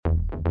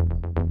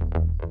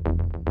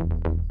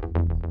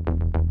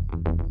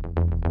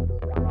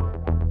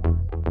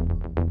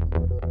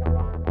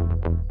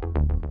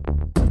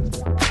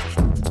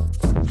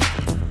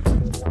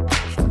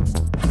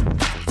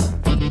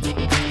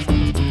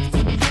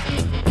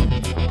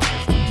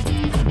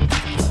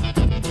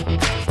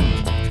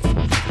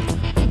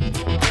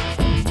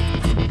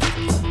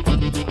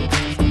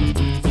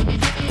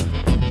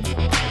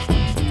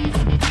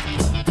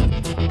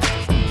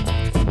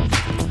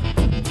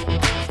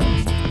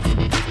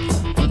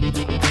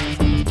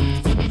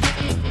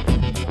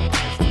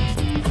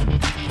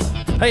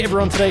Hey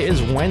everyone, today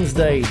is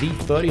Wednesday, the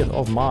 30th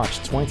of March,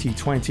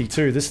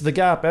 2022. This is The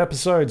Gap,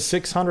 episode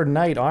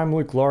 608. I'm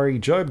Luke Laurie.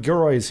 Job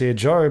Gilroy is here.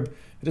 Job,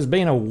 it has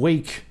been a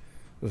week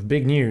of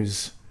big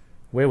news.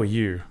 Where were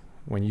you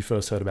when you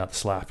first heard about the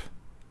slap?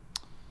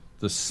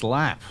 The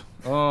slap?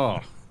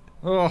 Oh.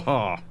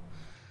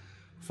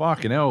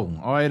 Fucking hell.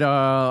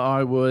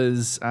 I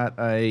was at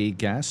a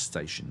gas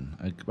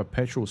station, a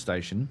petrol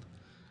station.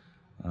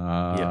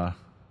 I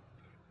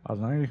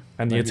don't know.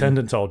 And the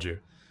attendant told you?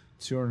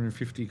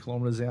 250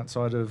 kilometres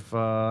outside of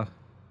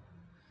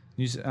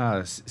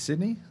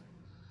Sydney?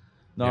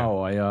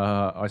 No,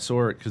 yeah. I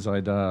saw it because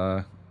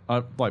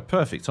like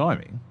perfect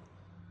timing.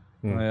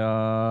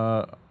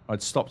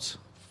 I'd stopped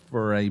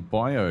for a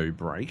bio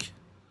break,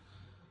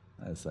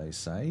 as they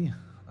say.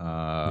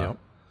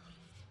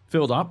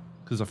 Filled up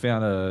because I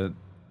found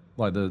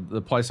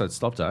the place I'd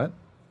stopped at,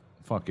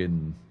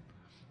 fucking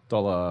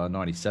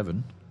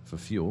 $1.97 for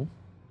fuel.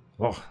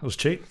 Oh, it was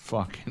cheap.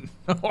 Fucking.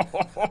 I'm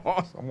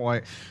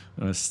like,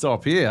 I'm going to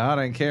stop here. I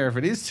don't care if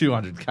it is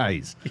 200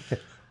 Ks.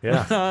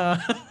 Yeah.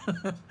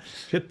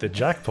 Hit the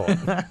jackpot.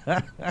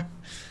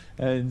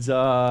 And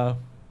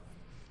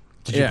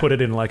did you put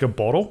it in like a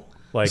bottle?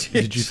 Like,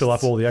 did you fill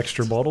up all the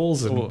extra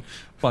bottles? And a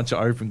bunch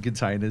of open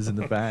containers in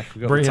the back.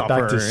 Bring it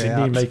back to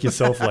Sydney, make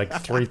yourself like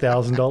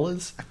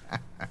 $3,000.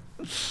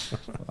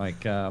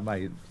 Like,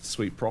 mate,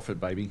 sweet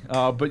profit, baby.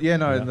 But yeah,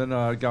 no, and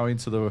then go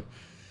into the,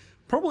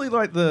 probably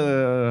like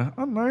the,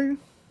 I don't know,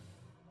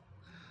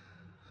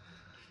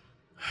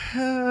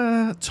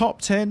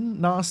 top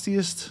 10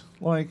 nastiest,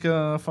 like,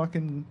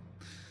 fucking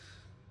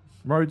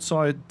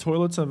roadside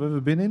toilets I've ever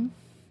been in.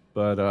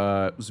 But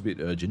it was a bit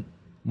urgent.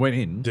 Went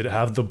in. Did it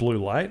have the blue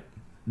light?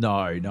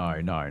 No. It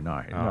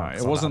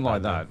wasn't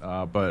like that.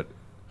 But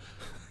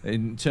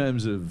in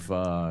terms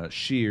of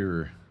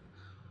sheer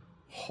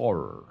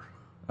horror,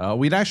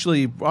 we'd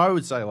actually, I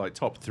would say, like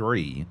top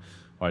 3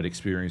 I'd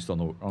experienced on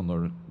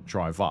the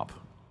drive up.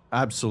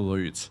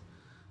 Absolute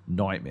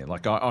nightmare.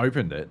 Like, I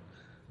opened it.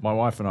 My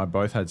wife and I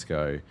both had to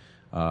go.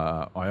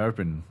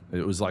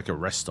 It was like a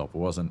rest stop. It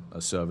wasn't a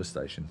service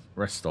station.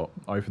 Rest stop.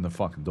 Opened the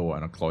fucking door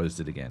and I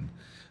closed it again.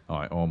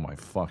 Oh my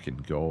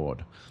fucking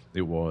God.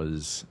 It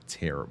was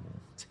terrible.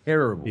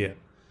 Yeah.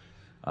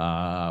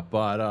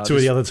 But two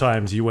of the other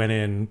times you went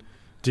in,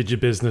 did your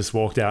business,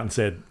 walked out and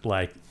said,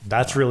 like,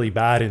 that's really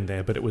bad in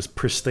there, but it was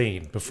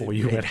pristine before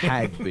you went in. It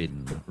had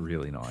been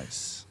really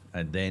nice.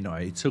 And then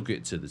I took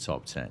it to the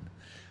top 10.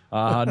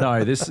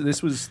 No, this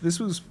was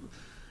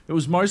it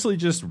was mostly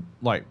just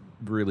like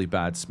really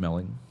bad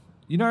smelling.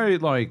 You know,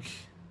 like,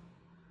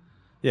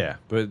 yeah,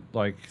 but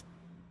like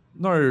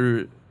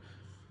no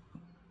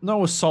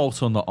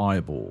assault on the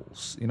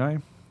eyeballs, you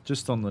know,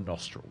 just on the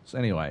nostrils.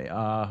 Anyway,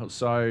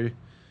 so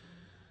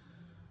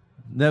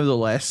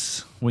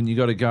nevertheless, when you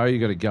got to go, you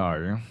got to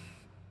go.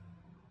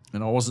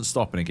 And I wasn't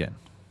stopping again,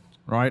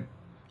 right?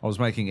 I was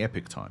making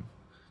epic time.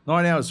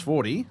 9 hours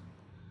 40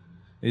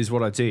 is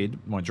what I did,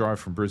 my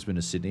drive from Brisbane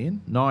to Sydney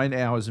in. 9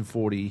 hours and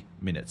 40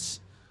 minutes.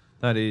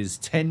 That is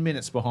 10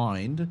 minutes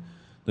behind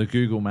the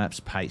Google Maps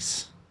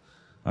pace.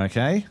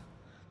 Okay?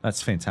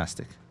 That's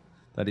fantastic.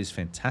 That is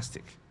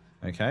fantastic.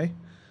 Okay?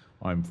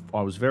 I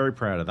was very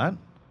proud of that,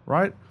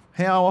 right?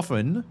 How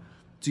often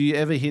do you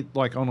ever hit,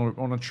 like,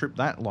 on a trip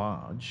that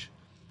large,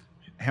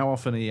 how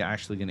often are you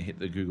actually going to hit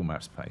the Google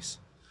Maps pace?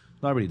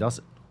 Nobody does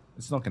it.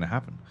 It's not going to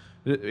happen.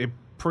 It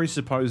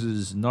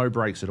presupposes no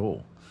brakes at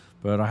all.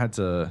 But I had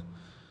to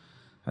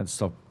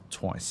stop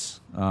twice.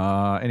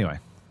 Anyway,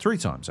 3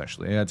 times,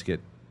 actually. I had to get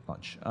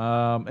lunch.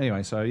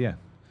 Anyway, so, yeah.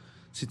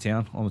 Sit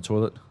down on the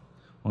toilet,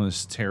 on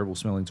this terrible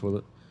smelling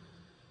toilet.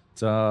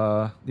 It's,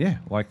 yeah,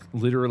 like,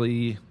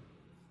 literally,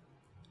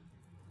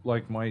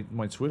 like my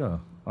Twitter.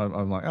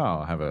 I'm like, oh,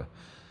 I'll have a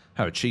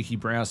cheeky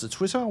browse at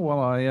Twitter while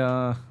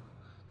I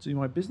do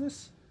my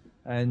business.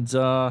 And,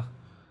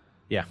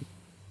 yeah,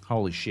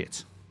 holy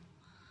shit.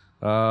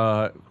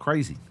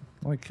 Crazy.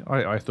 Like,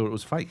 I thought it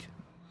was fake.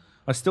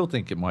 I still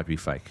think it might be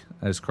fake,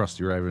 as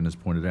Krusty Raven has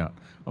pointed out.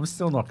 I'm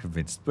still not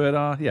convinced.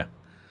 But, yeah.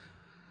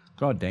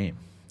 God damn.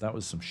 That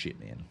was some shit,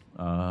 man.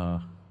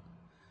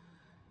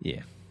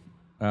 Yeah.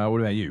 What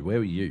about you? Where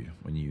were you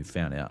when you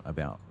found out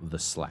about the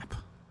slap?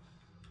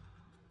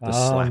 The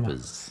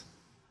slappers.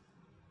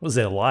 I was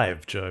there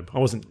live, Job. I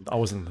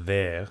wasn't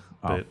there,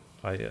 but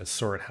I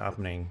saw it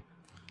happening.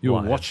 You were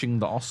live. watching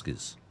the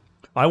Oscars.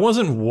 I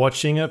wasn't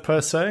watching it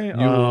per se. You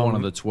were one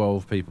of the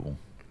 12 people.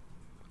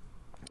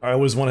 I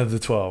was one of the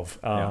 12.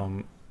 Yeah.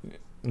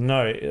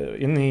 No,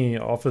 in the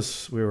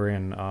office we were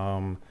in,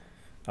 one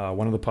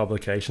of the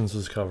publications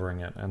was covering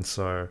it, and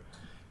so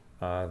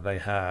they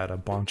had a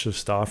bunch of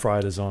staff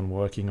writers on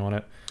working on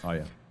it. Oh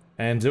yeah.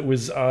 And it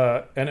was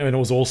and it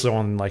was also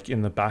on, like,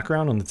 in the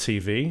background on the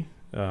TV,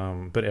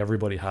 but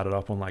everybody had it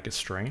up on like a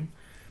stream,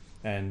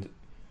 and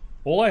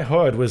all I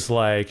heard was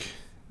like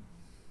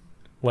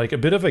a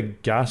bit of a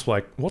gasp,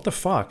 like, what the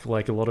fuck,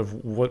 like a lot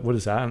of what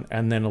is that,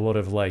 and then a lot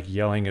of like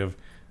yelling of,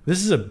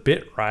 this is a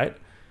bit, right?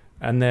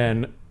 And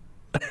then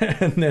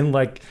And then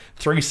like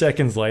 3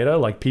 seconds later,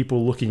 like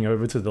people looking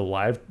over to the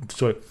live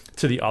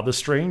to the other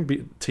stream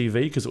TV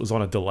because it was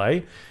on a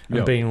delay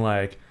and being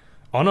like,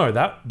 "Oh no,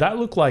 that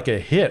looked like a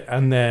hit."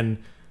 And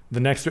then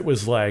the next bit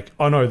was like,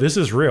 "Oh no, this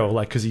is real,"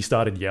 like because he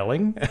started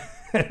yelling,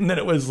 and then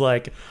it was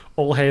like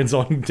all hands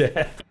on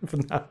deck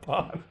from that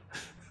part.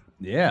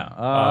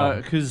 Yeah,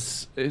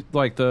 because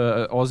like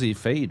the Aussie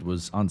feed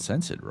was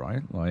uncensored,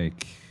 right?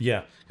 Like,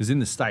 Yeah, because in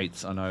the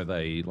States, I know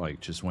they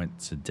like just went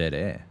to dead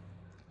air,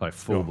 like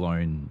full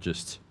blown,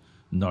 just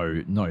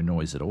no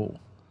noise at all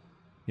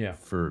yeah.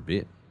 for a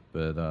bit.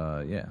 But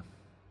yeah,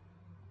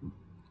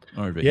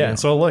 over Yeah, here. and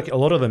so like a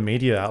lot of the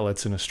media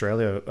outlets in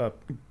Australia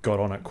got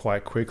on it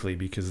quite quickly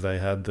because they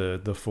had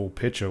the full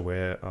picture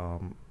where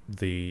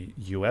the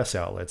US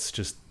outlets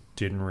just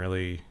didn't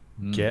really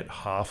get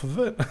half of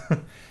it.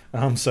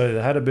 So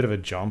they had a bit of a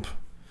jump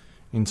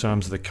in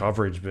terms of the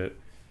coverage, but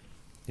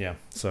yeah.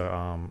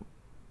 So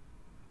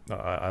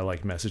I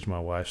like messaged my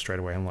wife straight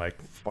away and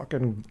like,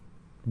 fucking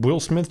Will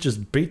Smith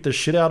just beat the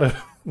shit out of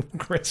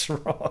Chris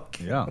Rock.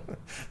 Yeah.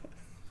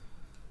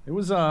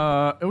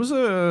 I'll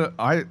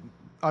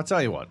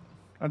tell you what.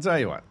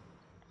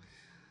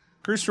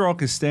 Chris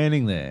Rock is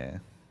standing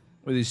there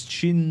with his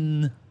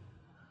chin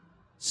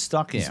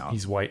stuck out.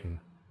 He's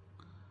waiting.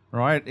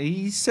 Right?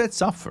 He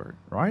sets up for it,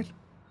 right?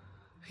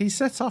 He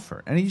sets up for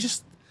it. And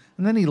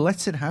then he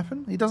lets it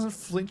happen. He doesn't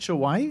flinch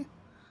away.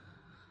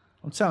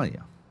 I'm telling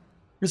you.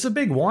 It's a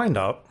big wind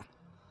up.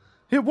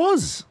 It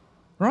was,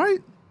 right?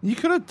 You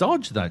could have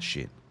dodged that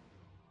shit.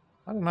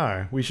 I don't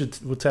know.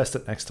 We'll test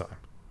it next time.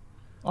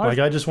 I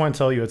just won't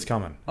tell you it's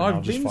coming.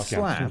 I've been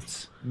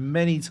slapped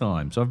many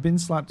times.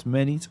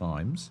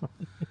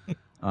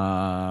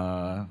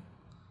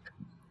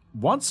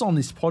 Once on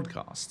this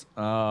podcast.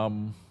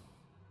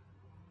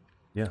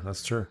 Yeah,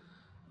 that's true.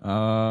 When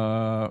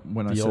I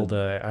The said old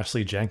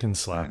Ashley Jenkins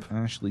slap.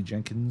 Ashley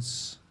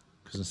Jenkins,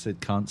 because I said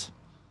cunt,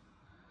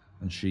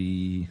 and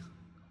she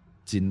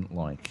didn't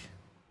like.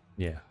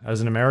 Yeah,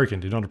 as an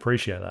American, did not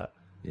appreciate that.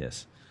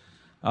 Yes.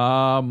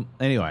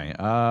 Anyway,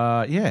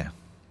 yeah.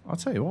 I'll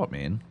tell you what,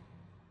 man.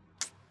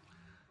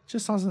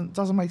 Just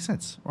doesn't make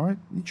sense, right?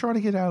 You try to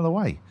get out of the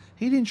way.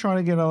 He didn't try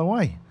to get out of the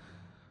way.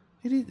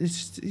 He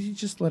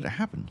just let it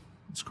happen.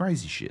 It's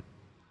crazy shit.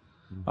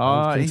 He took it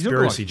like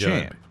Conspiracy a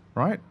champ,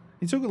 right?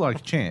 He took it like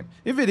a champ.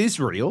 If it is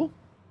real,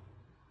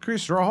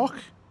 Chris Rock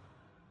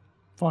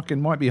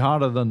fucking might be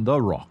harder than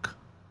The Rock.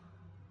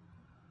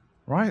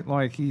 Right?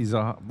 Like he's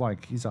a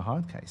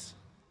hard case.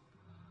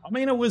 I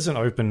mean, it was an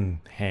open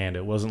hand.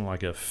 It wasn't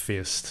like a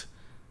fist.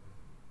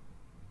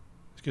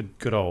 It's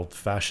good old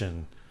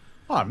fashioned.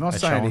 Oh, I'm not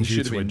saying he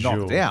should have been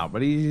knocked out,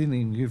 but he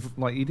didn't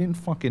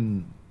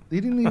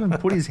even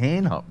put his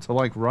hand up to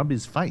like rub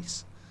his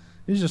face.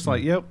 He was just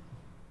like, "Yep,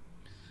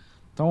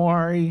 don't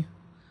worry.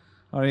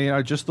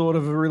 I just thought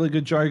of a really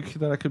good joke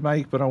that I could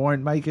make, but I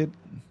won't make it,"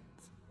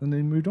 and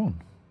then moved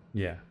on.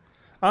 Yeah.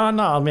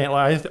 No, man.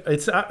 Like,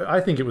 I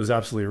think it was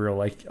absolutely real.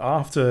 Like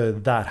after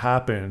that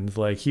happened,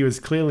 like he was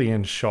clearly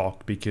in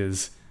shock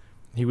because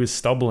he was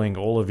stumbling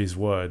all of his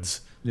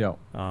words. Yeah.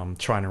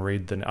 Trying to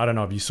read I don't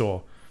know if you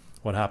saw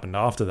what happened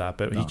after that,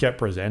 but he kept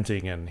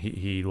presenting and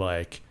he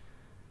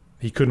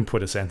couldn't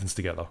put a sentence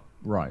together.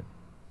 Right.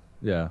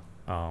 Yeah.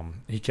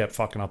 He kept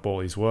fucking up all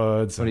his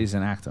words. But he's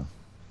an actor.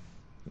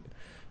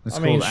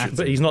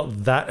 But he's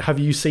not that. Have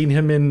you seen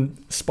him in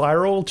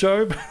Spiral,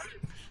 Job?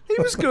 He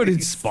was good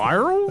in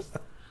Spiral.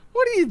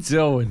 What are you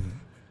doing?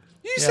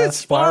 You said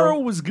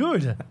Spiral was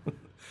good.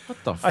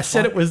 What the fuck? I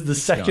said it was the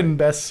second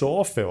best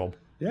Saw film.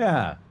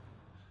 Yeah.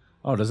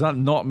 Oh, does that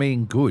not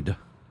mean good?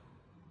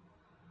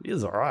 He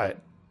is all right.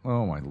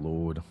 Oh, my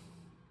Lord.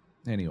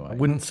 Anyway. I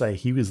wouldn't say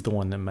he was the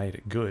one that made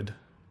it good.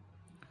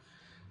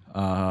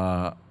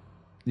 Yeah,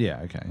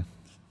 okay.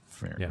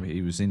 Fair. Yeah. I mean,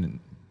 he was in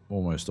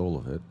almost all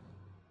of it.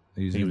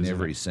 He was in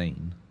every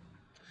scene.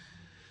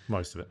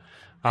 Most of it.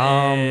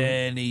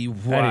 Anyway.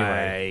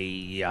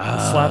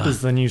 Slap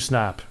is the new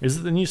snap. Is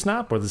it the new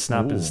snap or the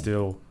snap is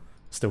still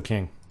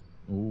king?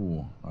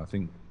 Ooh, I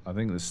think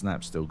the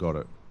snap still got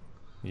it.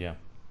 Yeah.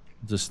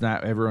 The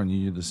snap, everyone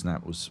knew the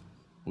snap was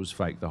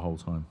fake the whole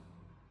time.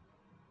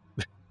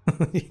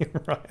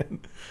 Right.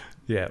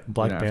 Yeah,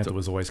 Black Panther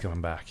was always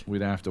coming back.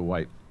 We'd have to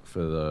wait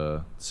for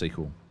the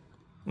sequel.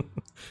 They'd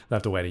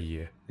have to wait a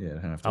year. Yeah,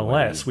 have to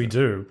unless we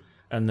do,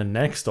 and the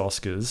next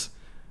Oscars,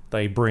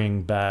 they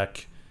bring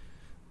back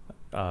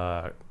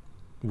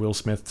Will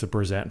Smith to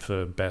present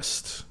for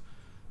Best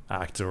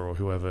Actor or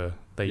whoever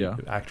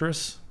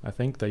actress. I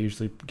think they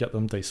usually get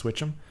them. They switch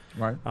them.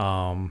 Right.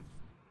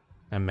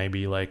 And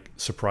maybe like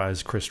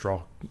surprise Chris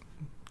Rock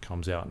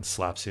comes out and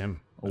slaps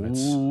him. And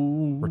it's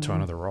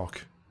Return of the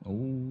Rock.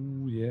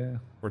 Oh yeah.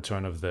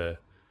 Return of the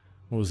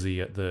what was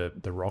the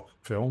Rock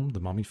film, the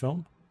Mummy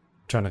film?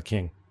 Return of the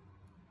King.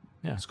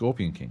 Yeah.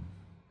 Scorpion King.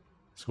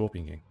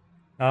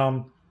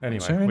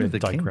 Anyway, we're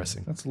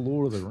digressing. That's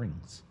Lord of the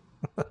Rings.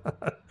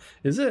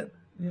 Is it?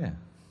 Yeah.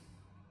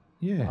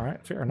 Yeah. All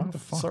right, fair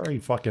enough. Sorry,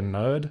 fucking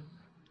nerd.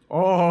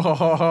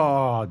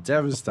 Oh,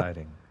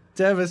 devastating.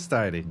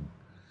 Devastating.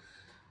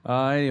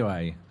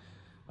 Anyway,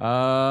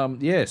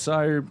 Yeah,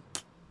 so,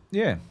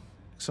 yeah,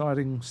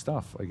 exciting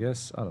stuff, I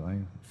guess. I don't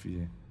know if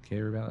you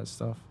care about that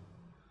stuff.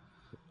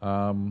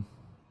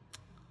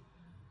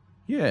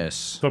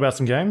 Yes. Talk about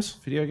some games.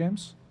 Video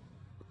games.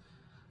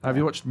 Have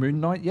you watched Moon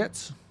Knight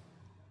yet?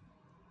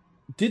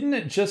 Didn't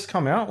it just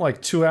come out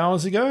like 2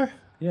 hours ago?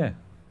 Yeah.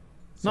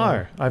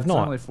 No, I've It's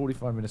not. only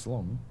 45 minutes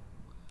long.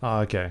 Oh,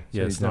 okay. So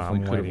Yeah, you it's not. definitely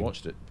I'm could have waiting.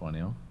 watched it by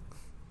now.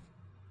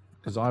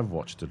 Because I've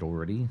watched it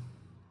already.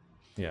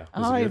 Yeah.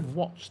 Was it good?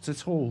 Watched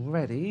it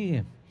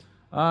already.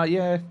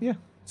 Yeah.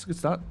 It's a good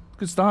start.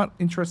 Good start.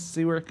 Interested to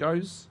see where it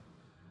goes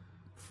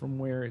from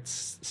where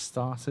it's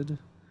started.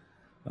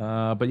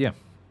 But yeah.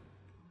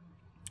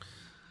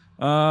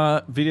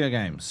 Video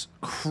games.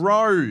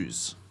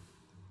 Crows.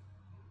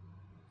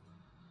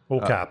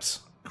 All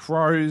caps.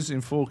 Crows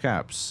in full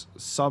caps.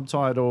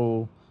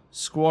 Subtitle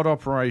Squad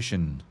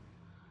Operation.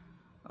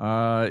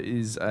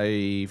 Is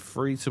a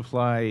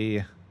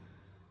free-to-play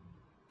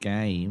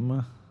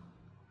game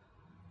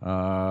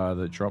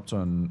that dropped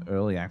on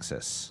early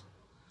access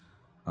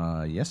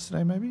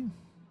yesterday, maybe.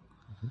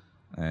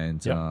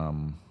 And Yep.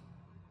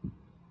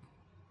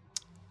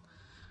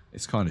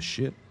 it's kind of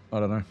shit.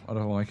 I don't know. I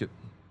don't like it.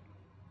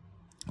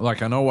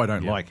 Like, I know I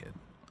don't like it.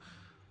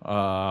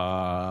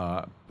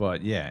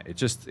 But yeah,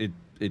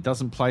 it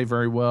doesn't play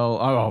very well.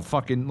 Oh,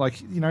 fucking,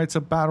 like, it's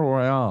a battle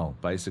royale,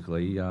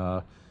 basically.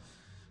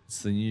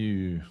 It's the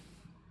new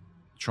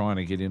trying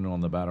to get in on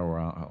the battle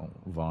royale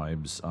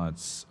vibes.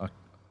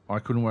 I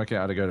couldn't work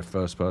out how to go to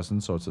first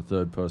person, so it's a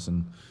third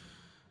person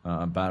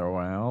battle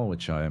royale,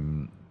 which I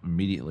am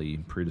immediately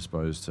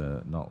predisposed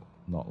to not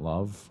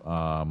love.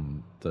 I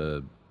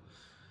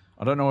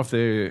don't know if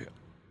there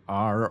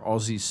are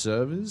Aussie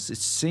servers. It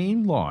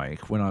seemed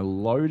like when I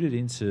loaded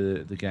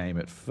into the game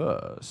at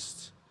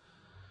first,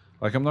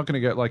 like, I'm not going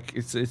to go, like,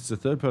 it's a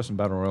third person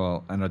battle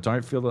royale, and I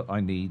don't feel that I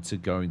need to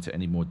go into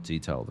any more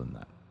detail than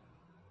that.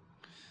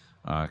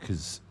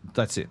 Because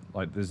that's it.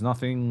 Like, there's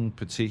nothing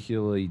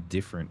particularly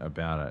different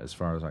about it as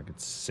far as I could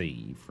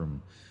see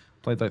from...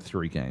 Played like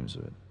 3 games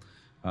of it.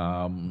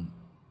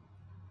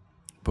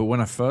 But when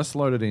I first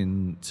loaded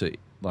into,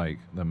 like,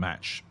 the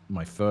match,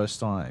 my first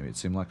time, it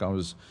seemed like I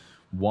was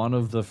one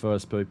of the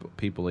first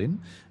people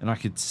in, and I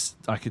could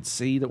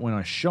see that when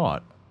I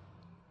shot,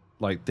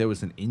 like, there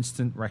was an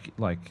instant,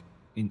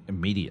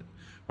 immediate,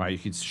 right? You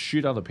could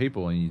shoot other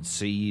people and you'd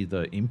see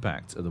the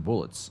impact of the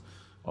bullets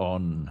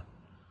on...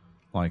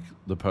 like,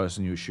 the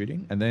person you were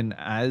shooting. And then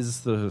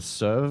as the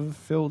server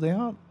filled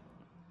out,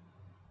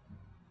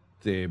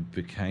 there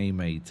became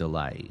a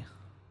delay.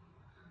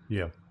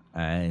 Yeah.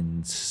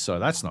 And so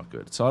that's not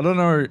good. So I don't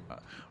know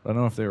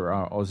if there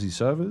are Aussie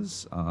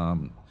servers.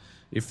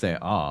 If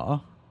there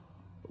are,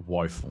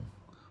 woeful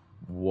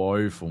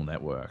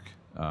network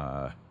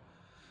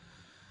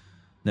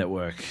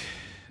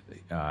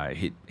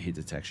hit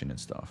detection and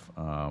stuff.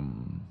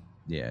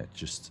 Yeah,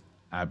 just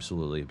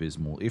absolutely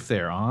abysmal. If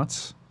there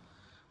aren't,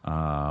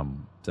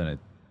 then it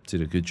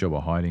did a good job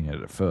of hiding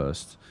it at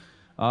first.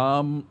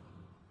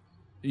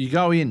 You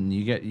go in,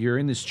 you're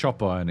in this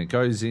chopper, and it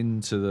goes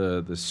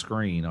into the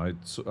screen. I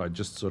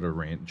just sort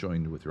of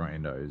joined with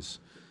randos,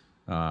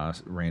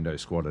 rando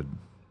squatted,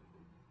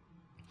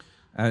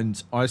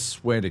 and I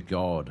swear to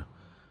God,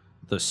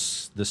 the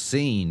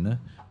scene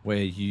where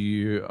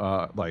you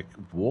like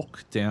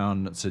walk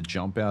down to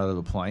jump out of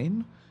the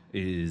plane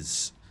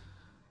is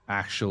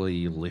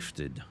actually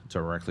lifted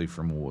directly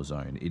from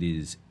Warzone. It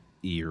is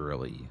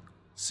eerily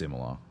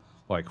similar,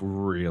 like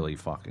really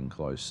fucking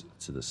close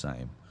to the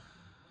same.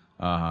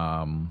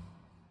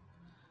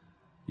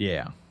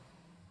 Yeah,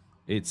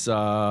 it's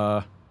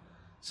so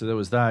there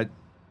was that.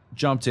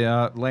 Jumped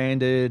out,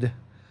 landed.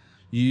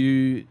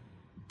 You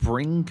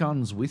bring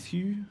guns with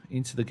you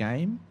into the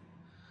game.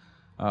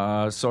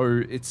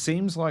 So it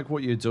seems like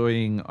what you're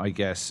doing, I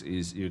guess,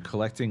 is you're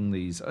collecting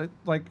these. I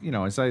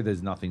say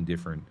there's nothing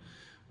different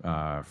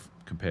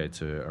compared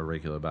to a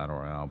regular battle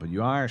royale, but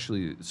you are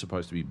actually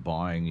supposed to be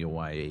buying your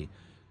way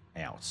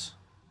out.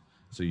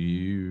 So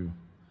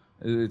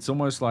it's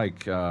almost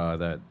like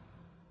that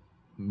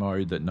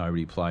mode that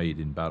nobody played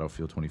in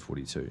Battlefield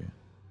 2042.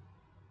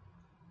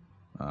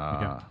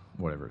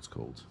 Whatever it's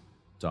called.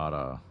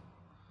 Data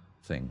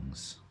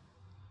things.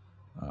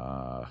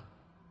 I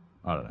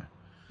don't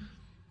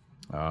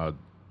know.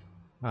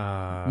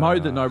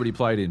 Mode that nobody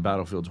played in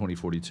Battlefield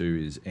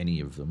 2042 is any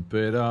of them.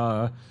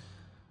 But,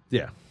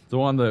 yeah, the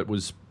one that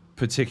was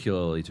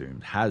particularly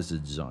doomed,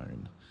 Hazard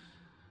Zone.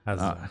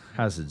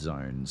 Hazard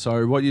Zone.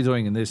 So what you're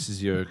doing in this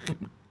is you're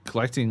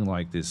collecting,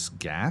 like, this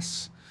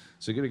gas.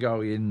 So you're going to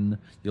go in,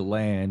 you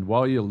land,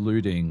 while you're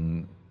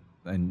looting,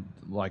 and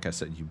like I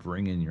said, you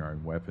bring in your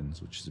own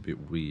weapons, which is a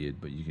bit weird,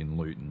 but you can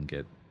loot and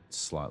get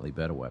slightly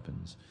better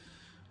weapons.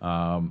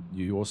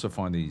 You also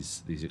find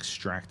these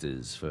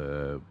extractors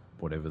for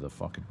whatever the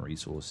fucking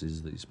resource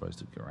is that you're supposed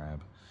to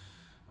grab.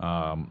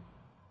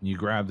 You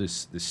grab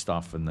this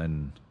stuff, and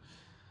then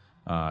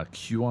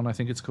Qon, I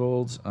think it's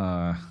called,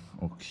 or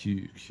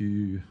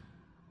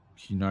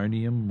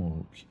Qnonium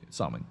or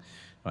something.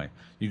 Like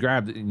you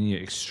grab it and you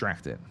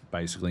extract it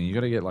basically. And you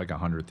got to get like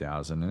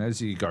 100,000, and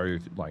as you go,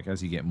 like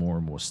as you get more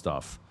and more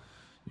stuff,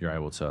 you're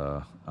able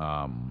to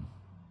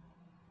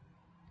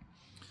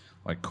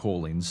like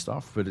call in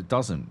stuff. But it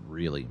doesn't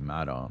really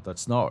matter.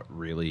 That's not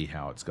really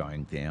how it's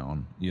going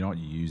down. You're not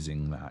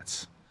using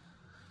that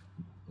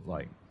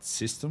like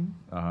system.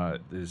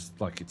 There's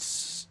like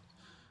it's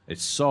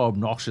so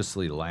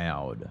obnoxiously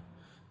loud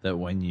that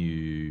when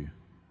you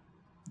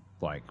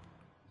like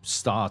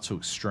start to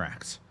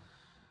extract,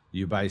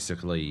 you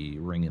basically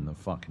ringing the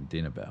fucking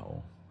dinner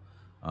bell.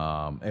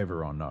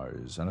 Everyone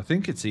knows, and I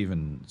think it's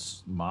even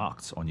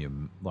marked on your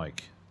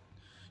like.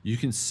 You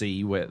can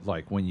see where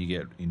like when you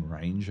get in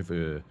range of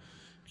a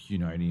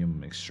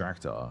cunonium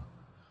extractor,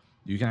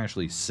 you can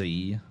actually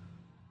see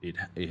it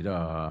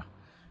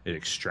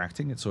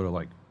extracting. It sort of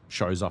like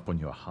shows up on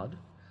your HUD.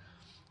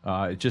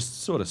 It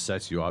just sort of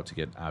sets you up to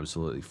get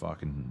absolutely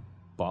fucking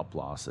butt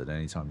blasted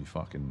anytime you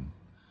fucking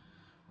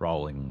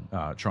rolling,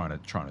 trying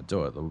to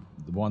do it. The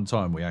one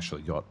time we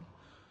actually got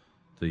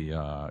the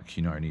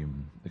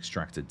cunonium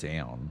extractor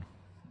down,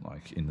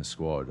 like in the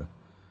squad,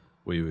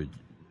 we would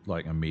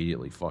like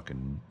immediately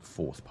fucking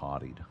fourth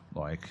partied.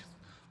 Like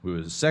we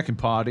were second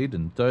partied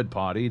and third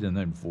partied and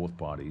then fourth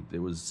partied. It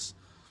was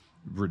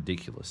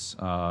ridiculous.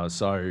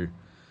 So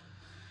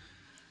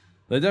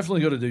they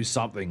definitely got to do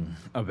something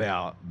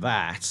about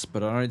that,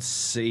 but I don't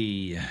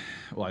see,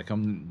 like,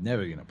 I'm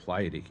never going to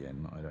play it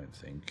again, I don't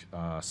think.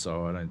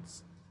 So I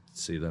don't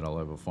see that I'll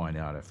ever find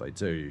out if they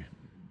do.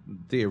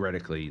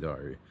 Theoretically,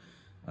 though,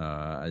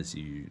 as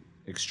you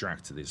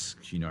extract this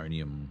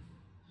cunonium,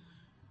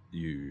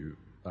 you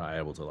are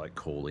able to, like,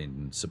 call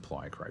in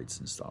supply crates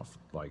and stuff.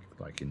 Like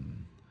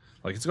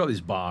it's got this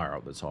bar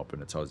up the top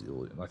and it tells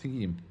you, I think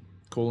you can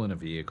call in a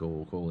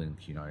vehicle, call in,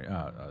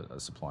 a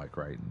supply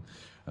crate and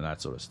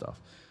that sort of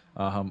stuff.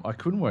 I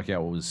couldn't work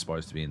out what was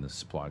supposed to be in the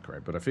supply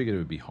crate, but I figured it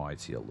would be high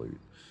tier loot.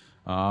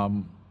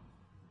 And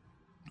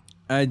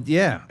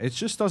yeah, it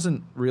just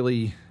doesn't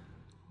really.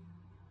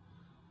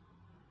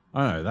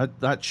 I don't know,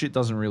 that shit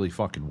doesn't really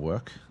fucking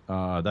work.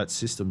 That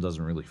system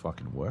doesn't really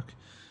fucking work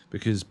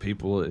because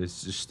people,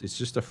 it's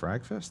just a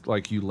frag fest.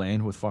 Like you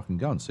land with fucking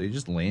guns, so you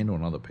just land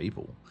on other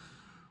people,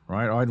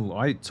 right?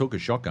 I took a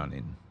shotgun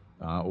in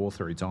all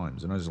 3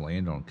 times, and I just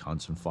landed on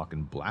cunts and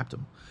fucking blapped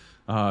them.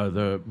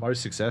 The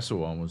most successful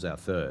one was our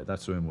third.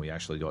 That's when we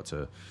actually got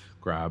to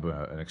grab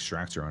an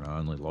extractor, and I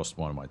only lost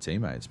one of my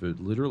teammates. But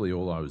literally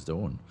all I was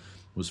doing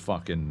was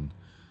fucking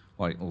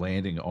like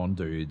landing on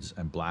dudes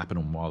and blapping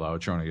them while they were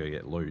trying to go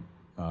get loot.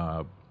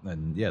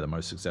 And yeah, the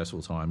most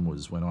successful time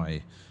was when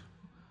I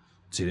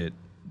did it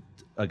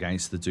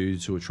against the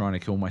dudes who were trying to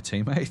kill my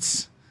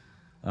teammates.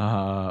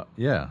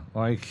 Yeah,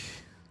 like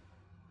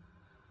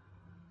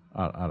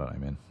I don't know,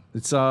 man.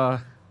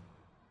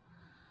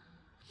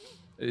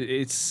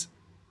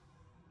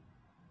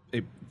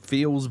 It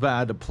feels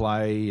bad to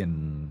play,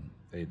 and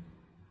I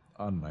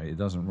don't know, it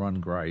doesn't run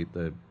great.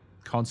 The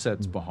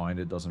concepts behind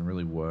it doesn't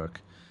really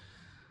work.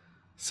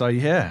 So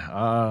yeah,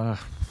 I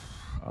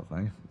don't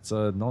know. It's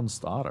a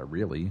non-starter,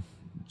 really,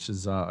 which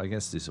is I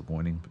guess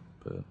disappointing.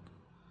 But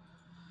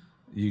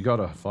you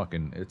gotta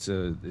fucking it's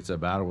a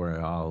battle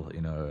royale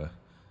in a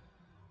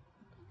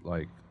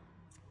like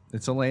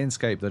it's a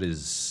landscape that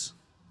is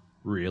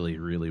really,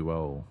 really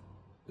well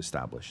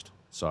established.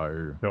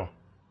 So yeah.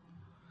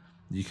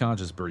 You can't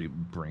just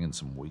bring in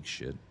some weak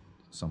shit,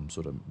 some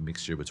sort of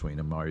mixture between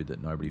a mode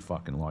that nobody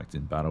fucking liked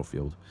in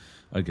Battlefield,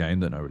 a game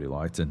that nobody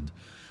liked, and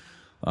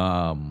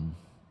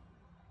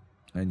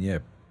yeah,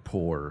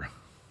 poor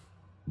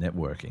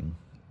networking.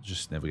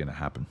 Just never going to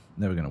happen.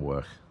 Never going to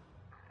work.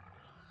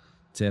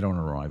 Dead on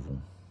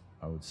arrival,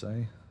 I would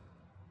say.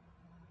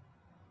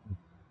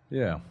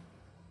 Yeah.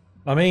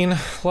 I mean,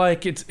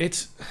 like it's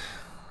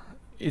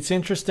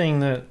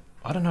interesting that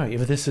I don't know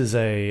if this is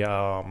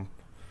a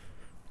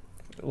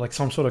like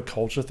some sort of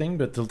culture thing,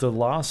 but the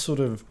last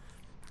sort of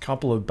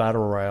couple of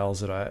battle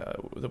royales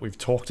that we've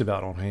talked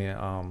about on here,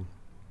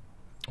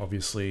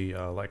 obviously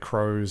like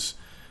Crows,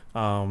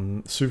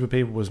 Super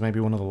People was maybe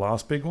one of the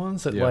last big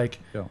ones that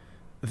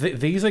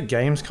these are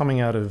games coming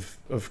out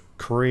of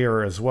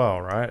Korea as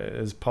well, right?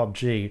 As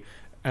PUBG,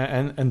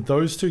 and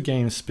those 2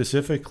 games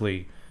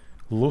specifically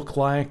look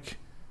like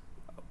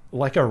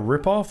a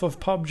rip-off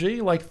of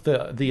PUBG. Like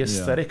the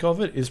aesthetic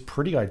of it is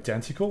pretty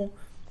identical.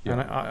 Yeah.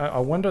 And I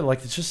wonder,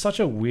 like, it's just such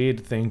a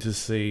weird thing to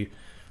see,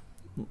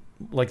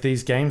 like,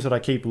 these games that I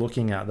keep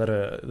looking at that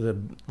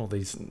are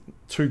these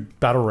 2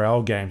 battle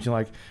royale games. You're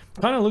like,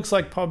 kind of looks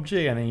like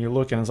PUBG, and then you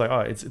look and it's like, oh,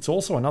 it's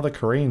also another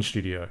Korean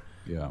studio.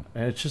 Yeah.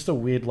 And it's just a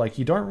weird, like,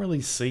 you don't really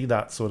see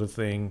that sort of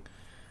thing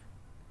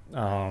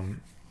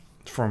from,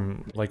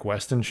 like,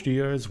 Western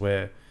studios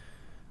where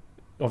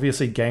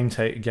obviously games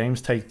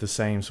take the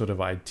same sort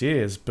of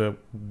ideas, but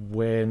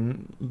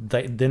when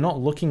they're not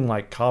looking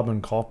like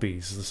carbon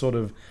copies, the sort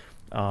of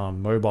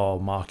mobile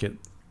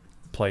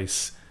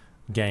marketplace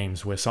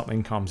games where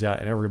something comes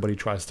out and everybody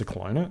tries to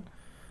clone it.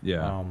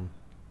 Yeah.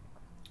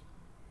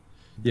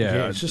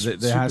 It's just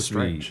there has to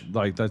strange. be,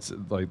 like, that's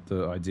like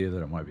the idea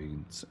that it might be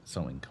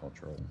something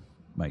cultural.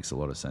 makes a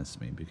lot of sense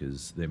to me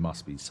because there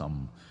must be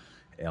some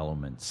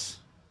elements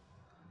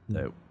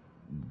that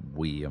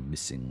we are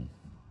missing.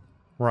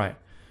 Right.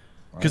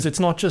 Because it's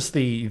not just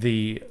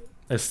the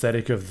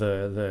aesthetic of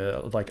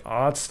the like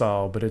art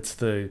style, but it's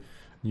the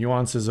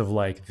nuances of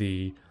like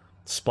the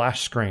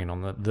splash screen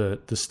on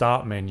the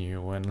start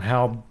menu and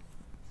how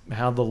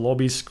the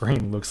lobby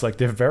screen looks like.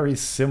 They're very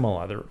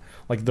similar.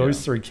 Like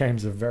those three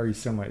games are very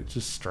similar. It's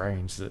just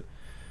strange that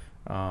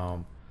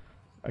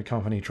a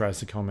company tries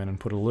to come in and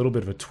put a little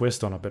bit of a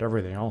twist on it, but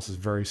everything else is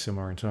very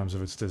similar in terms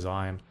of its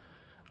design,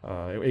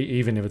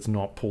 even if it's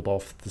not pulled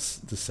off the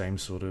same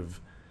sort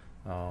of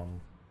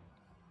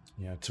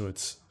to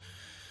its.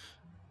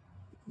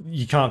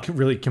 You can't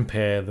really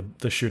compare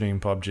the shooting in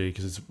PUBG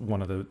because it's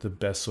one of the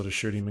best sort of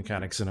shooting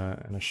mechanics in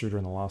a shooter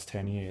in the last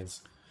 10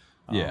 years.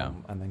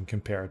 And then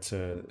compare it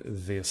to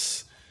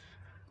this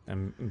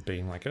and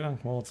being like, oh,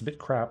 well, it's a bit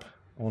crap.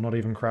 Or not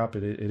even crap,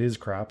 it is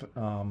crap.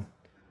 So,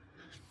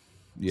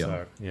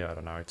 I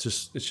don't know. It's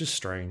just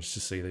strange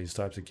to see these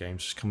types of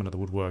games just come into the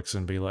woodworks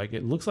and be like,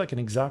 it looks like an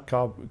exact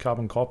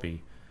carbon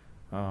copy.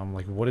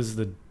 Like, what's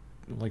the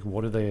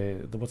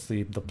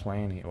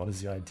plan here? What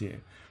is the idea?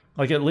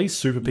 Like, at least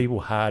Super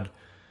People had,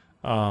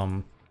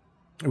 it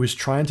was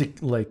trying to,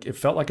 like, it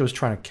felt like it was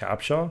trying to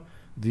capture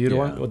the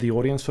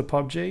audience for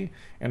PUBG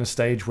in a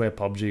stage where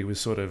PUBG was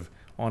sort of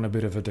on a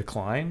bit of a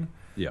decline.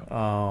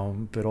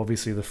 But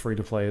obviously the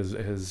free-to-play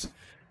has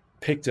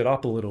picked it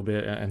up a little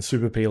bit, and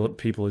Super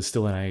People is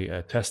still in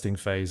a testing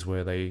phase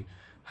where they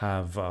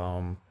have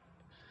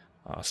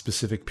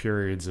specific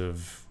periods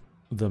of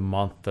the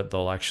month that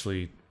they'll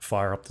actually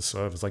fire up the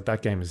servers. Like,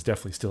 that game is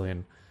definitely still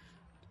in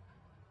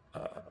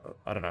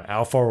I don't know,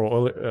 alpha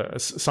or early,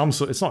 some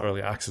sort. It's not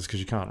early access because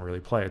you can't really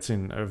play. It's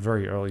in a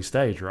very early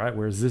stage, right?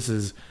 Whereas this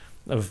is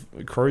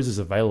Crows is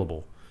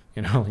available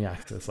in early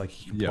access.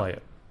 Like, you can play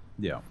it.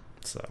 Yeah.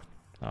 So,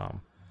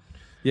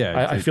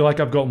 I feel like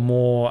I've got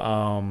more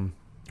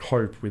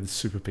hope with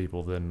Super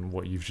People than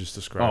what you've just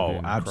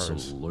described. Oh,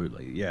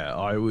 absolutely. Crows. Yeah,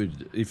 I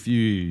would. If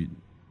you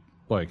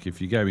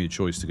gave me a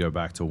choice to go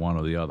back to one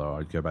or the other,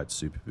 I'd go back to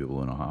Super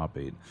People in a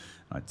heartbeat.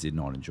 I did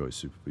not enjoy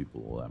Super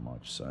People all that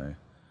much, so.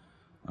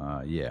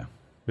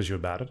 Because you're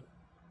bad at it?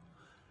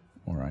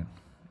 All right.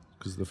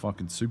 Because the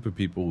fucking Super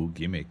People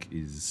gimmick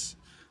is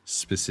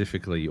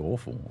specifically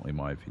awful, in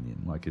my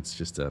opinion. Like, it's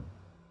just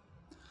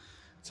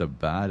it's a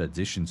bad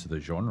addition to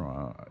the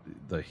genre.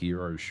 The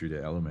hero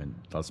shooter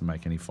element doesn't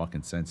make any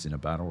fucking sense in a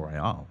battle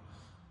royale.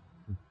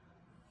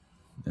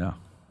 Yeah.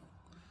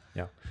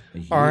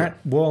 All right.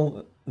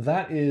 Well,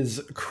 that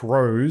is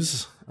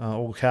Crows,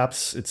 all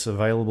caps. It's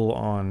available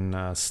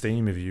on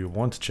Steam if you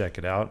want to check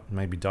it out.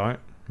 Maybe don't.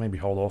 Maybe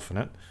hold off on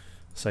it.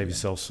 Save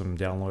yourself some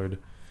download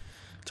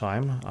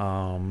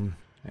time.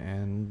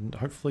 And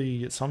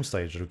hopefully at some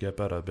stage it'll get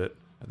better. But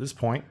at this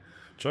point,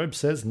 Job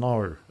says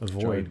no.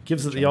 Avoid.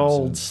 Gives it the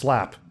old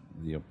slap.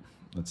 Yep.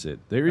 That's it.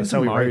 There is a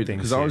mode,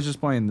 because I was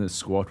just playing the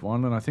squat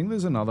one, and I think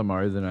there's another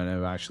mode that I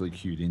never actually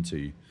queued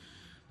into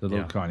that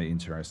looked kind of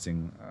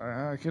interesting.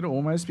 I could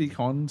almost be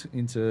conned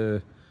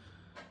into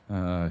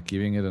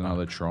giving it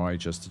another try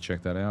just to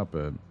check that out,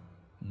 but...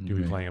 You'll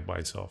be playing it by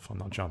yourself. I'm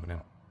not jumping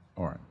in.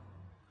 All right.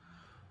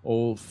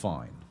 All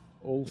fine.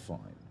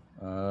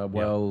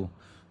 Well,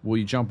 will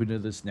you jump into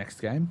this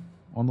next game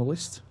on the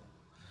list?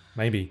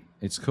 Maybe.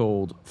 It's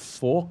called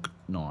Fork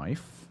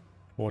Knife.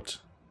 What?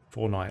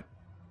 Fortnite.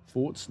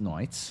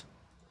 Fortnite.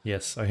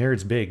 Yes, I hear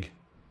it's big.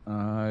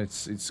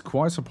 It's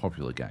quite a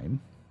popular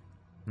game.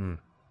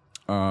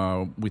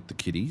 With the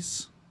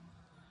kiddies.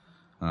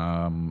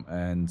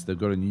 And they've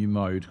got a new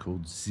mode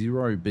called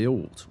Zero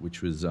Build,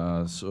 which was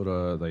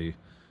they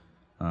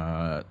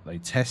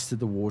tested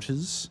the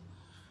waters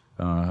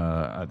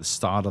at the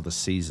start of the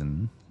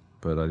season,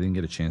 but I didn't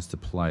get a chance to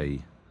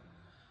play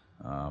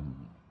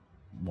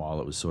while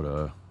it was sort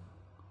of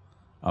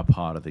a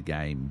part of the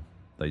game.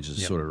 They just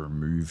sort of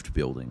removed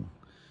building.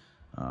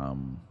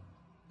 And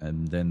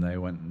then they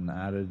went and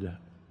added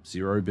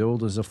Zero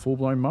Build as a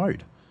full-blown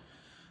mode.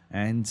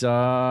 And,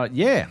 I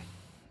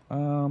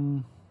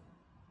don't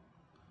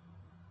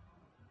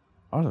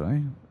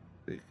know.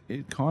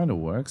 It kind of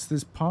works.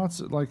 There's parts,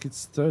 like,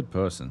 it's third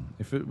person.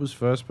 If it was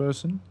first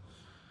person,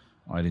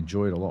 I'd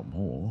enjoy it a lot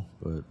more,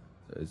 but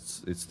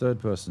it's third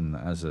person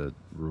as a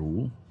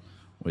rule,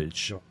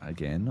 which,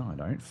 again, I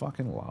don't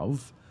fucking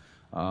love.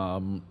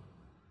 And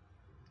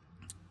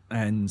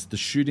the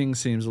shooting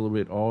seems a little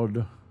bit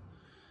odd.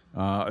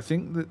 I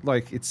think that,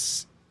 like,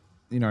 it's,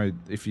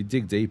 if you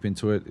dig deep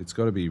into it, it's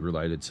got to be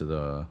related to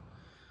the,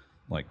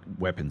 like,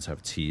 weapons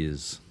have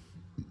tiers.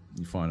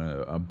 You find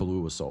a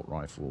blue assault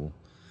rifle,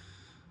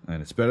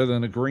 and it's better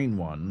than a green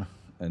one,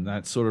 and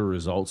that sort of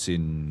results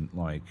in,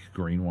 like,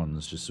 green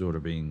ones just sort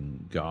of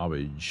being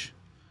garbage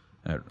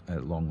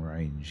at long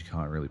range. You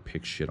can't really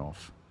pick shit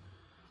off.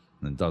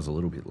 And it does a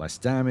little bit less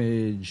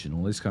damage and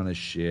all this kind of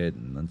shit,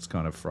 and that's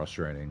kind of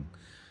frustrating.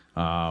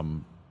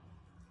 But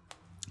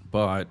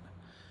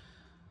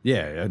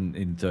yeah, and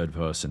in third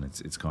person,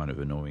 it's kind of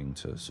annoying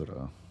to sort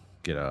of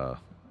get a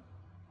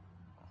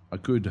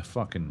good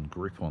fucking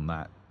grip on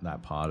that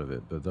part of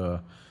it. But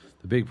the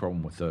The big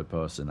problem with third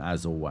person,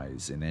 as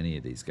always in any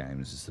of these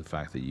games, is the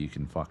fact that you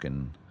can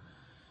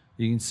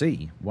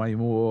see way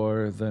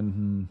more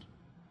than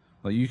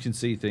like you can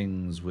see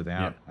things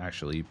without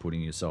actually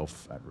putting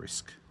yourself at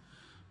risk.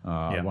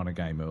 I won a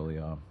game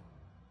earlier.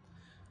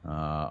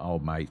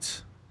 Old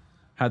mate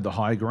had the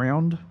high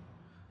ground,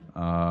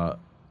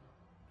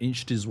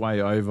 inched his way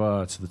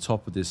over to the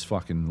top of this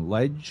fucking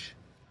ledge,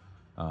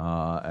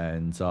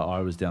 and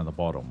I was down the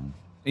bottom,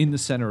 in the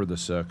center of the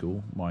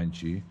circle,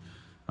 mind you.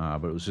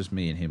 But it was just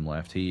me and him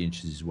left. He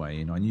inches his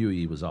way in. I knew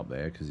he was up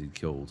there because he'd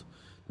killed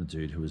the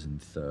dude who was in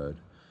third.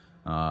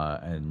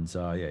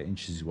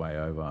 Inches his way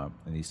over,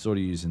 and he's sort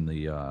of using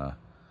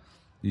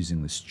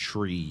this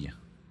tree,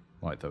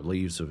 like the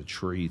leaves of a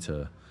tree,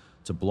 to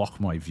block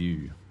my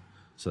view,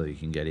 so that he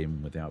can get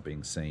in without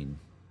being seen.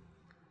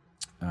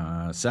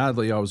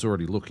 Sadly, I was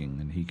already looking,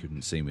 and he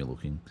couldn't see me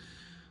looking,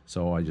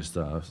 so I just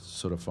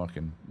sort of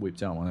fucking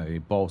whipped out one of the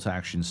bolt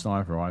action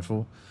sniper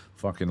rifle,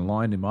 fucking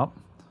lined him up.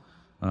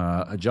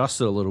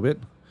 Adjusted a little bit,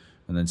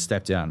 and then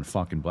stepped out and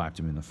fucking blapped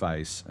him in the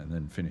face, and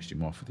then finished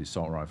him off with the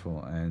assault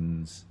rifle,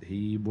 and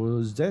he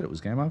was dead. It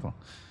was game over.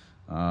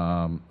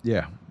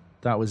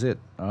 That was it.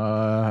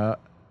 I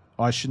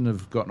shouldn't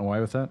have gotten away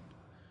with that,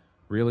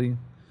 really.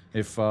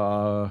 If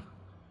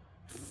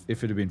it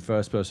had been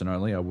first person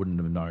only, I wouldn't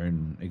have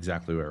known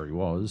exactly where he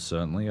was.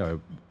 Certainly,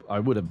 I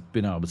would have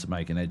been able to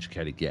make an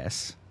educated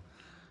guess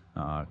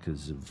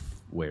because of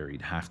where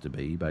he'd have to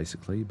be,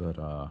 basically, but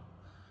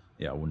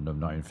I wouldn't have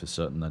known for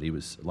certain that he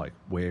was, like,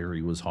 where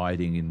he was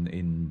hiding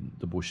in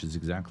the bushes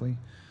exactly.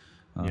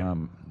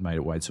 Made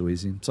it way too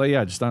easy. So,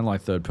 I just don't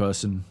like third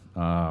person,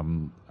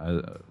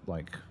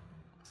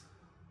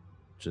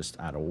 just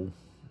at all.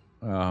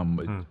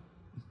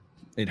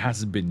 It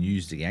hasn't been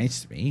used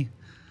against me,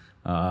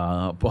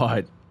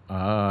 but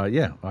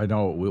I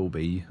know it will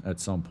be at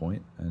some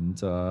point, and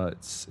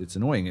it's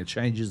annoying. It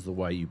changes the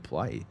way you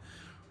play,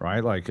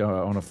 right? Like,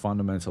 on a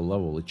fundamental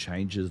level, it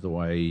changes the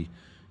way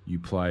you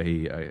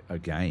play a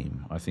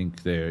game. I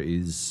think there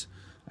is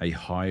a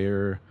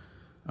higher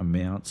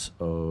amount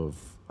of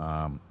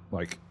I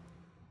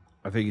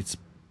think it's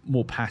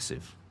more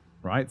passive,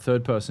 right?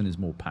 Third person is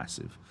more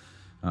passive.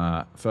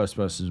 First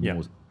person is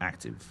more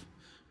active,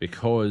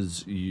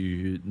 because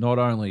you not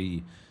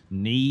only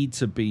need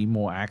to be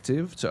more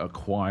active to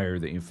acquire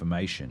the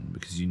information,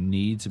 because you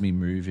need to be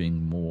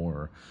moving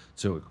more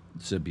to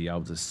be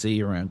able to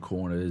see around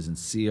corners and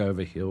see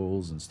over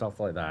hills and stuff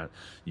like that.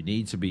 You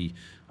need to be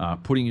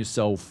putting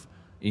yourself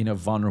in a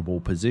vulnerable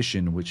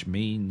position, which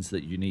means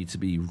that you need to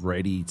be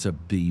ready to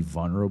be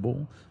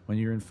vulnerable when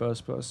you're in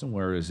first person.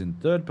 Whereas in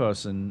third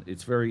person,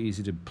 it's very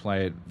easy to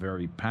play it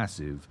very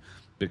passive,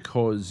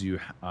 because you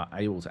are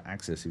able to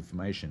access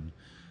information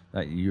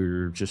that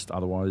you're just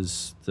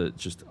otherwise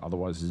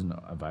isn't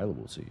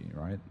available to you,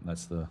 right?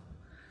 That's the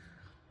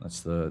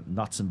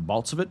nuts and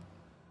bolts of it.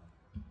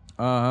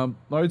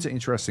 Loads of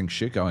interesting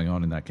shit going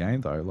on in that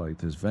game, though. Like,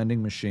 there's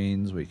vending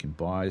machines where you can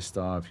buy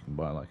stuff. You can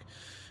buy, like,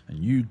 a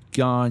new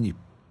gun. You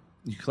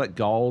collect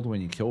gold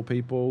when you kill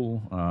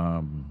people,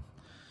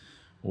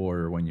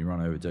 or when you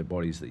run over dead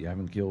bodies that you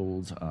haven't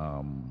killed.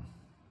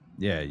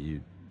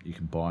 You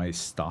can buy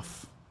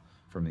stuff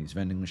from these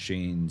vending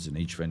machines, and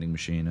each vending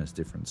machine has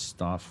different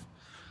stuff.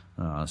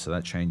 So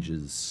that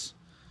changes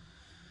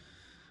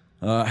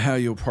how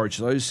you approach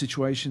those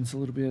situations a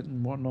little bit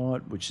and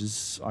whatnot, which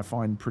is, I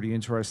find, pretty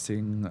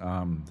interesting.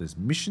 There's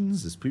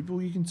missions, there's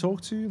people you can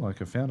talk to.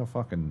 Like, I found a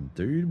fucking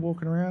dude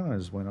walking around. I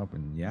just went up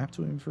and yapped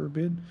to him for a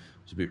bit.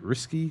 It was a bit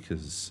risky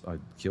because I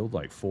killed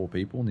like 4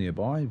 people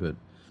nearby, but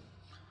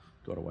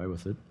got away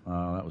with it.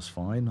 That was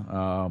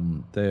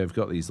fine. They've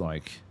got these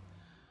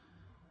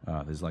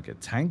there's like a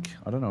tank.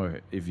 I don't know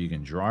if you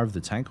can drive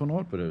the tank or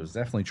not, but it was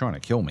definitely trying to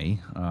kill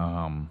me.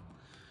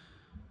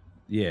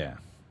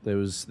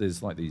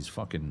 There's like these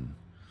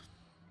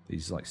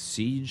like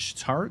siege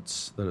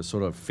turrets that are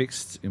sort of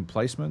fixed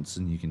emplacements,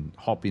 and you can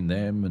hop in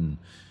them, and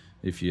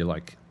if you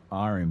like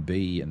R and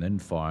B and then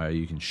fire,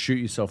 you can shoot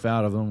yourself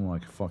out of them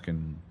like a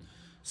fucking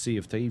Sea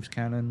of Thieves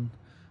cannon.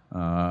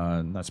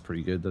 And that's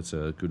pretty good. That's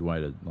a good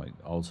way to like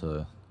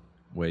alter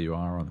where you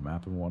are on the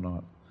map and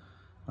whatnot.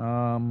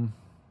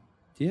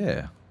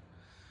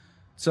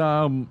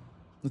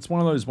 It's one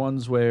of those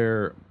ones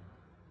where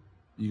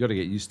you got to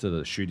get used to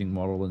the shooting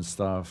model and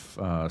stuff.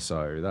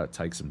 So that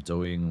takes some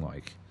doing.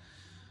 Like,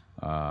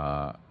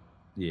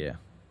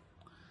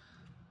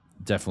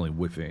 definitely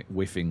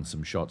whiffing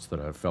some shots that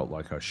I felt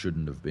like I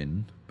shouldn't have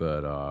been.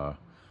 But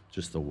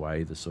just the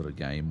way the sort of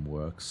game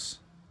works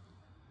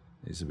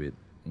is a bit.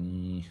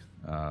 The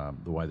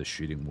way the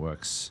shooting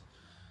works,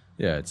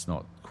 it's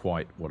not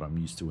quite what I'm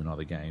used to in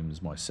other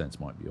games. My sense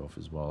might be off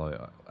as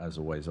well. As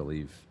always, I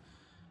leave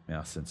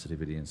mouse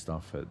sensitivity and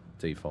stuff at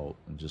default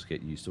and just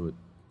get used to it.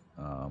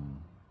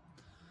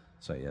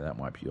 That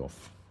might be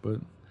off. But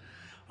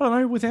I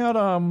don't know.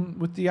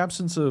 With the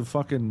absence of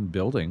fucking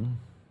building,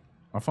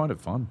 I find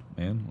it fun,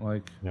 man.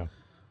 Like, I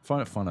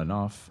find it fun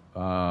enough.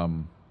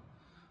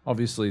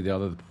 Obviously, the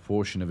other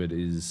proportion of it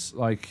is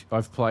like,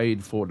 I've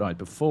played Fortnite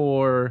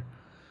before.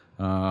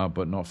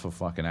 but not for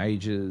fucking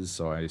ages.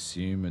 So I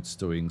assume it's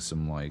doing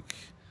some like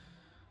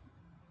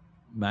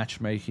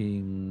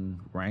matchmaking,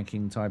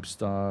 ranking type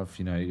stuff.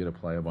 You know, you got to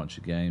play a bunch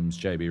of games.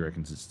 JB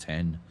reckons it's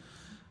 10.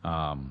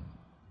 I'm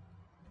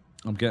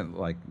getting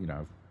like, you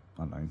know,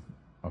 I don't know.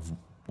 I've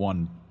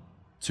won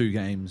 2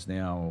 games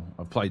now.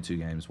 I've played 2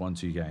 games, won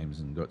 2 games,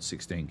 and got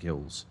 16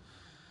 kills.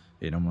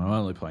 You know, I'm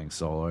only playing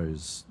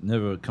solos.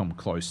 Never come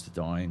close to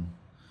dying.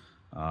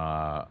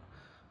 I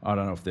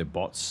don't know if they're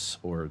bots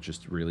or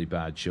just really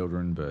bad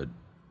children, but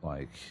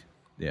like,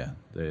 yeah,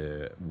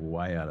 they're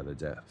way out of their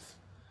depth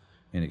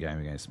in a game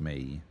against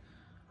me.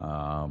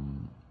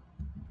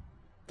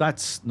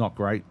 That's not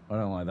great. I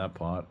don't like that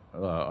part.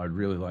 I'd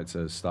really like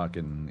to start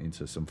getting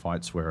into some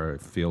fights where I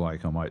feel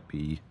like I might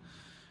be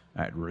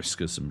at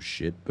risk of some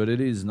shit. But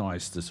it is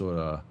nice to sort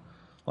of,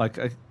 like,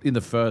 in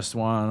the first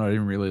one, I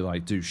didn't really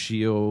like do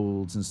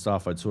shields and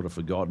stuff. I'd sort of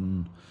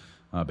forgotten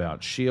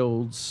about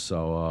shields.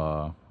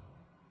 So,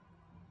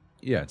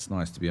 yeah, it's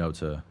nice to be able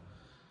to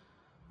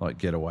like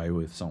get away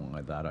with something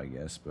like that, I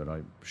guess, but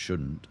I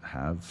shouldn't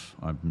have.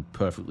 I'm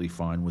perfectly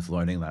fine with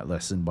learning that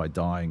lesson by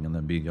dying and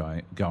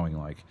then going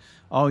like,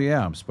 oh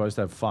yeah, I'm supposed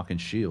to have fucking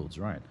shields,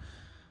 right?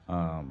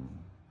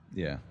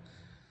 Yeah.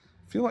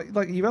 I feel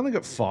like you've only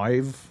got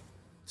 5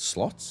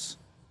 slots.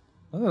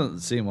 That doesn't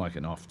seem like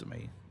enough to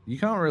me. You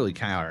can't really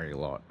carry a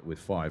lot with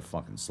 5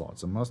 fucking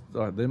slots.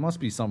 There must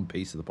be some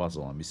piece of the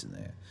puzzle I'm missing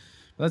there.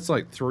 That's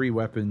like 3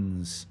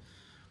 weapons,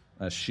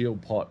 a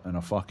shield pot, and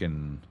a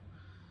fucking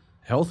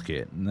health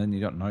kit, and then you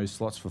got no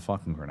slots for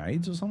fucking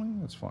grenades or something.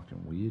 That's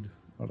fucking weird.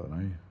 I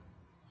don't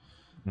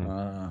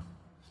know.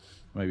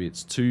 Maybe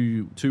it's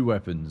two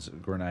weapons, a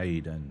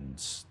grenade,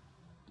 and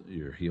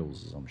your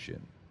heals or some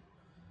shit.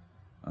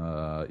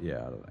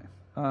 Yeah,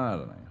 I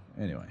don't know.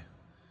 Anyway,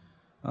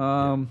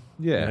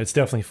 yeah, it's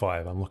definitely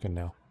 5. I'm looking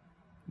now.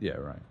 Yeah,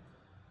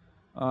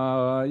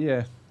 right.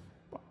 Yeah.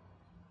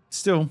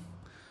 Still,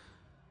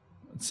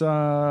 it's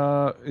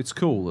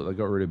cool that they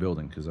got rid of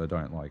building because I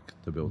don't like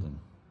the building.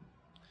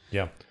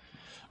 Yeah,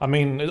 I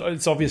mean,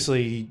 it's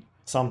obviously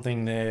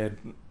something they're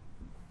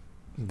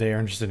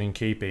interested in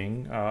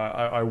keeping.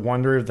 I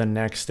wonder if the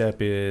next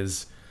step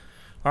is,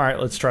 all right,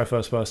 let's try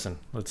first person.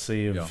 Let's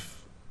see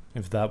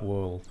if that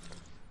will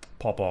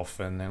pop off,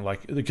 and then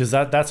like, because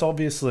that's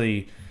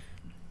obviously,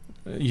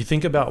 you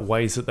think about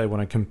ways that they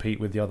want to compete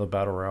with the other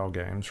battle royale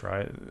games,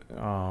 right?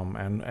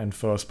 And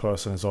first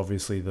person is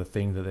obviously the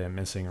thing that they're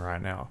missing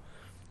right now.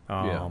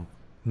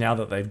 Now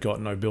that they've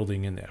got no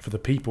building in there for the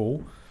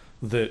people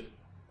that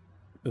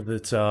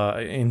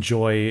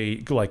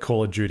enjoy like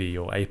Call of Duty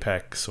or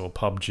Apex or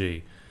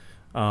PUBG,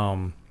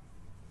 and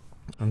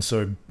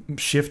so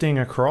shifting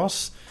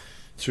across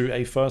to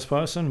a first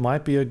person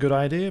might be a good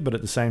idea, but at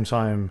the same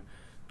time,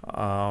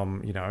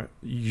 you know,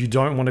 you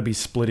don't want to be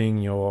splitting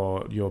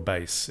your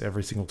base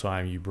every single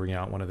time you bring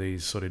out one of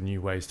these sort of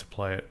new ways to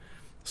play it.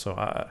 So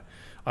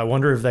I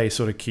wonder if they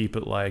sort of keep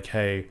it like,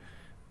 hey,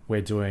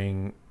 we're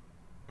doing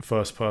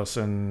first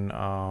person,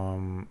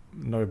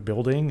 no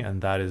building,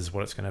 and that is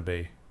what it's going to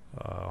be.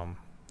 I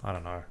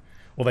don't know.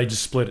 Or they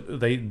just split.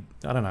 I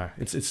don't know.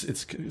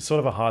 It's sort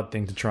of a hard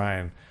thing to try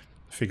and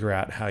figure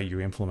out how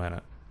you implement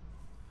it.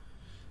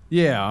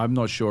 Yeah, I'm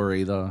not sure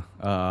either.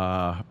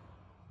 I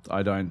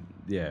don't.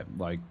 Yeah,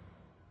 like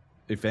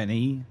if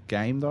any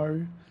game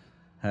though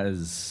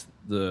has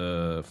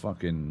the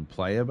fucking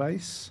player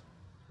base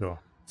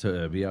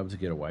to be able to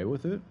get away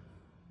with it,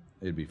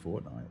 it'd be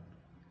Fortnite.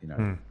 You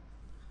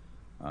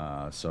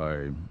know.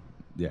 So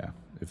yeah,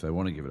 if they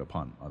want to give it a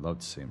punt, I'd love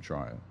to see them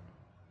try it.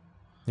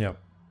 Yeah.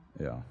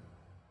 Yeah.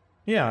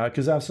 Yeah,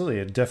 because absolutely,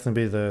 it'd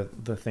definitely be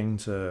the thing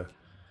to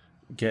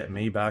get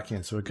me back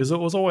into it. Because it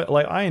was always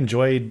like, I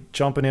enjoyed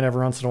jumping in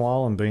every once in a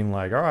while and being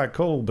like, all right,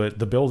 cool. But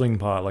the building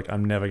part, like,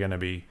 I'm never going to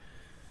be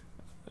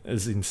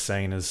as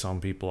insane as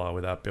some people are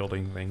with that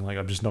building thing. Like,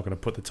 I'm just not going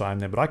to put the time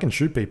there. But I can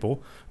shoot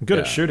people. I'm good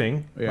at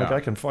shooting. Yeah. Like, I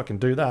can fucking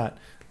do that.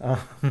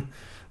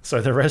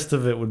 So the rest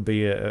of it would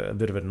be a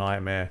bit of a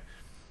nightmare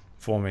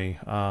for me.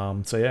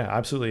 So yeah,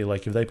 absolutely.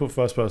 Like, if they put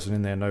first person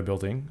in there, no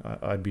building,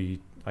 I'd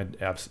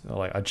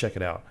check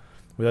it out.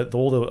 With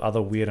all the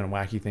other weird and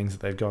wacky things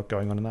that they've got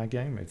going on in that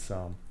game, it's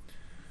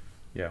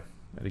yeah,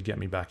 it'd get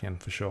me back in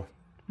for sure.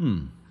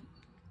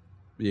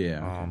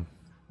 Yeah. Okay.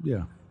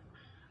 Yeah.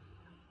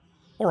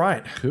 All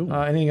right. Cool.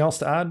 Anything else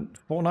to add,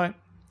 Fortnite?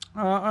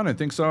 I don't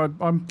think so.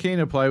 I'm keen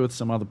to play with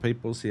some other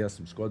people, see how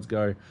some squads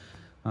go.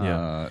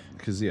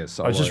 Because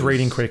I was just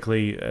reading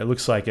quickly. It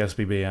looks like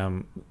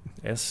SBMM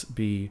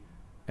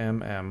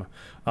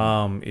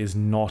is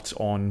not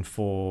on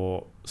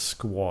for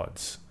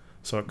squads,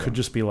 so it could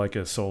just be like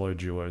a solo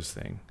duos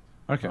thing.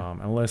 Okay.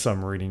 Unless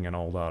I'm reading an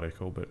old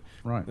article, but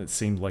right, it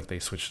seemed like they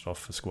switched it off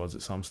for squads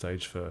at some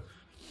stage for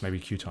maybe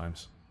queue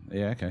times.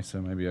 Yeah. Okay.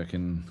 So maybe I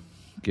can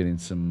get in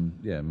some.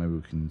 Yeah. Maybe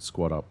we can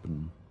squad up,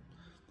 and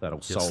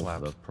that'll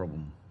solve the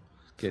problem.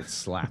 Get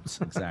slapped,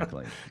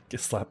 exactly. Get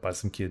slapped by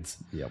some kids.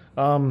 Yep.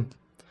 All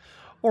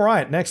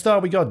right. Next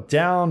up, we got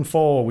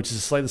Downfall, which is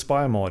a Slay the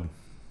Spire mod.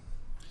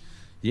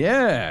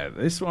 Yeah,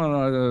 this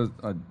one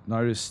I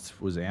noticed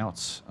was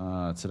out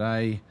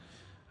today.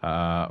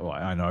 Well,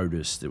 I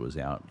noticed it was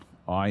out.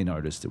 I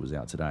noticed it was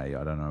out today.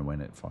 I don't know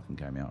when it fucking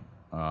came out.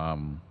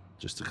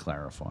 Just to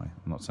clarify,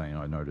 I'm not saying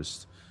I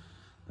noticed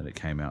that it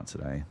came out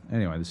today.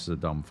 Anyway, this is a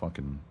dumb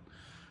fucking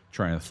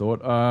train of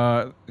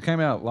thought. It came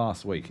out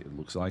last week. It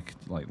looks like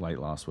late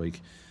last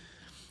week.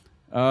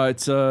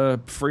 It's a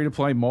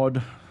free-to-play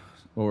mod,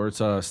 or it's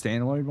a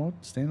standalone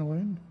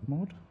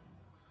mod,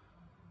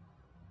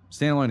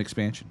 standalone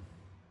expansion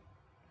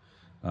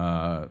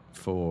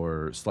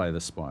for Slay the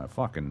Spire.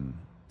 Fucking,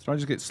 did I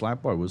just get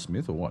slapped by Will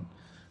Smith or what?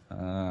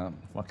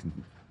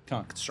 Fucking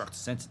can't construct a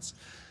sentence.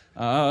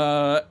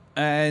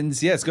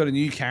 And yeah, it's got a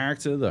new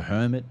character, the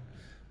Hermit.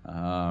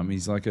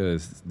 He's like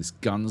this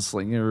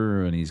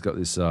gunslinger, and he's got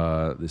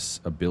this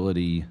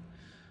ability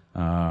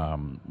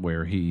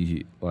where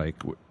he, like,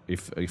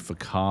 if a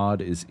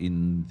card is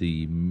in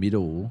the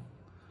middle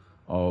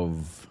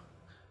of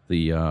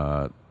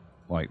the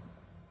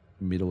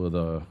middle of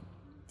the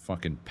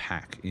fucking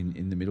pack,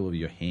 in the middle of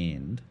your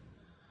hand,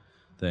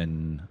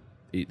 then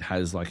it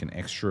has like an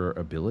extra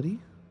ability,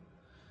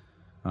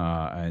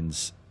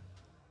 and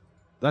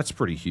that's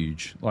pretty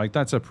huge. Like,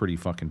 that's a pretty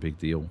fucking big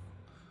deal.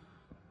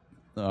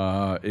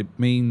 It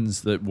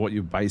means that what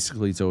you're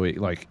basically doing,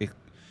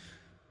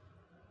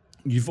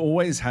 you've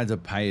always had to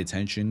pay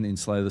attention in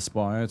Slay the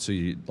Spire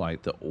to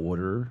like the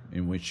order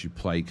in which you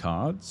play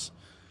cards.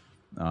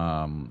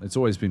 It's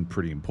always been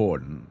pretty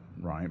important,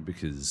 right?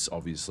 Because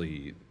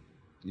obviously,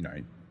 you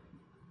know,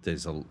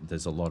 there's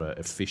a lot of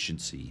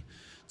efficiency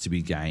to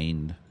be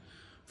gained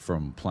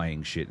from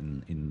playing shit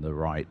in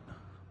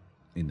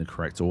the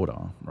correct order,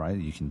 right?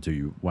 You can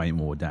do way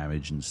more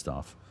damage and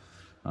stuff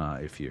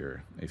if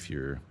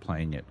you're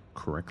playing it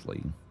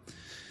correctly.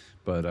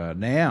 But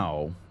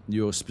now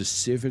you're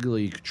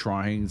specifically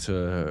trying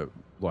to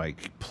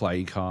like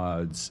play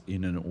cards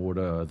in an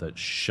order that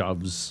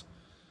shoves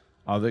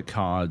other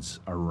cards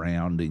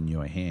around in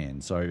your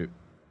hand. So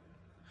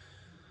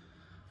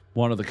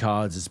one of the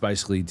cards is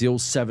basically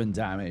deals 7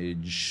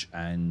 damage,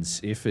 and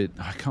if it,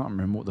 I can't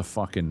remember what the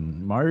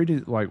fucking mode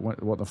is, like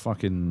what the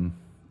fucking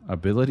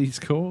ability's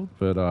called,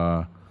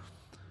 but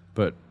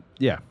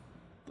yeah,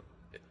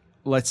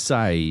 let's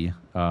say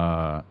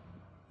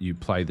you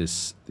play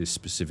this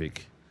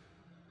specific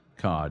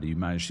card, you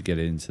manage to get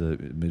it into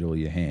the middle of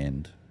your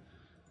hand.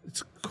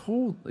 It's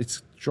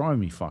driving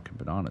me fucking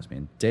bananas,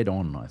 man. Dead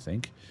On, I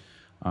think.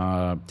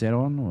 Dead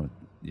On, or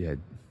yeah,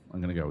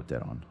 I'm gonna go with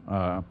Dead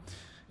On.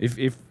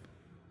 If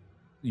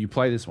you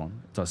play this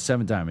one, it does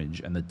 7 damage,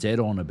 and the Dead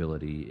On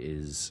ability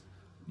is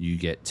you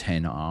get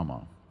 10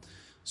 armor.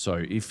 So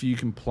if you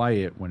can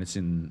play it when it's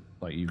in,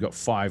 like, you've got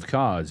 5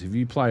 cards, if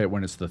you play it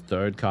when it's the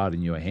 3rd card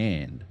in your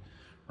hand,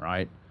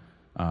 right,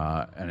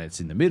 and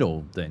it's in the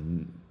middle,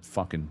 then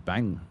fucking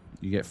bang,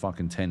 you get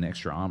fucking 10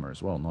 extra armor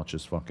as well, not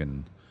just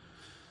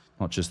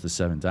the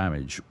 7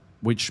 damage,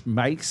 which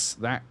makes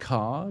that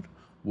card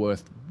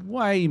worth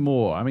way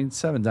more. I mean,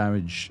 7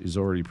 damage is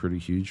already pretty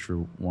huge for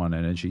 1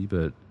 energy,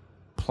 but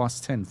plus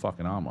 10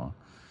 fucking armor,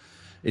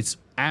 it's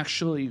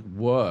actually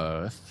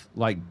worth,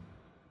 like,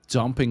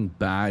 dumping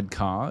bad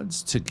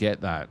cards to get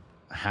that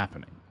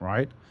happening,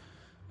 right?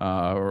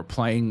 Or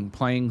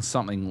playing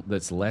something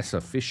that's less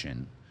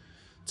efficient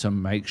to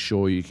make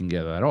sure you can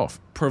get that off.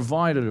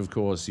 Provided, of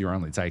course, you're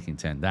only taking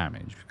 10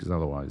 damage, because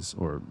otherwise,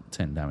 or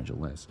 10 damage or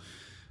less.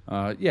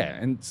 Yeah,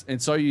 and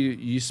so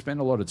you spend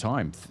a lot of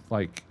time,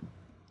 like,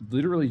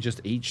 literally just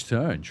each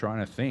turn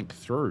trying to think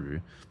through,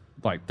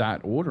 like,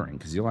 that ordering,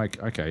 because you're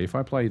like, okay, if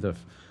I play the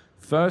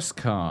first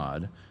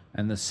card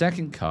and the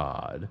second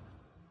card,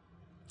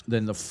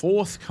 then the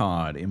 4th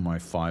card in my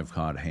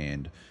 5-card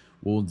hand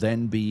will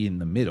then be in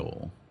the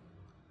middle.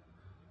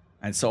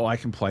 And so I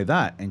can play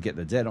that and get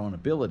the Dead On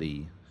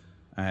ability,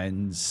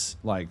 and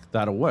like,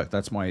 that'll work.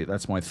 That's my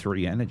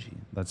 3 energy.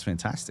 That's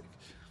fantastic.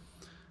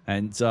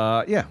 And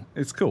yeah,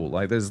 it's cool.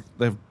 Like,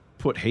 they've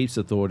put heaps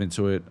of thought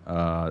into it.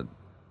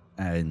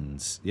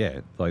 And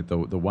yeah, like the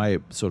way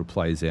it sort of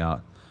plays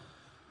out,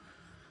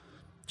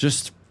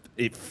 just,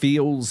 it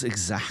feels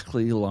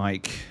exactly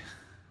like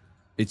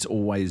it's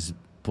always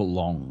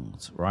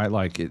belonged, right?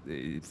 Like,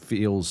 it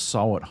feels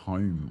so at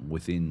home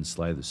within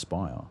Slay the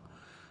Spire.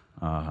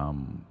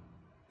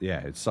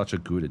 Yeah, it's such a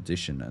good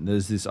addition. And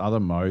there's this other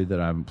mode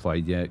that I haven't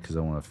played yet, because I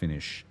want to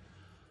finish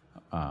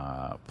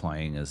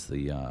playing as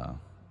the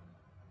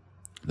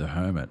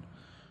Hermit.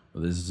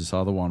 But there's this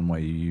other one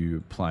where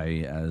you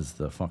play as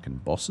the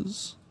fucking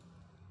bosses.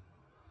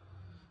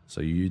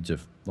 So you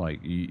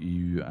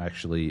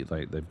actually,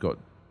 like, they've got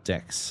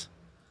decks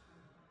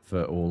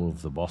for all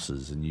of the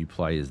bosses, and you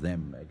play as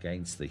them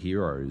against the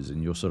heroes,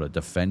 and you're sort of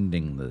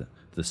defending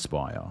the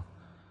spire,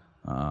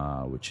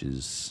 which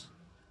is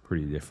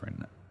pretty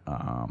different,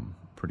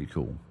 pretty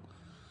cool.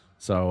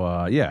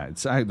 So yeah,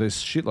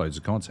 there's shitloads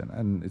of content,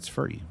 and it's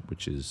free,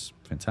 which is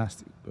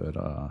fantastic.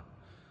 But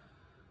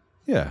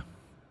yeah,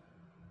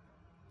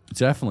 it's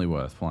definitely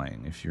worth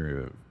playing if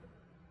you're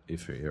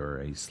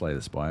a Slay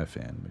the Spire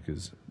fan,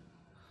 because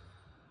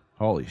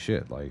holy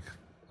shit, like,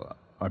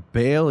 I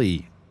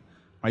barely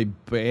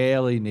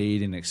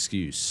need an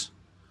excuse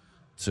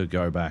to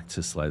go back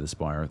to Slay the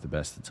Spire at the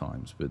best of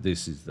times, but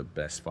this is the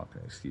best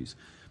fucking excuse.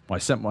 Me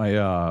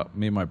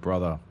and my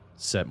brother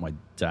set my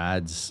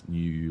dad's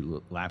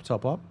new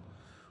laptop up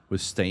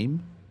with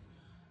Steam,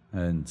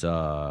 and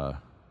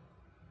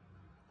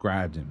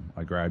grabbed him.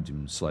 I grabbed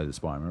him Slay the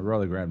Spire. My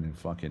brother grabbed him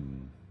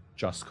fucking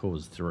Just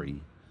Cause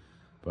 3,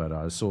 but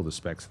I saw the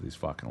specs of this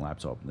fucking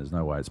laptop, and there's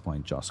no way it's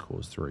playing Just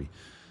Cause 3.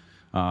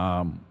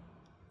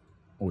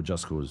 Or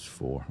Just Cause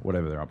 4,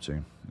 whatever they're up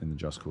to in the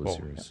Just Cause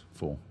series.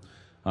 Yeah.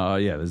 4.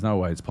 Yeah, there's no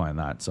way it's playing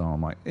that. So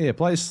I'm like, yeah,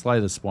 play Slay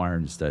the Spire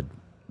instead.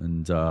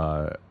 And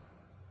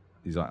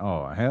he's like,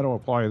 oh, how do I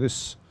play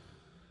this?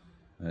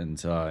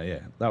 And yeah,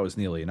 that was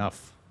nearly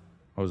enough.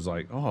 I was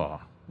like,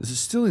 oh, this is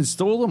still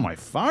installed on my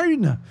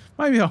phone.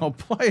 Maybe I'll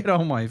play it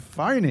on my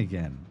phone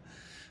again.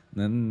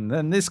 And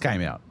then this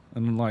came out.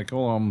 And I'm like,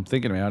 all I'm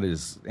thinking about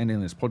is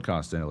ending this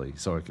podcast early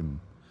so I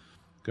can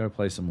go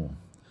play some more.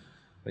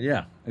 But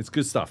yeah, it's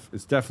good stuff.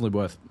 It's definitely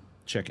worth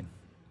checking.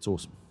 It's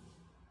awesome.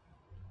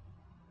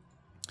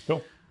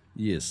 Cool.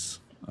 Yes.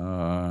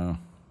 Yeah,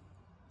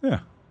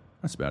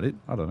 that's about it.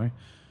 I don't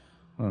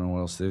know what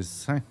else there's to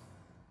say.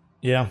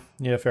 Yeah,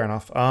 fair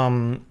enough.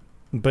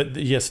 But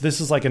yes, this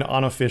is like an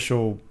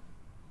unofficial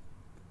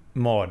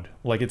mod.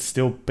 Like it's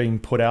still being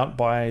put out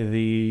by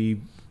the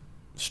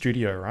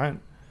studio, right?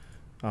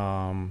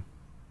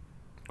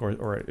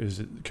 Or is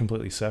it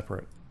completely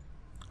separate?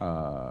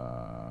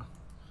 I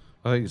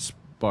think it's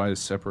by a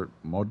separate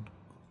mod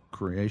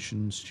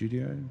creation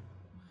studio.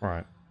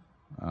 Right.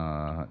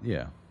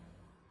 Yeah.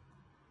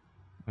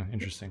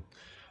 Interesting.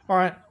 All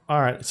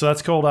right. So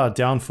that's called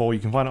Downfall. You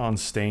can find it on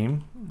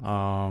Steam.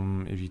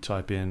 If you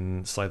type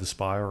in Slay the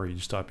Spire or you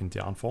just type in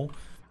Downfall,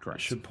 Correct.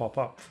 It should pop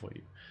up for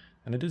you.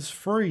 And it is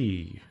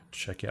free to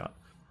check out.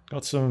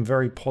 Got some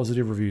very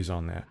positive reviews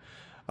on there.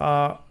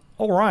 All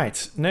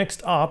right.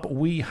 Next up,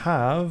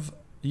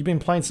 you've been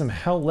playing some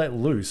Hell Let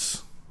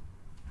Loose.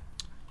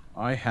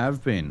 I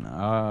have been.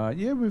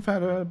 Yeah, we've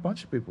had a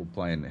bunch of people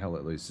playing Hell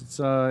Let Loose.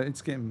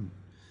 It's getting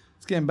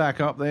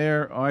back up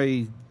there.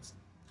 I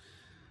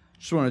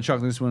just want to chuck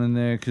this one in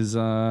there because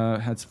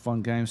had some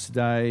fun games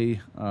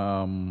today.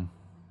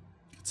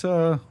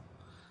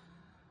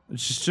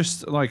 It's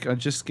just like I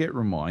just get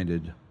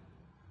reminded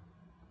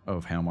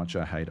of how much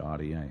I hate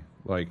RDA.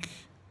 Like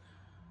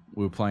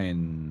we were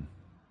playing.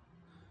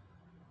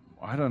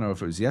 I don't know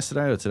if it was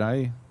yesterday or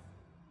today,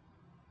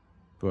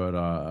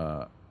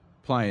 but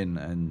playing,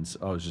 and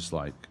I was just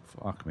like,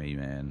 fuck me,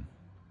 man.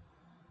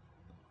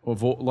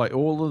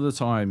 All of the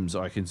times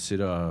I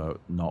consider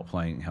not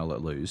playing Hell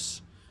Let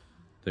Loose,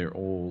 they're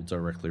all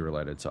directly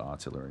related to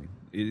artillery.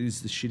 It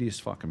is the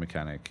shittiest fucking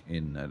mechanic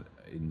in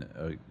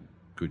a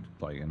good,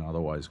 like an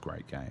otherwise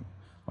great game.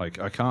 Like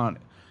I can't.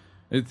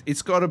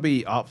 It's got to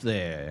be up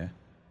there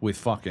with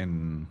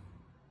fucking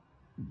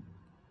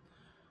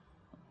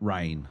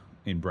Rain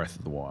in Breath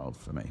of the Wild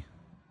for me.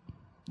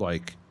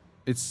 Like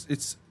it's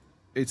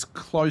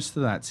close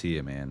to that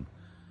tier, man.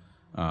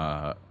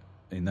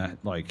 In that,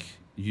 like,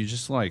 you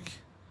just like,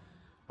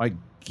 I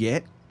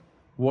get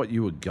what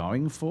you were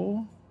going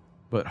for,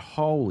 but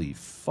holy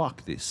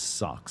fuck, this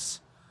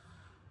sucks.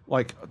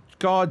 Like,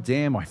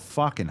 goddamn, I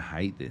fucking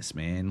hate this,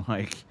 man.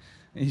 Like,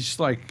 it's just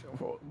like,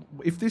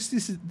 if this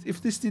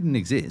didn't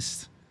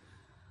exist,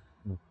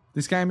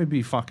 this game would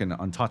be fucking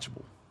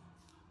untouchable,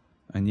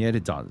 and yet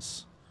it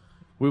does.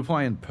 We were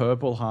playing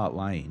Purple Heart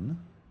Lane.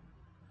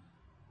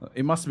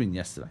 It must have been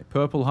yesterday.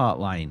 Purple Heart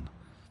Lane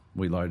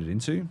we loaded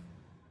into,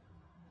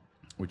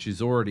 which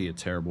is already a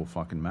terrible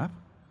fucking map.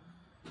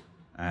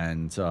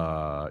 And,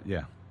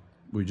 yeah,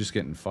 we're just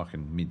getting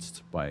fucking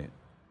minced by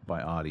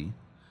Artie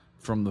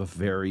from the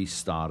very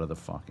start of the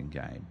fucking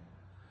game.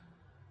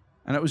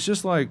 And it was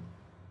just like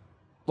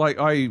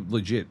I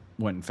legit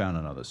went and found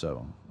another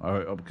server.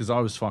 Because I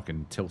was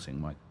fucking tilting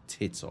my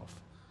tits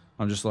off.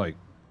 I'm just like,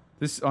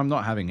 I'm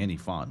not having any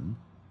fun.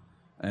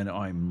 And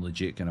I'm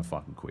legit going to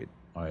fucking quit.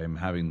 I am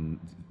having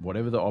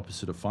whatever the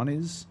opposite of fun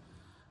is,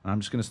 and I'm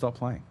just going to stop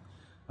playing.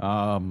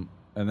 And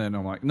then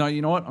I'm like, no,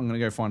 you know what? I'm going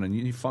to go find a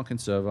new fucking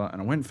server.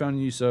 And I went and found a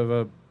new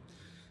server,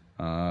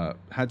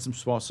 had some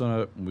spots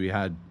on it. We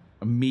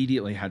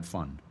immediately had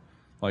fun.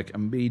 Like,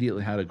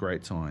 immediately had a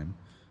great time.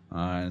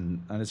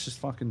 And it's just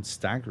fucking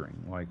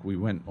staggering. Like, we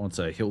went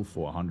onto Hill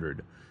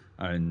 400,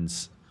 and,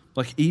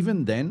 like,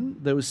 even then,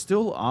 there was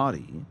still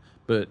Artie,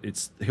 but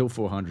Hill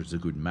 400 is a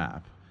good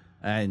map.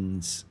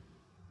 And,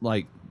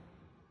 like,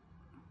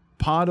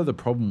 part of the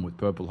problem with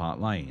Purple Heart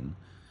Lane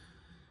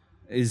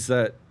is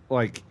that,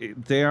 like,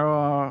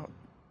 there's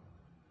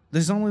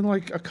only,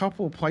 like, a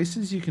couple of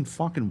places you can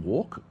fucking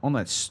walk on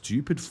that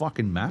stupid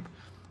fucking map.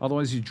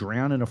 Otherwise, you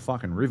drown in a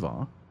fucking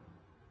river.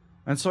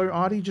 And so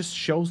Artie just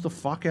shells the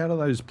fuck out of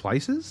those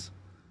places.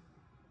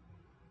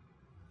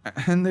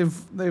 And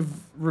they've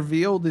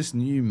revealed this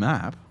new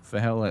map for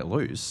Hell Let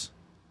Loose.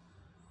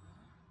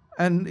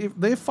 And if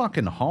they're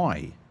fucking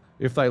high,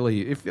 if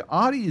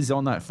Artie is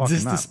on that fucking map.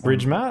 Is this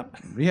bridge map?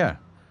 Yeah.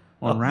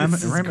 On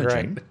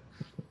Ramaging.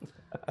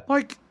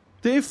 Like,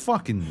 they're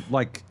fucking,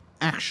 like,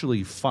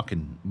 actually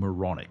fucking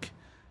moronic.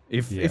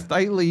 If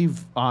they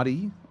leave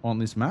Artie on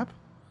this map,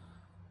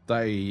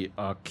 they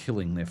are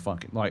killing their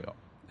fucking like.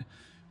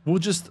 We'll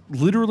just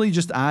literally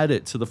just add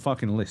it to the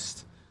fucking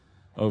list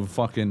of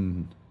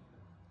fucking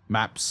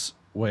maps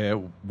where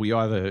we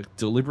either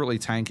deliberately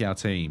tank our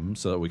team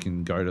so that we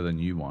can go to the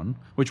new one,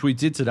 which we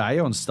did today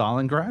on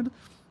Stalingrad.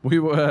 We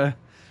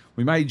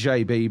made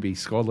JB be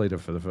squad leader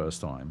for the first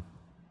time.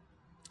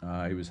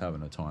 He was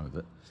having a time of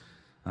it,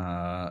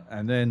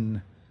 and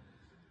then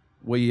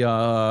we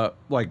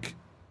like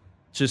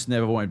just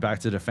never went back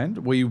to defend.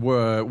 We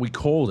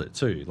called it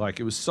too.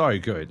 Like it was so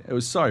good. It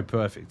was so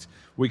perfect.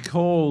 We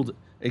called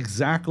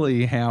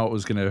exactly how it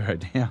was going to go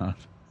down.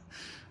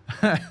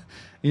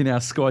 In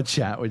our squad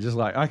chat, we're just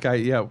like, okay,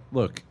 yeah,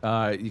 look,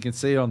 you can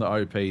see on the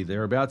OP,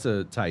 they're about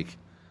to take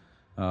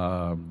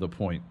the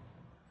point,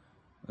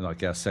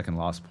 like our second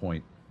last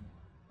point.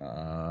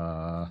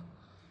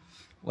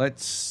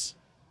 Let's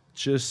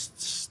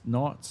just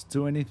not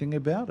do anything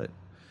about it.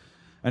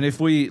 And if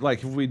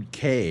we'd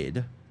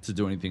cared to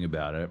do anything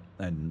about it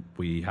and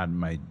we hadn't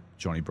made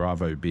Johnny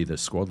Bravo be the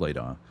squad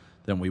leader,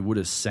 then we would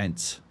have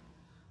sent...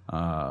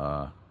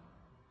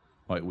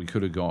 like we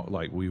could have got,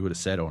 like we would have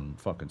said on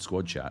fucking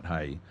squad chat,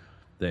 hey,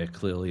 they're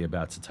clearly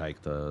about to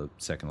take the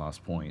second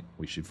last point.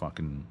 We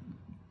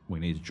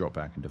need to drop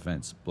back in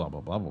defense. Blah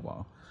blah blah blah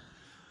blah.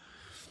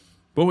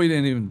 But we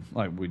didn't even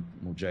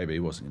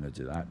JB wasn't going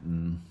to do that,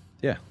 and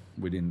yeah,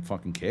 we didn't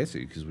fucking care to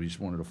because we just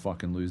wanted to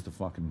fucking lose the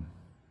fucking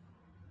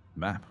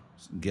map,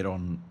 get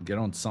on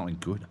something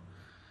good,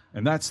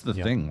 and that's the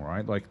thing,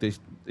 right? Like this,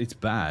 it's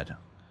bad.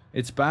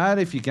 It's bad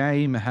if your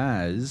game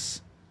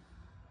has,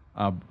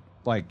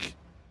 like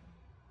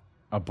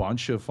a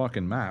bunch of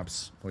fucking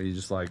maps where you're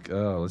just like,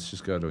 oh, let's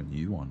just go to a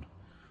new one,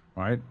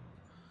 right?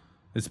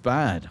 It's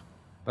bad.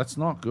 That's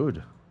not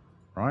good,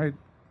 right?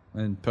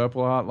 And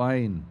Purple Heart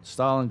Lane,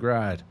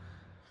 Stalingrad,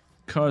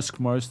 Kursk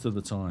most of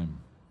the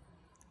time.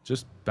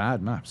 Just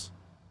bad maps.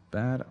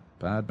 Bad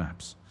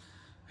maps.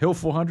 Hill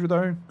 400,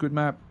 though, good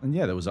map. And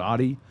yeah, there was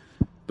Artie,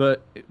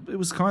 but it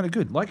was kind of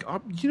good. Like,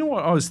 you know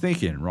what I was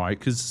thinking, right?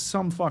 Because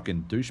some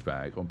fucking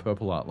douchebag on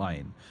Purple Heart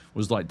Lane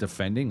was like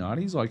defending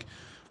Artie. He's like,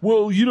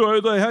 well, you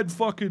know, they had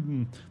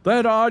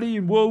Artie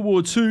in World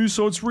War II,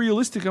 so it's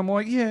realistic. I'm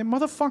like, yeah,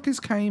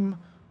 motherfuckers came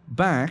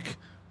back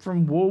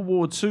from World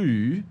War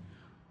II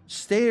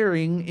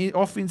staring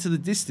off into the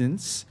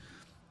distance,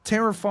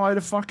 terrified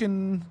of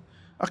fucking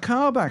a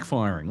car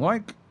backfiring.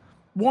 Like,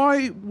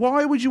 why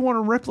would you want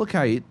to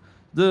replicate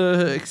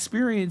the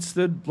experience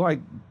that,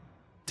 like,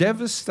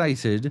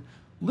 devastated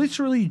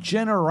literally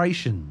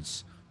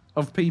generations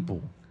of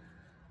people?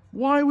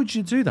 Why would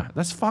you do that?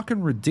 That's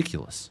fucking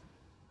ridiculous.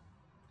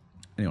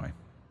 Anyway,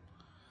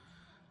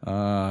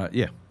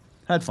 yeah,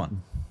 had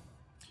fun.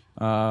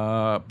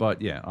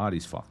 But yeah,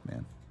 Artie's fucked,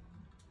 man.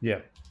 Yeah.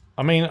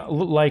 I mean,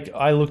 like,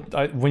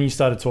 when you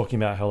started talking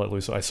about Hell Let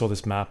Loose, I saw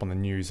this map on the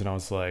news and I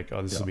was like,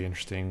 oh, this will be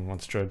interesting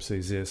once Job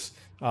sees this.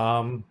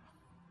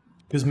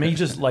 Because me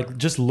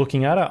just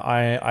looking at it,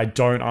 I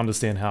don't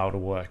understand how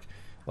it'll work.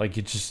 Like,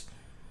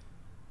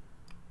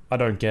 I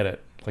don't get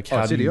it. Like,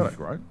 how it's idiotic,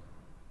 right?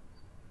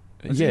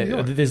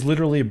 Idiotic. There's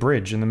literally a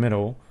bridge in the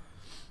middle.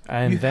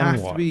 And then what?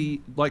 You have to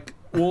be, like,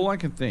 all I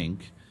can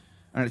think,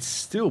 and it's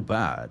still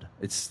bad.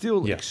 It's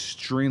still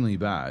extremely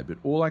bad, but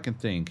all I can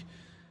think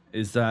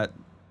is that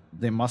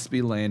there must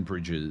be land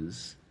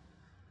bridges,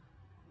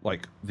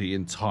 like, the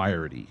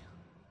entirety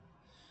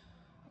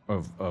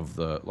of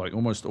the, like,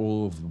 almost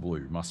all of the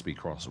blue must be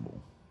crossable.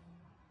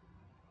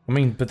 I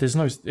mean, but there's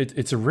no,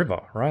 it's a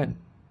river, right?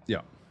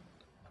 Yeah.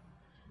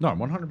 No,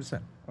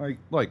 100%.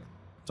 Like,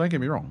 don't get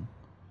me wrong.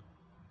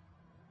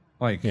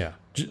 Like, yeah,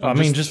 I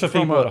mean, just for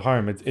people at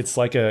home, it's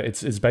like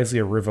it's basically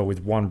a river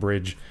with one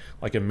bridge,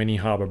 like a mini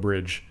harbor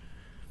bridge,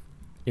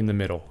 in the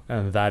middle,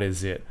 and that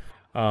is it.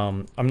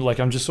 I'm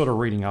just sort of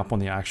reading up on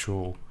the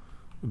actual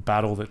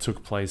battle that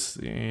took place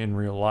in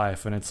real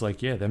life, and it's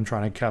like, yeah, them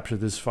trying to capture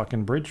this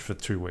fucking bridge for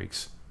 2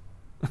 weeks.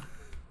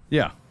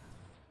 Yeah,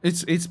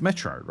 it's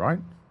Metro, right?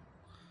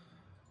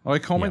 I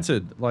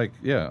commented, like,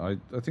 yeah,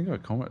 I think I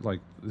commented,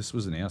 like, this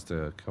was announced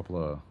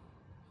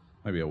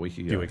maybe a week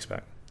ago. 2 weeks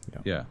back.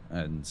 Yeah,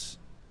 and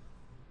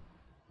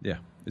yeah,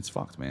 it's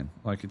fucked, man.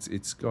 Like, it's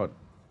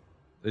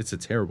a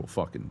terrible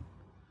fucking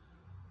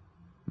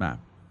map.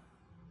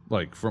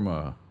 Like, from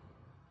a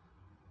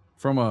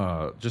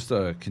just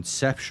a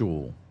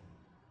conceptual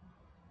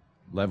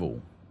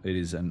level, it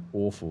is an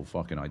awful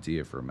fucking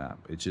idea for a map.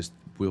 It just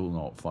will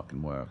not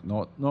fucking work.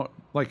 Not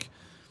like,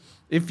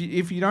 if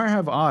you don't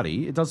have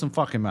Artie, it doesn't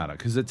fucking matter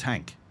because the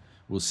tank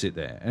will sit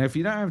there. And if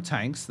you don't have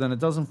tanks, then it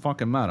doesn't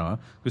fucking matter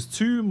because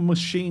 2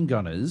 machine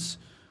gunners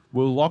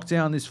will lock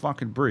down this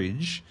fucking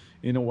bridge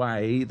in a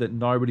way that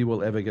nobody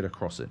will ever get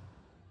across it.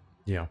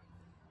 Yeah.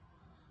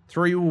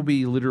 3 will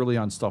be literally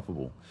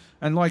unstoppable.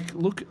 And, like,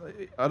 look,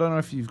 I don't know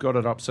if you've got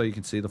it up so you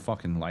can see the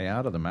fucking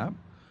layout of the map,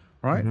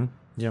 right? Mm-hmm.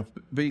 Yeah.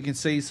 But you can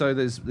see, so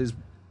there's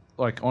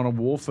like, on a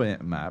warfare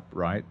map,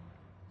 right?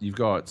 You've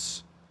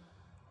got,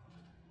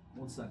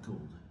 what's that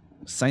called?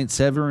 St.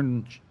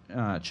 Severin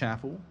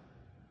Chapel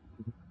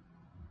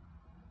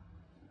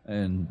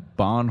and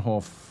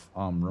Bahnhof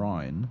am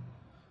Rhein.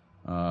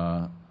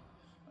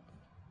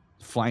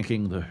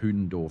 flanking the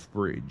Hudendorf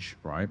Bridge,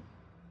 right?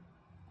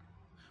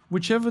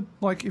 Whichever,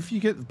 like, if you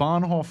get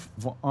Bahnhof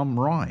am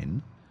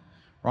Rhein,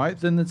 right,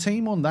 then the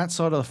team on that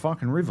side of the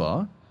fucking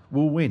river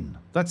will win.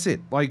 That's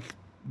it. Like,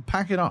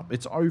 pack it up.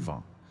 It's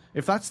over.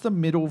 If that's the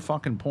middle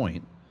fucking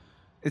point,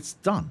 it's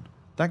done.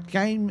 That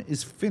game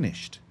is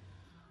finished.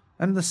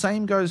 And the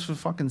same goes for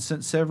fucking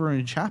St.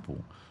 Severin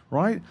Chapel,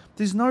 right?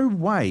 There's no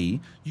way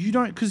you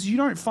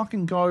don't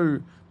fucking go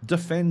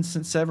defend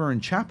St. Severin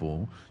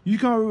Chapel. You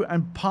go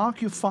and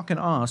park your fucking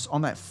ass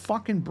on that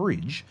fucking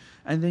bridge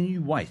and then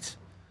you wait.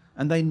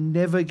 And they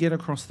never get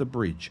across the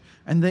bridge.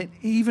 And then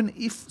even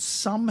if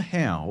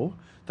somehow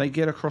they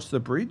get across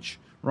the bridge,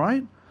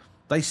 right,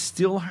 they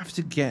still have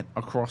to get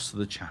across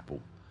the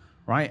chapel,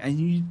 right? And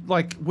you,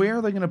 like, where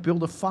are they going to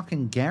build a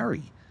fucking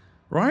Gary,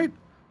 right?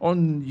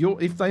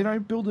 If they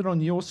don't build it on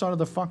your side of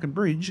the fucking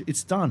bridge,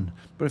 it's done.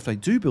 But if they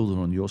do build it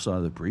on your side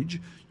of the bridge,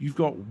 you've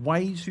got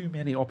way too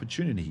many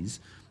opportunities.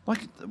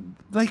 Like,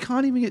 they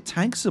can't even get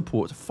tank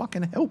support to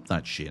fucking help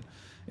that shit.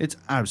 It's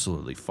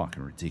absolutely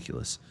fucking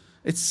ridiculous.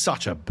 It's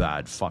such a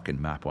bad fucking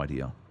map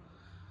idea.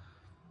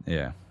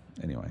 Yeah.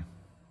 Anyway.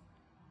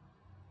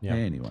 Yeah.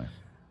 Anyway.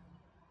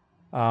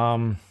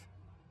 Yeah,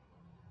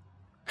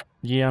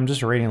 I'm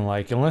just reading,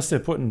 like, unless they're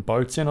putting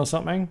boats in or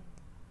something,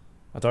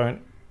 I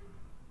don't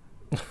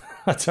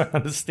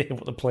understand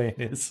what the plan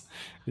is.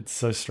 It's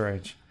so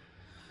strange.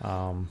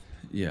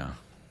 Yeah.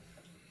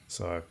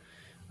 So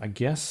I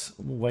guess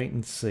we'll wait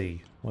and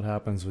see what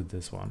happens with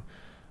this one.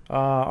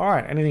 All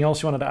right. Anything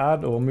else you wanted to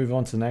add, or we'll move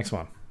on to the next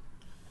one?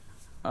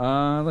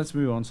 Let's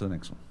move on to the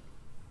next one.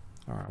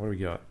 All right. What do we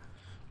got?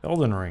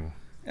 Elden Ring.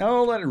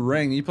 Elden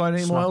Ring. You played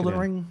any more Elden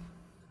Ring?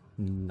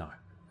 No.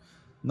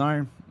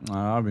 No.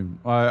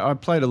 I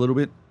played a little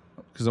bit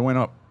because I went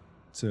up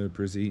to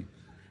Brizzy,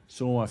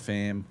 saw my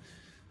fam.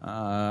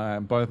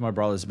 Both my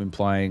brothers have been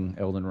playing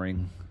Elden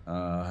Ring,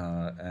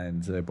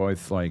 and they're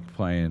both like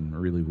playing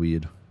really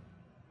weird,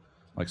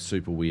 like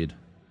super weird.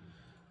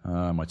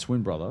 My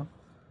twin brother,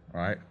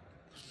 right?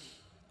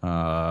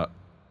 I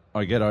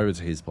get over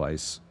to his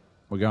place.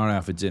 We're going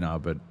out for dinner,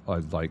 but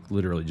I've like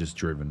literally just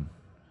driven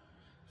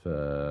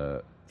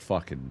for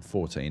fucking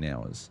 14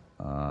 hours.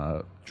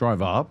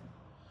 Drove up,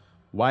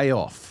 way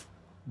off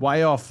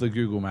the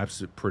Google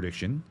Maps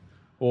prediction.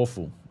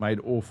 Awful. Made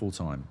awful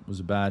time. It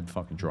was a bad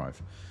fucking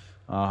drive.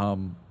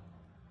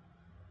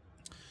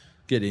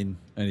 Get in,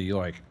 and he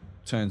like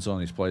turns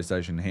on his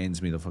PlayStation,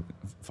 hands me the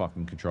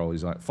fucking controller.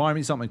 He's like, "Find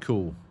me something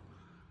cool."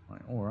 I'm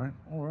like, all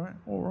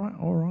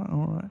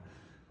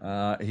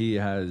right. He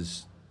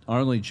has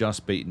only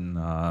just beaten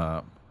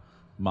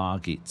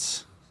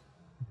Margit's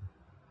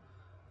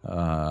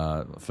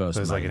first.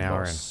 So it's like an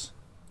hour boss.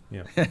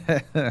 in.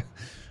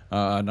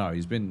 Yeah. No,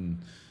 he's been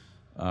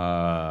doing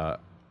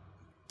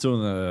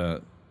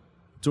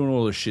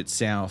all the shit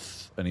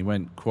south, and he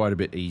went quite a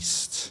bit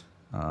east.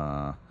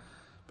 But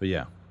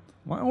yeah,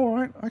 I'm like, all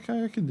right,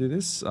 okay, I can do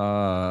this.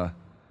 I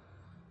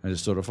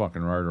just sort of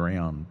fucking rode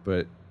around,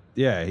 but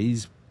yeah,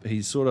 he's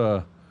sort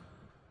of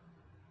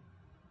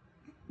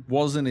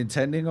wasn't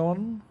intending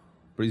on,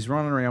 but he's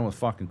running around with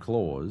fucking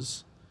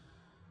claws,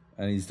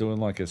 and he's doing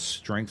like a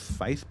strength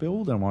faith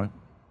build. And I'm like,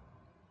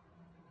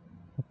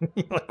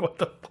 like, what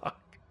the fuck?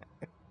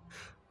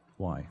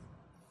 Why?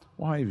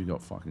 Why have you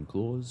got fucking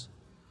claws?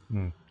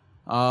 Hmm.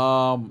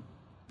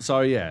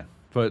 So yeah,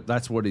 but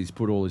that's what he's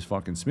put all his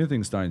fucking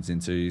smithing stones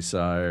into.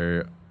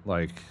 So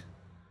like,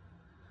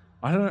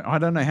 I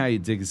don't know how you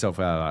dig yourself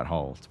out of that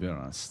hole, to be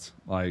honest.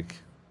 Like,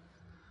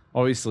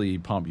 obviously you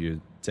pump your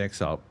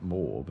decks up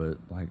more, but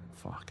like,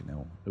 fucking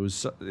hell,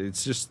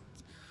 it's just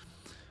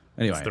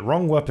anyway. It's the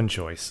wrong weapon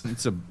choice.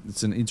 It's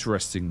an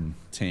interesting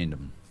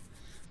tandem.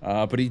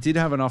 But he did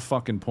have enough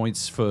fucking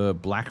points for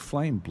Black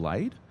Flame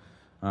Blade,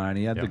 and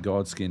he had the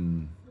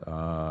Godskin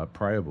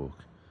prayer book.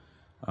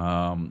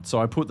 So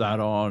I put that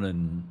on,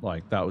 and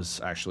like that was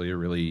actually a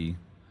really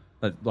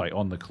like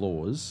on the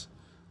claws.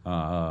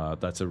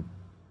 That's a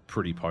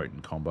pretty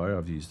potent combo.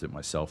 I've used it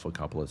myself a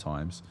couple of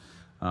times.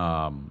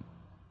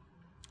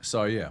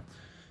 So yeah,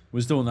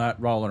 was doing that,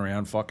 rolling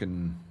around,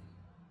 fucking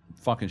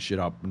shit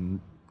up.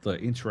 And the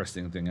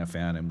interesting thing I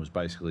found him was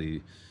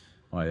basically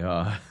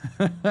I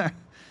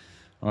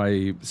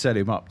set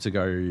him up to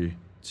go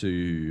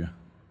to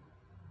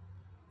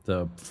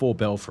the 4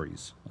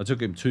 belfries. I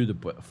took him to the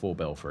 4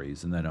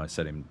 belfries, and then I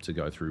set him to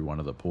go through one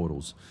of the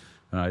portals,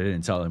 and I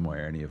didn't tell him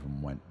where any of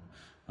them went.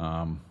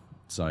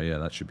 So yeah,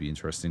 that should be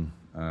interesting.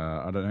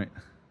 I don't know.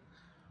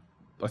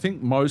 I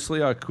think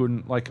mostly I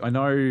couldn't, like, I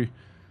know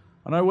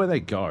where they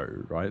go,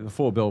 right? The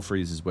 4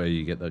 belfries is where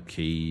you get the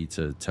key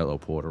to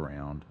teleport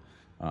around.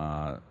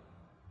 And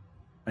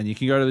you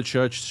can go to the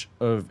Church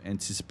of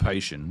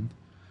Anticipation,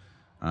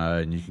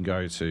 and you can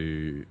go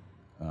to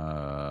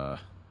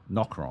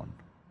Nokron,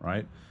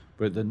 right?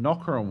 But the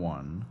Nokron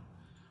one,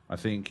 I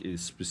think,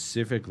 is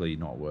specifically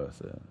not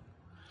worth it.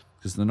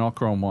 Because the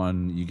Nokron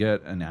one, you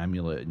get an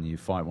amulet and you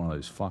fight one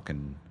of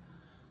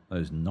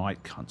those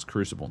knight cunts,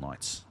 Crucible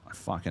Knights. I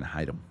fucking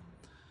hate them.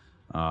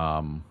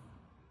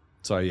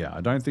 So yeah,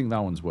 I don't think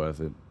that one's worth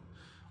it.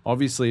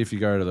 Obviously, if you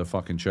go to the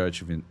fucking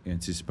Church of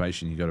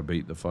Anticipation, you got to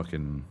beat the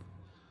fucking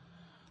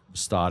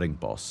starting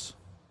boss,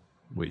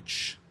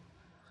 which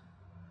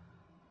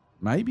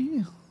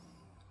maybe,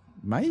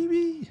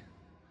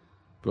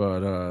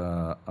 but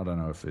I don't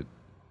know if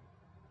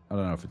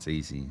it's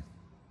easy,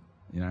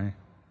 you know.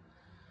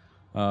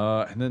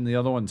 And then the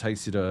other one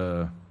takes you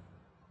to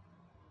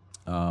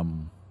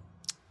Farum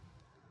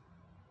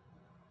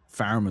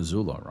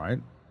Azula, right?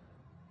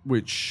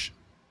 Which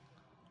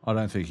I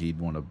don't think he'd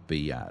want to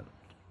be at,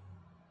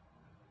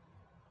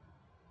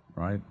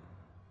 right?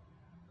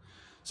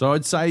 So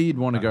I'd say you'd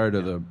want to go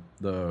to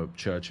the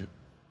Church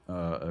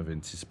of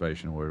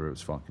Anticipation, or whatever it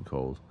was fucking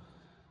called.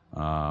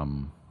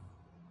 Yeah,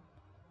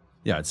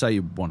 I'd say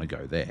you'd want to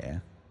go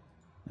there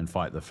and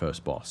fight the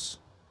first boss.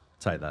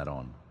 Take that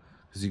on.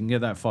 Because you can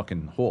get that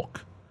fucking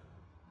hawk.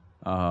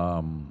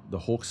 The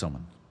hawk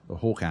summon. The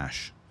hawk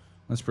ash.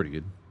 That's pretty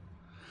good.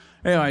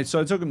 Anyway, so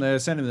I took him there,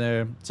 sent him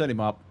there, set him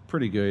up.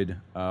 Pretty good.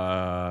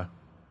 Yeah,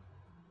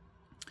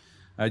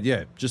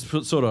 just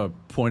sort of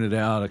pointed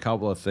out a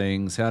couple of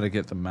things. How to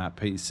get the map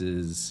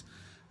pieces.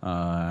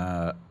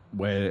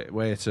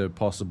 Where to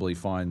possibly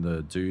find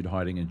the dude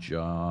hiding a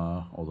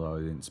jar. Although I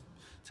didn't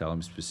tell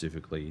him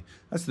specifically.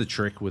 That's the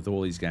trick with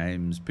all these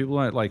games. People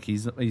don't like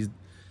he's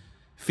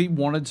if he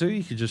wanted to,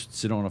 he could just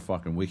sit on a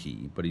fucking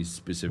wiki, but he's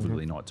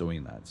specifically not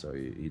doing that, so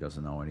he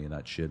doesn't know any of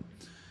that shit.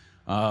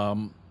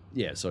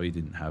 Yeah, so he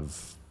didn't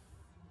have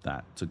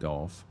that to go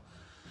off.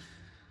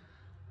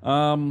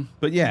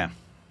 But yeah,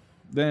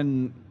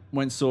 then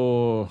went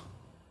saw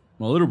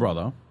my little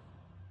brother.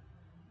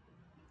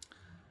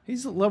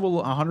 He's at level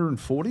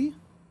 140,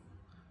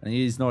 and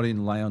he's not in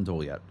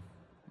Leondor yet.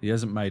 He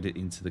hasn't made it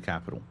into the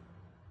capital.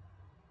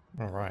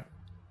 All right.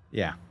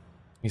 Yeah.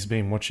 He's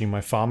been watching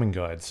my farming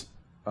guides.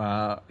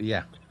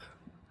 Yeah.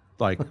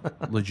 Like,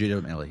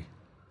 legitimately.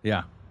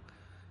 Yeah.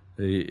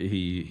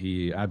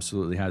 He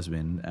absolutely has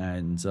been.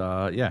 And,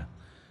 yeah.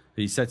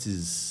 He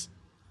sets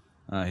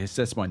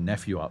my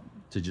nephew up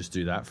to just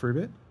do that for a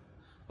bit.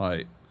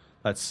 Like,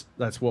 that's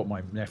what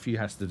my nephew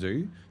has to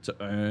do to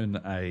earn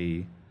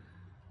a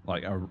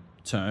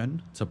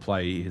turn to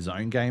play his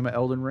own game at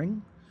Elden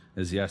Ring,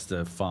 as he has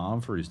to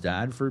farm for his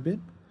dad for a bit.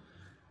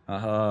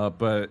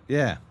 But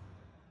yeah,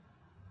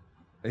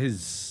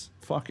 his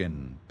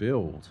fucking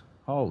build,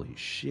 holy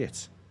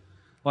shit!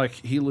 Like,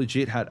 he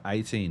legit had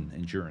 18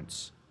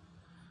 endurance.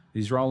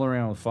 He's rolling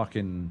around with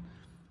fucking,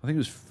 I think it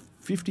was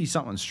 50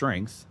 something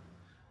strength,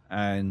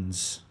 and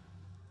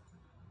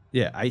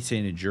yeah,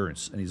 18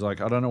 endurance. And he's like,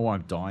 I don't know why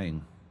I'm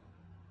dying.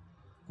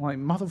 I'm like,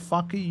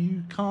 motherfucker,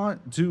 you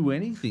can't do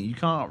anything. You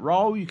can't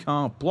roll, you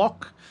can't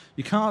block,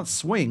 you can't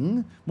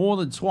swing more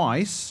than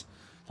twice.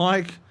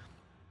 Like,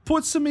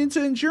 put some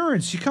into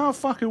endurance. You can't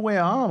fucking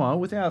wear armor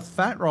without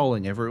fat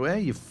rolling everywhere,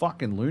 you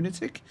fucking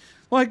lunatic.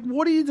 Like,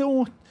 what are you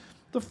doing?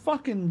 The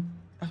fucking,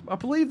 I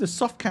believe the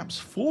soft cap's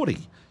 40.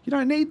 You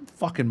don't need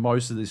fucking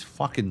most of this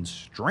fucking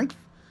strength.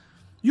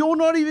 He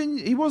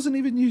wasn't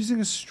even using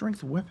a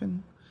strength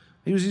weapon.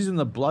 He was using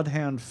the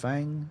Bloodhound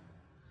Fang.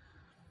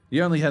 He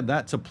only had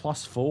that to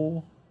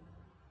 +4.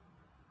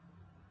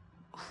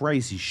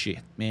 Crazy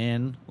shit,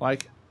 man.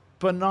 Like,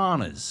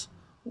 bananas.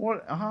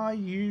 What are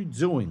you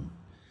doing?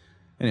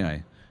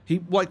 Anyway,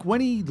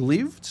 when he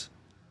lived,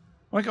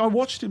 like, I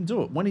watched him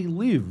do it. When he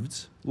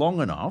lived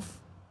long enough,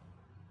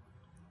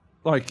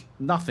 like,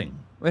 nothing.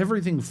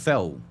 Everything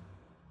fell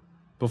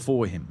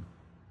before him.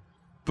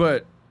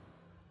 But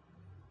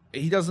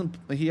he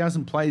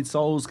hasn't played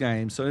Souls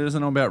games, so he doesn't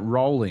know about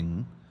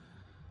rolling.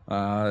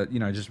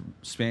 Just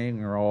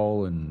spamming a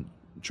roll and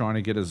trying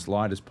to get as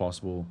light as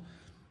possible.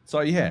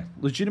 So yeah,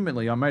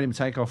 legitimately, I made him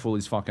take off all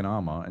his fucking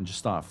armor and just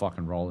start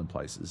fucking rolling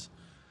places.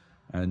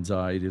 And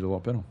he did a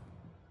lot better.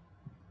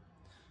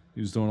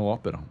 He was doing a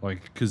lot better.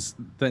 Like, because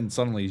then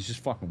suddenly he's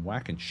just fucking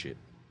whacking shit.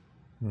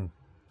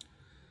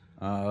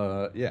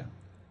 Yeah.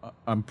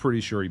 I'm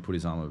pretty sure he put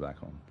his armor back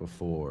on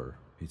before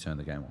he turned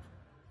the game off.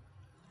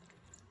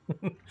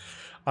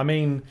 I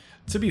mean,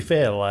 to be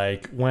fair,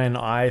 like, when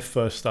I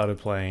first started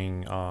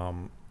playing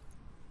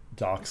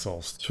Dark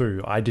Souls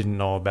 2, I didn't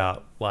know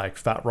about, like,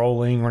 fat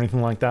rolling or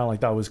anything like that. Like,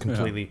 that was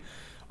completely... Yeah.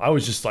 I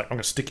was just like, I'm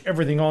going to stick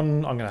everything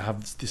on. I'm going to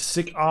have this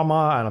sick armor,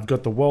 and I've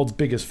got the world's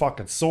biggest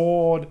fucking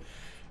sword.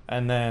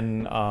 And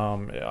then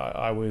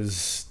I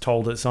was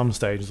told at some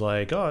stage,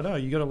 like, oh, no,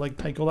 you got to, like,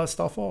 take all that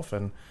stuff off.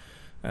 And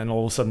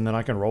all of a sudden, then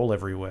I can roll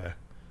everywhere.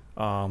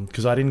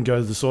 Because I didn't go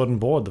to the sword and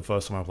board the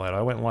first time I played.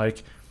 I went,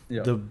 like...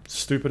 Yep. The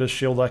stupidest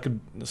sword I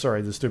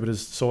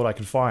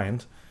could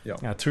find.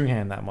 Yep.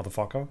 Two-hand that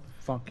motherfucker.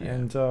 Fuck yeah.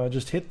 And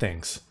just hit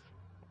things.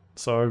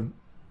 So,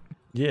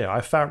 yeah,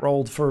 I fat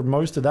rolled for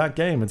most of that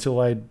game until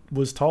I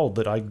was told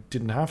that I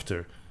didn't have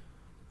to.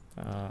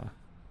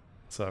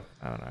 So,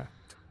 I don't know.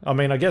 I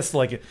mean, I guess,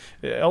 like,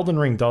 Elden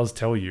Ring does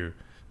tell you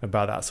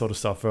about that sort of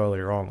stuff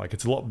earlier on. Like,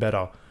 it's a lot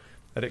better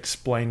at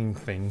explaining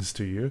things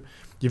to you.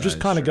 You've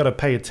just kind of got to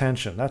pay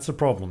attention. That's the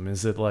problem,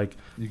 is that, like...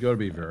 You got to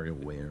be very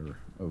aware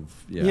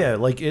of... Yeah,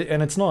 like,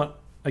 and it's not...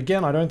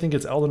 Again, I don't think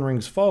it's Elden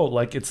Ring's fault.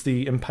 Like, it's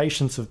the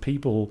impatience of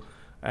people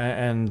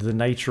and the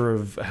nature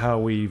of how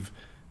we've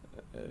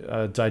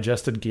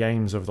digested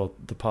games over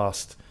the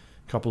past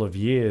couple of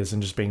years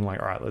and just being like,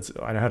 all right,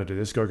 I know how to do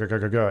this, go,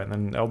 and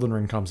then Elden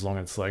Ring comes along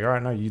and it's like, all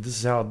right, no, this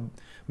is how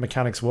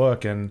mechanics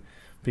work, and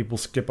people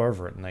skip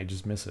over it and they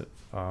just miss it.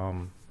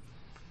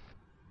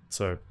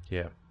 So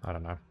yeah, I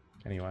don't know.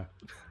 Anyway,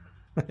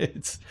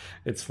 it's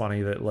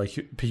funny that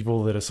like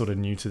people that are sort of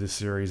new to this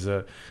series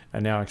are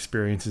now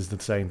experiences the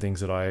same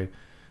things that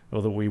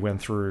we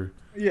went through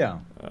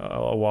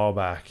a while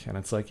back, and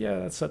it's like,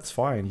 yeah, that's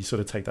fine. You sort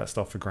of take that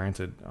stuff for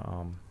granted.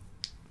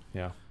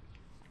 Yeah.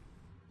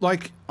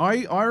 Like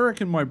I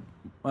reckon my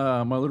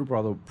little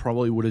brother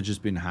probably would have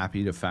just been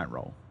happy to fat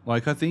roll.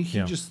 Like I think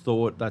he just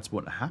thought that's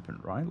what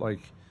happened, right? Like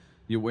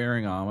you're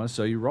wearing armor,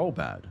 so you roll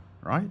bad,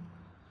 right?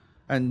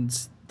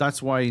 And that's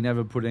why he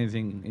never put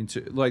anything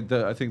into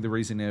I think the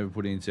reason he never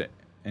put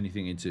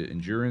anything into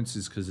endurance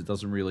is because it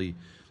doesn't really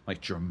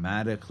like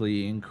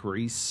dramatically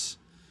increase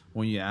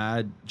when you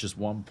add just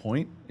 1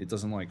 point. It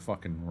doesn't like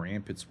fucking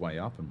ramp its way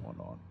up and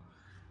whatnot.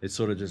 It's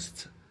sort of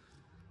just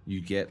you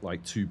get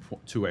like two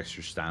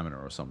extra stamina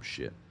or some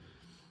shit,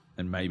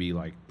 and maybe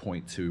like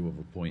 0.2 of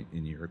a point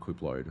in your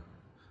equip load.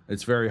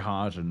 It's very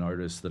hard to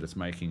notice that it's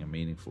making a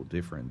meaningful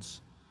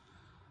difference.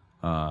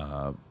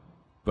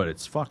 But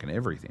it's fucking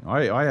everything.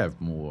 I have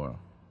more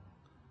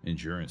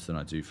endurance than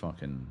I do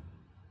fucking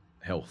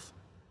health.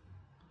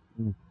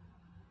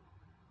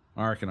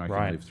 I reckon I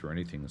can live through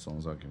anything as long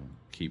as I can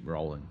keep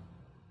rolling.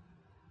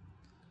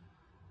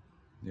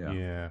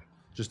 Yeah.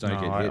 Just don't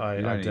get hit.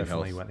 I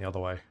definitely went the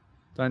other way.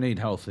 Don't need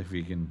health if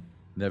you can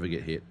never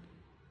get hit.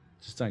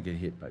 Just don't get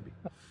hit, baby.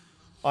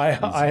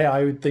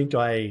 I would think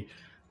I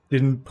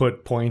didn't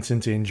put points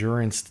into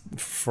endurance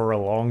for a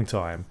long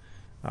time,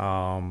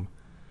 and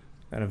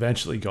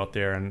eventually got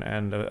there.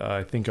 And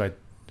I think I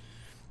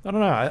don't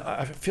know.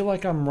 I feel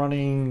like I'm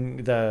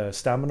running the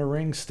stamina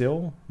ring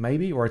still,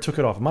 maybe, or I took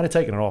it off. I might have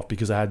taken it off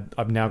because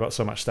I've now got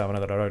so much stamina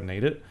that I don't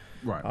need it.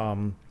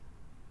 Right.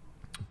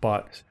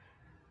 But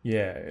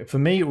yeah, for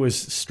me it was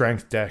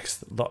strength dex.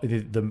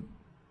 The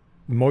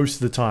most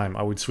of the time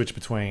I would switch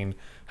between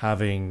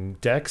having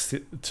dex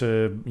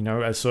to,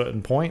 at a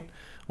certain point,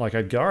 like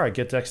I'd go, all right,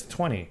 get dex to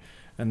 20,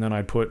 and then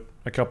I'd put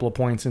a couple of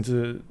points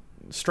into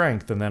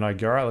strength, and then I'd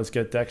go, all right, let's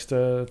get dex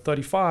to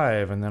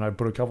 35, and then I'd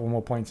put a couple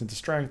more points into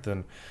strength,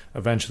 and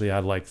eventually I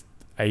had like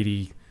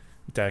 80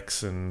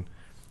 dex, and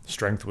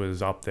strength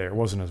was up there. It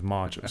wasn't as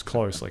much, it was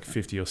close, like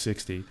 50 or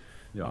 60.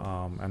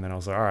 And then I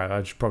was like, all right,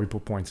 I should probably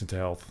put points into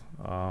health.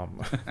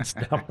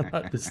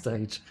 At this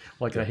stage,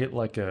 like I hit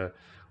like a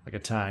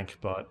tank,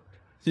 but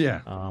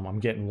I'm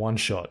getting one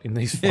shot in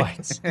these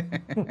fights.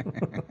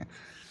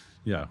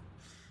 Yeah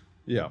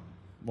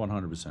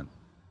 100%.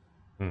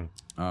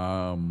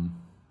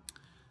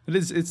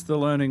 It's the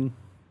learning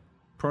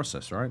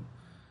process, right?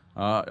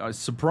 It's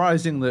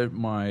surprising that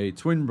my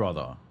twin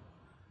brother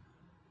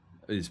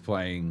is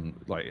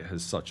playing, like,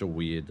 has such a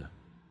weird,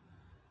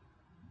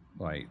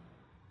 like,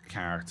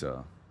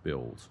 character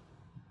build,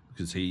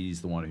 because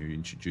he's the one who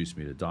introduced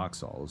me to Dark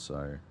Souls,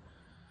 so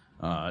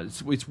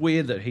it's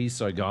weird that he's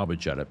so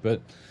garbage at it,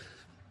 but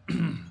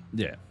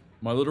yeah.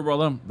 My little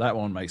brother, that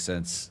one makes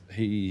sense.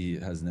 He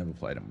has never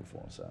played him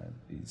before, so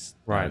he's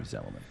out of his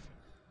element.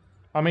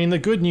 I mean, the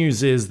good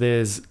news is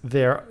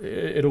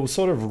it'll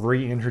sort of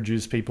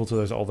reintroduce people to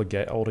those older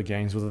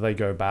games, whether they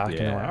go back and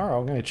they're like, all right,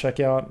 I'm going to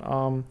check out,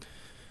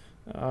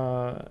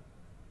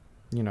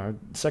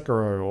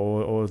 Sekiro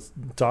or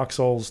Dark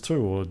Souls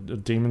 2 or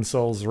Demon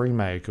Souls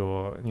remake,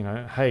 or,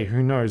 hey,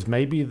 who knows?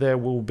 Maybe there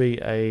will be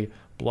a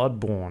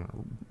Bloodborne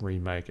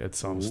remake at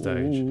some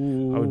stage.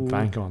 I would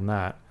bank on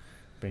that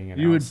being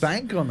announced. You would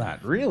bank on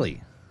that,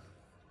 really?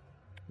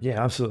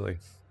 Yeah, absolutely.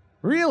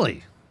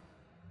 Really?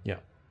 Yeah.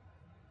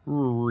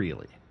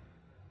 Really?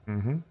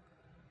 Mm-hmm.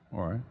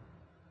 All right.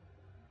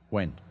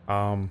 When?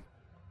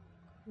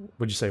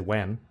 Would you say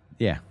when?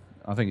 Yeah,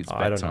 I think it's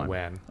bedtime. I don't know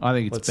when. I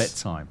think it's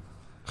bedtime.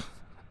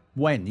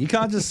 When? You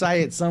can't just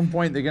say at some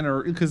point they're going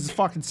to... Because it's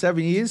fucking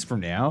 7 years from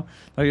now,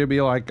 they're going to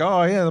be like,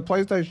 oh, yeah, the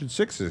PlayStation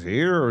 6 is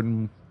here,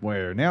 and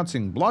we're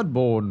announcing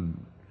Bloodborne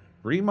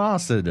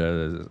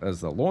remastered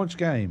as the launch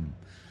game.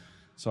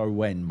 So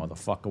when,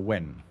 motherfucker,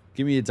 when?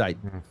 Give me a date.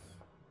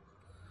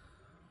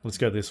 Let's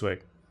go this week.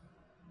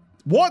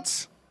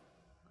 What?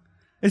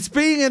 It's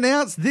being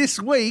announced this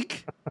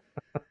week?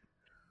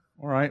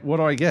 All right, what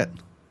do I get?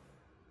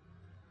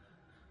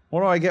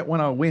 What do I get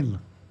when I win?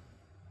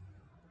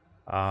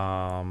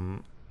 I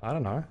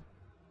don't know.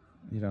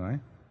 You don't know?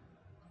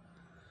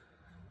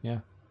 Yeah.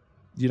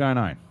 You don't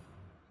know?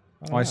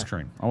 Ice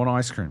cream. I want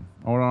ice cream.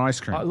 I want an ice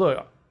cream.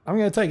 Look, I'm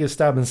going to take a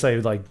stab and say,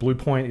 like, Blue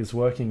Point is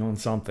working on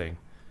something.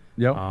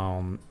 Yep.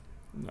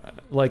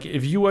 Like,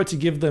 if you were to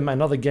give them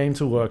another game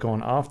to work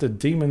on after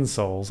Demon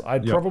Souls,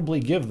 I'd probably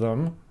give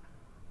them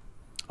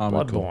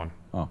Armored Bloodborne.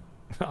 Core. Oh.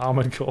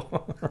 Armored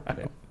Core. Right.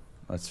 Yeah.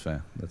 That's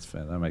fair. That's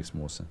fair. That makes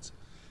more sense.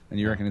 And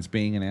you reckon it's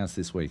being announced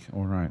this week?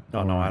 All right.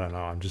 Oh, no, I don't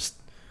know.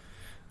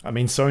 I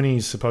mean,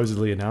 Sony's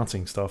supposedly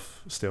announcing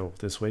stuff still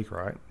this week,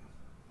 right?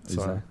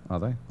 Are they? I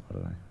don't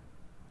know.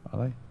 Are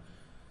they?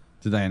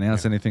 Did they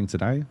announce anything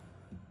today?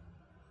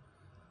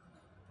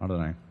 I don't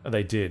know.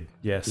 They did.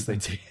 Yes, they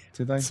did.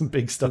 Did they? Some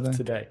big stuff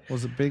today.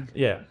 Was it big?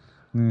 Yeah.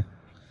 Yeah.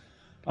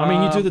 I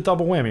mean, you do the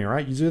double whammy,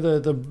 right? You do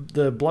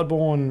the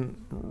Bloodborne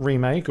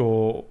remake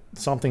or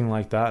something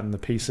like that, and the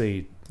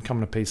PC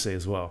coming to PC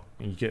as well.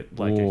 And you get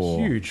like a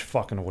huge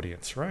fucking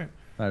audience, right?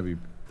 That'd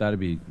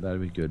be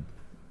good.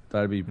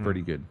 That'd be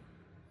pretty good.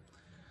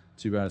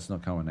 Too bad it's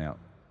not coming out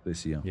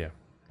this year. Yeah,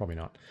 probably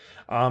not.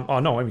 Oh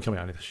no, it won't be coming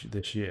out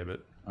this year,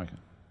 but okay.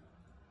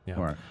 Yeah.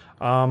 All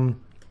right.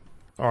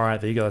 All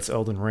right, there you go. That's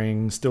Elden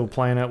Ring. Still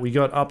playing it. We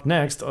got up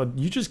next.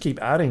 You just keep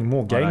adding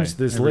more games to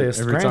this list.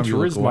 Every Gran time you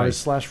look away.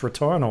 Turismo /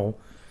 Returnal.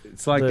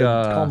 It's like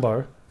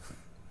combo.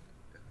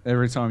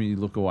 Every time you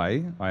look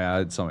away, I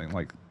add something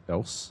like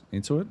else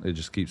into it. It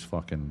just keeps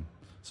fucking.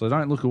 So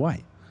don't look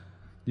away.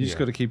 You just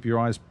got to keep your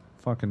eyes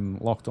fucking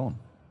locked on.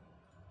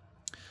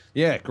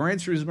 Yeah, Gran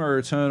Turismo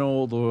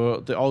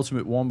Returnal, the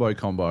ultimate wombo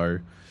combo.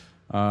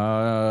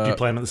 Do you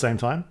play them at the same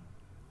time?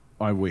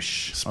 I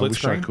wish. Split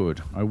screen?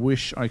 I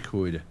wish I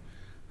could.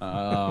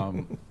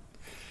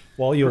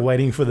 While you're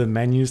waiting for the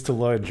menus to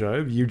load,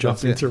 Job, you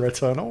jump into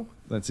Returnal?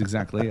 That's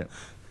exactly it.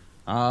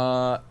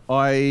 I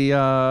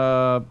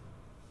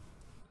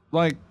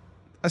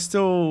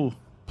still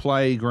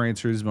play Gran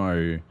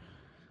Turismo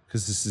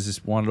because this is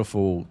this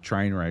wonderful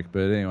train wreck.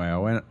 But anyway, I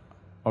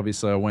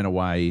went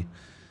away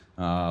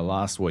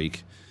last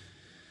week,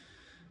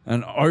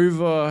 and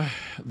over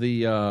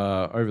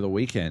the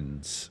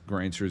weekend,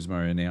 Gran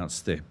Turismo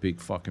announced their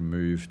big fucking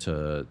move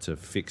to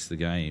fix the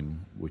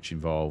game, which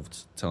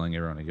involved telling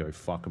everyone to go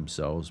fuck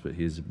themselves. But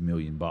here's $1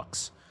 million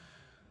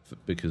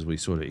because we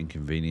sort of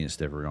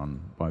inconvenienced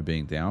everyone by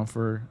being down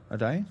for a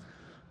day.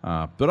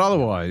 But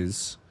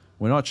otherwise,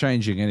 we're not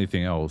changing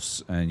anything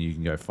else, and you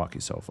can go fuck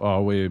yourself.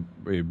 Oh, we're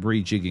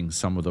rejigging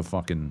some of the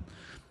fucking.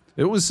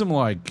 It was some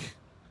like,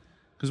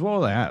 because what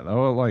were they at? They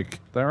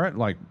were at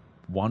like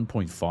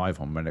 1.5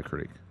 on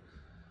Metacritic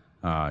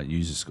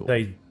user score.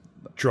 They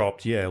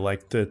dropped,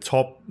 like the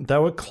top. They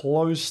were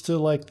close to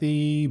like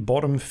the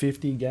bottom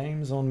 50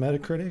 games on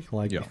Metacritic.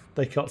 Like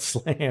they got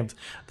slammed.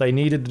 They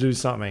needed to do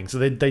something, so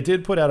they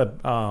did put out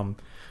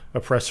a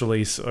press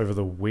release over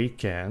the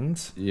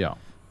weekend. Yeah.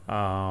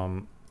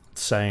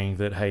 Saying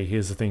that, hey,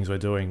 here's the things we're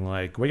doing.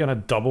 Like, we're gonna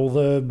double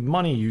the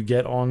money you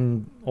get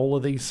on all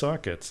of these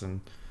circuits and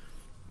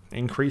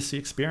increase the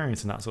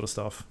experience and that sort of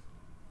stuff.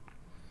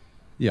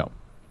 Yeah.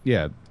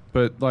 Yeah,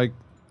 but like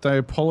they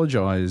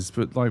apologized,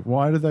 but like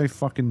why do they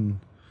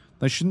fucking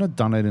they shouldn't have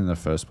done it in the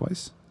first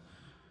place.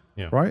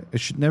 Yeah. Right? It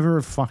should never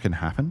have fucking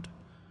happened.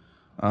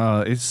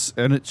 It's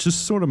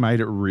just sort of made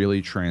it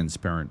really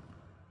transparent.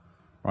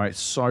 Right?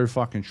 So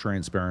fucking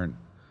transparent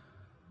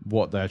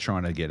what they're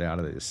trying to get out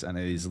of this, and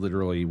it is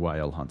literally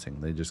whale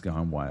hunting. They're just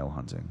going whale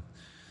hunting.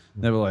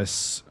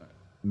 Nevertheless,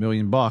 $1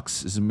 million is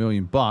 $1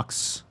 million,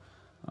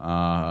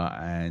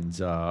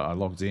 and I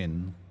logged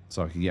in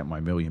so I could get my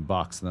 $1 million,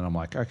 and then I'm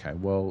like, okay,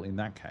 well, in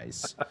that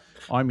case,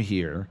 I'm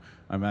here.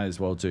 I may as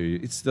well do.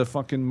 It's the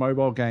fucking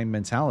mobile game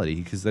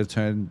mentality because they've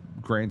turned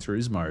Gran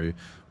Turismo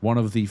one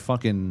of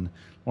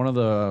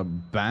the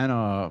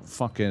banner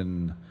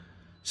fucking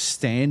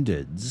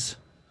standards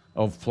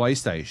of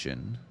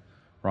PlayStation.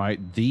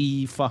 Right,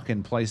 the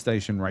fucking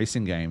PlayStation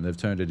racing game, they've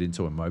turned it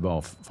into a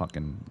mobile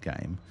fucking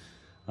game.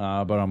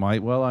 But I'm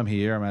like, well, I'm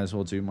here. I may as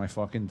well do my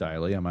fucking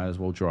daily. I may as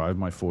well drive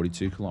my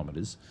 42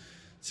 kilometers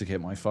to get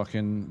my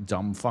fucking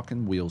dumb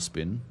fucking wheel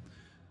spin,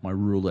 my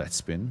roulette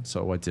spin.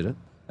 So I did it.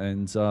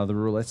 And the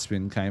roulette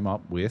spin came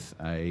up with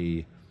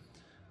a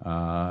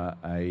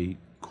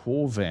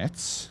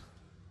Corvette.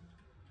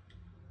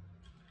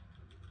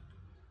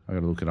 I got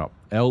to look it up.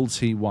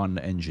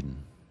 LT1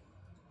 engine.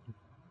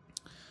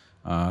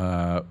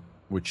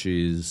 Which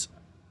is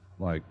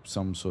like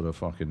some sort of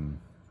fucking,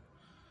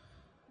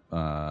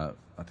 I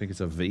think it's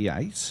a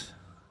V8.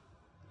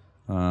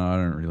 I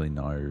don't really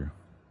know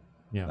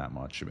that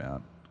much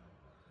about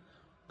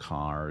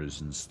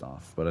cars and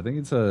stuff, but I think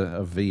it's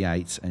a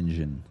V8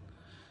 engine,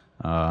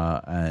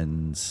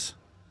 and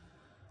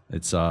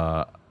it's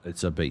a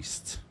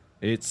beast.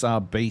 It's a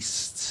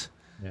beast.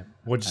 Yeah.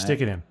 What'd you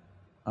stick it in?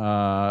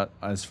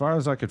 As far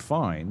as I could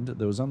find,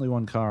 there was only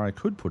one car I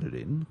could put it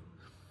in.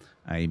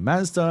 A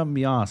Mazda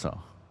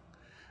Miata,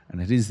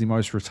 and it is the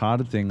most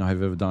retarded thing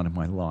I've ever done in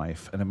my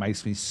life, and it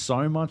makes me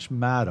so much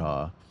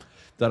madder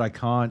that I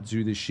can't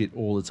do this shit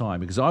all the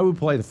time because I would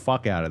play the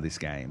fuck out of this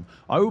game.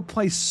 I would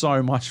play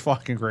so much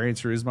fucking Gran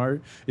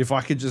Turismo if I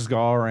could just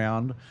go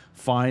around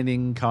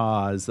finding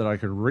cars that I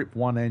could rip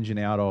one engine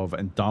out of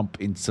and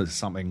dump into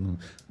something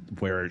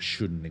where it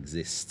shouldn't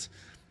exist.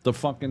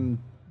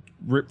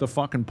 Rip the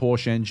fucking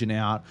Porsche engine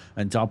out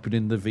and dump it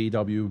in the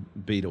VW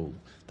Beetle.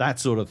 That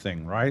sort of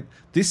thing, right?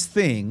 This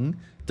thing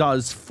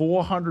does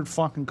 400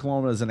 fucking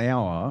kilometers an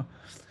hour,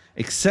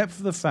 except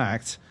for the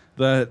fact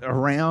that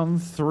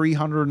around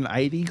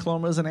 380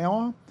 kilometers an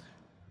hour,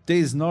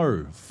 there's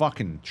no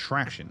fucking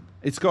traction.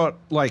 It's got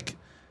like,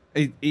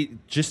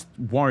 it just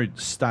won't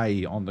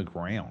stay on the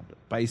ground.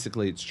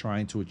 Basically, it's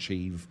trying to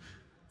achieve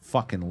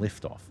fucking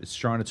liftoff. It's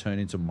trying to turn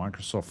into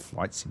Microsoft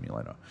Flight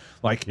Simulator.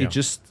 Like, it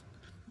just...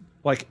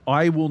 Like,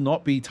 I will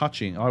not be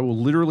touching. I will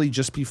literally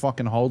just be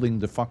fucking holding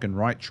the fucking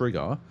right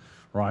trigger,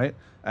 right?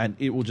 And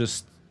it will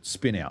just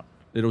spin out.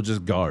 It'll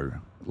just go.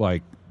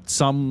 Like,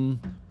 some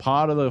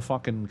part of the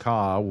fucking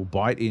car will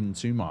bite in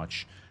too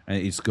much and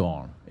it's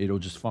gone. It'll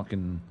just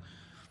fucking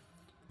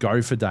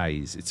go for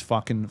days. It's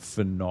fucking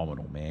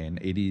phenomenal, man.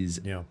 It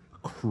is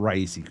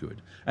crazy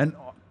good. And,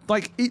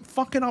 like, it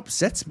fucking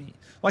upsets me.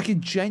 Like,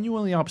 it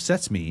genuinely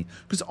upsets me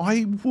because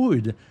I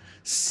would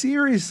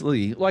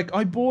seriously, like,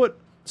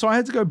 so I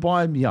had to go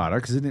buy a Miata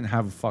because I didn't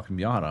have a fucking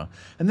Miata.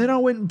 And then I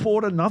went and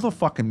bought another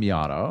fucking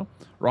Miata,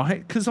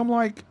 right? Because I'm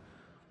like,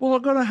 well, I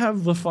gotta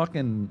have the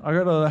fucking,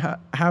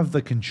 have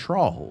the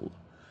control,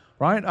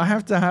 right? I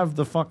have to have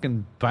the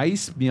fucking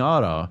base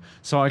Miata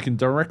so I can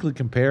directly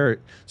compare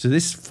it to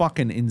this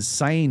fucking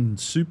insane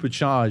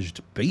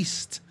supercharged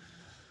beast.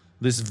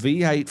 This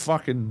V8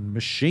 fucking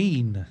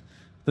machine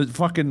that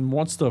fucking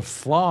wants to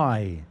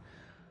fly.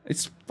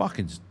 It's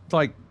fucking,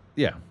 like,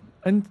 yeah.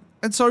 And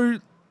so,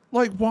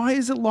 like, why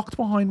is it locked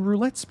behind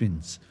roulette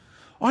spins?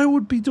 I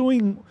would be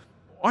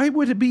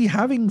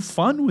having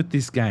fun with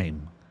this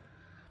game.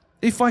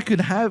 If I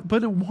could have,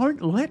 but it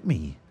won't let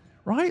me,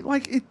 right?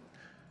 Like,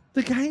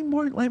 the game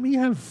won't let me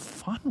have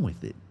fun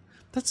with it.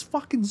 That's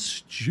fucking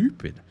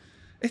stupid.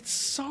 It's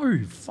so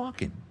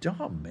fucking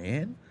dumb,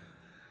 man.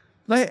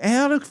 They're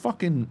out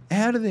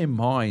of their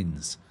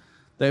minds.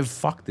 They've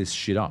fucked this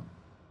shit up.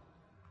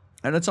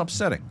 And it's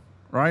upsetting,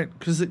 right?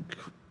 Because it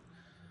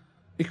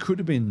could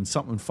have been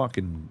something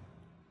fucking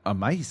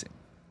amazing,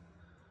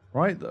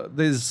 right? I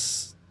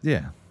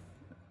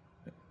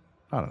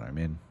don't know,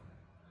 man.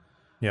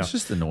 Yeah, it's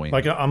just annoying.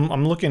 Like,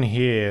 I'm looking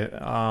here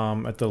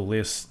at the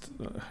list,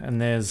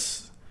 and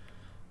there's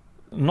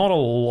not a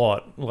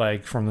lot,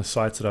 like, from the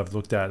sites that I've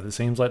looked at. It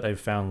seems like they've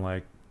found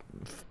like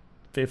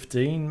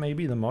 15,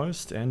 maybe the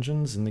most,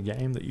 engines in the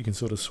game that you can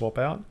sort of swap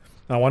out.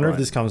 And I wonder if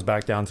this comes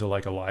back down to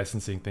like a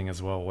licensing thing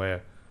as well,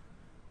 where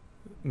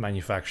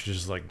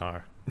manufacturers are like,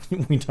 no,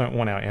 we don't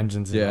want our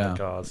engines in other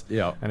cars.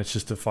 Yeah, and it's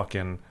just a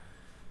fucking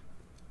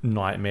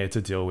nightmare to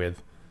deal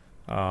with.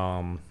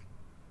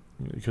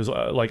 Because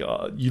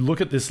you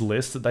look at this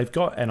list that they've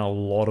got, and a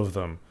lot of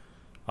them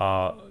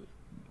are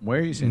where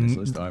are you seeing this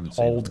list? I haven't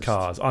seen old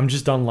cars. I'm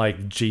just done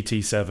like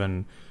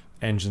GT7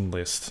 engine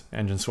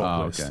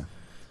swap list.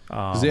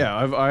 Okay.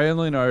 I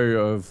only know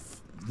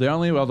of the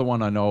only other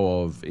one I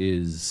know of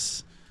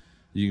is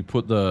you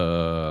put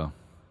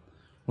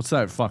what's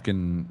that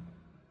fucking?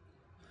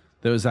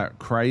 There was that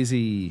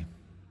crazy,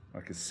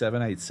 like a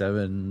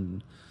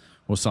 787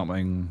 or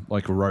something,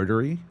 like a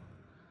rotary.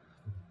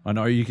 I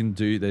know you can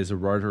do, there's a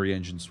rotary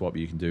engine swap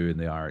you can do in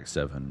the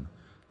RX-7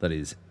 that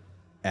is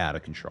out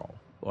of control,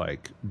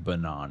 like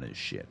bananas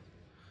shit.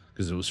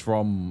 Because it was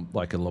from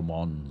like a Le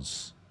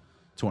Mans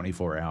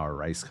 24-hour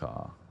race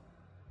car.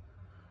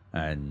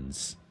 And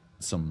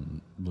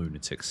some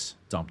lunatics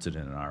dumped it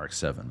in an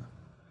RX-7.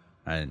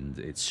 And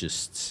it's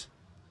just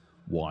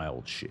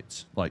wild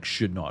shit. Like,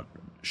 should not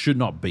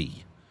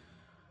be.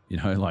 You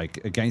know,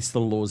 like against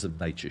the laws of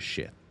nature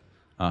shit.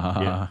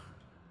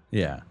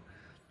 Yeah.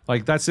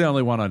 Like, that's the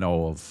only one I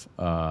know of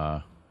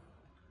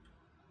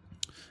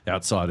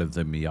outside of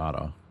the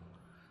Miata.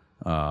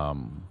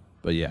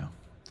 But yeah,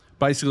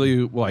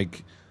 basically,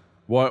 like,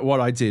 what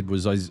I did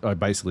was I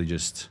basically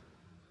just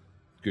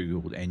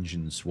Googled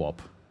engine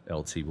swap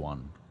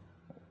LT1.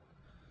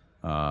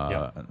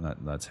 And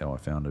that's how I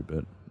found it.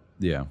 But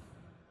yeah,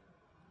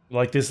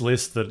 like the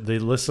list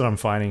that I'm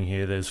finding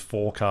here, there's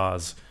 4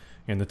 cars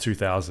in the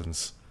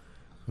 2000s.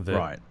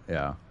 Right.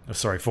 Yeah.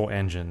 Sorry, 4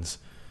 engines.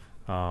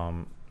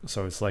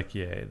 So it's like,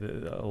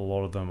 a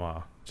lot of them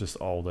are just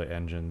older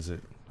engines.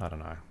 I don't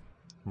know.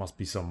 Must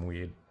be some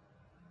weird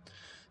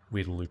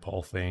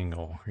loophole thing,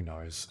 or who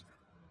knows.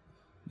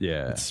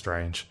 Yeah. It's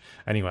strange.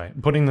 Anyway,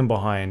 putting them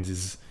behind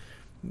is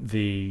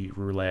the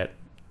roulette.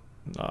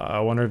 I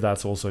wonder if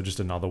that's also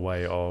just another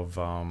way of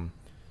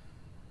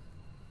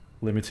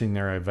limiting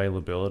their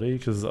availability,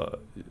 because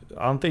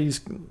aren't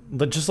these,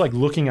 just like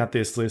looking at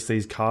this list,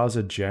 these cars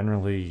are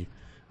generally,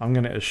 I'm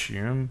going to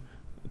assume,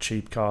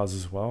 cheap cars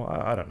as well.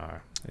 I don't know.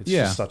 It's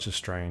just such a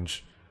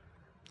strange.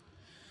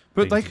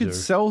 But they could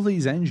sell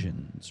these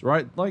engines,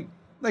 right? Like,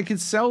 they could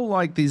sell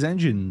like these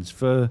engines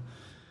for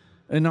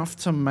enough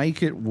to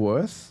make it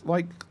worth.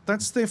 Like,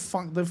 that's their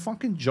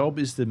fucking job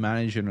is to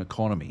manage an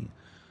economy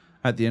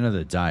at the end of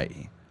the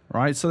day,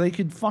 right? So they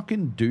could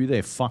fucking do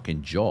their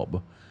fucking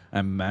job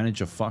and manage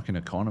a fucking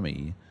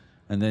economy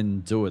and then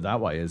do it that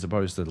way, as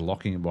opposed to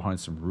locking it behind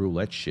some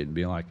roulette shit and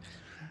being like,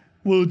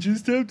 we'll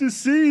just have to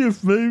see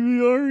if maybe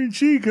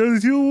RNG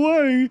goes your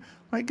way.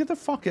 Like, get the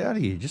fuck out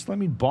of here. Just let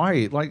me buy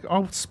it. Like,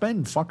 I'll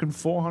spend fucking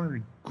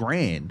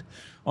 $400,000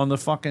 on the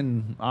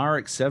fucking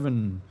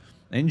RX-7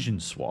 engine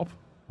swap.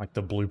 Like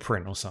the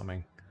blueprint or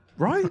something.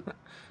 Right?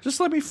 Just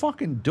let me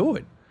fucking do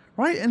it.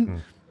 Right?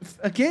 And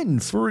again,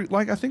 for,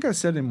 like, I think I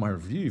said in my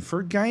review, for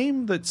a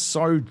game that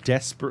so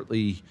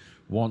desperately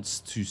wants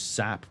to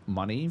sap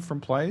money from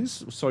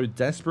players, so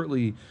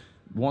desperately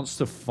wants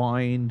to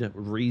find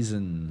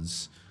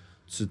reasons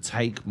to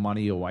take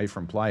money away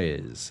from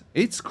players,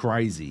 it's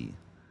crazy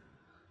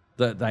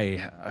that they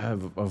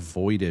have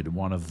avoided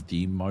one of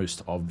the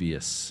most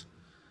obvious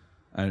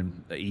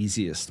and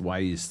easiest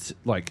ways to,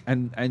 like,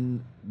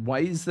 and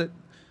ways that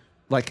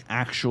like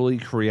actually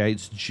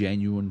creates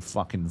genuine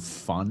fucking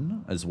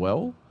fun as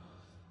well,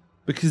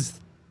 because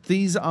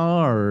this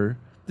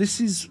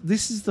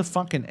is the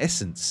fucking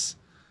essence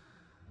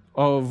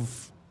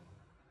of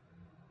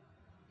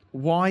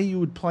why you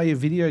would play a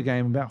video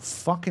game about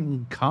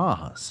fucking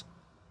cars,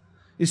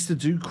 is to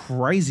do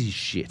crazy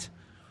shit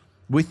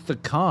with the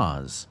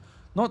cars,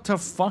 not to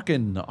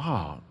fucking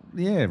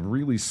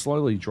really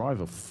slowly drive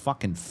a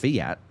fucking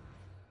Fiat.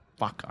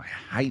 Fuck, I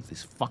hate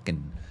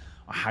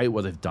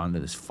what they've done to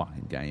this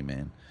fucking game,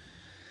 man.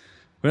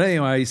 But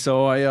anyway,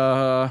 so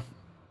I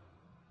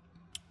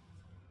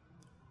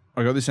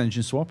got this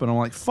engine swap, and I'm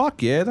like,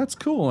 fuck yeah, that's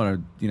cool.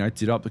 And I,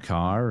 did up the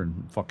car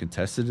and fucking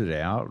tested it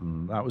out,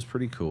 and that was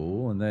pretty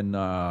cool. And then,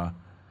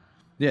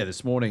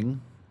 this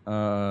morning,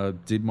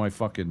 did my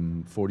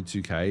fucking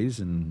 42Ks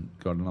and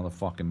got another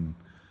fucking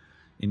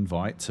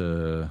invite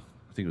to,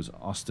 I think it was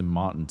Aston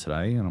Martin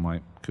today. And I'm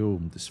like, cool,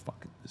 this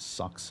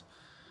sucks.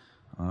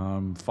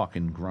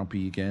 Fucking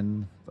grumpy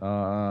again.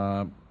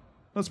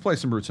 Let's play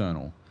some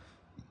Returnal.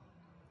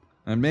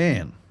 And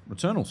man,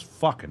 Returnal's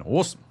fucking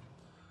awesome.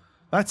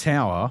 That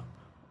tower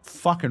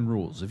fucking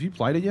rules. Have you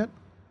played it yet?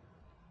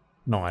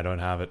 No, I don't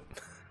have it.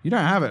 You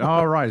don't have it?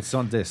 Oh, right. It's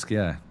on disc.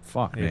 Yeah.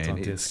 Fuck, Yeah, man. it's on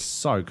It's disc.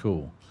 so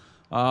cool.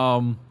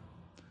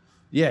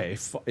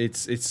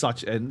 It's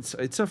such, and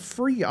it's a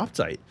free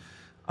update.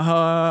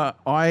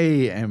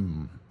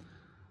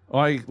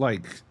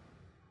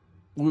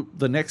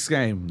 The next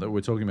game that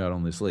we're talking about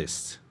on this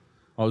list,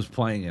 I was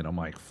playing it. I'm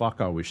like, fuck,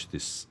 I wish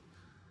this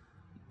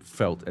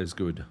felt as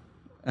good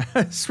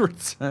as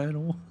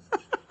Returnal.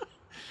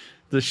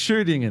 The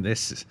shooting in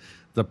this,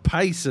 the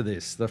pace of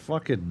this, the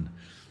fucking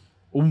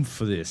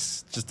oomph of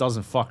this just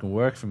doesn't fucking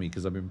work for me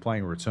because I've been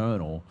playing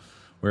Returnal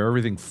where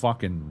everything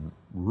fucking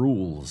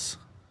rules.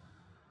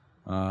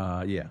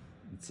 I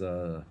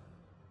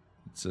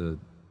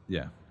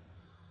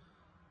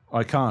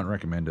can't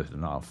recommend it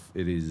enough.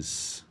 It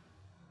is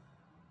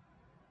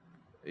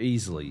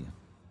easily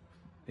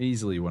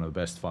one of the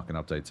best fucking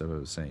updates I've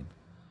ever seen.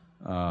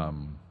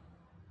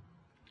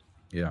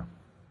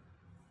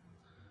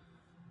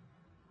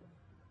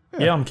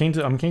 Yeah, I'm keen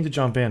to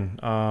jump in.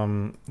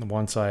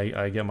 Once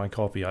I get my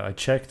copy, I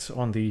checked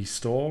on the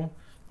store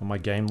on my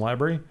game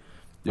library.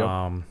 Yep.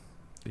 I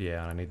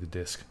need the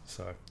disc.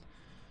 So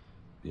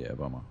Yeah,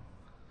 bummer.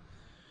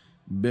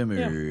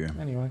 yeah.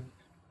 Anyway,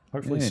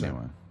 hopefully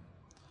soon.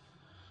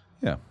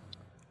 Yeah.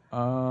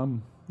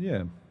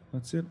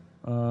 That's it.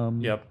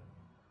 Yep.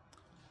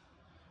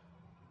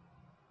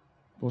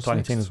 What's Tiny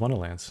next? Tina's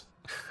Wonderlands.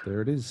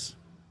 There it is.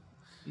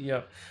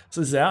 Yep.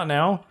 So it's out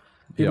now.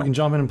 People Yep. can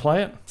jump in and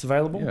play it. It's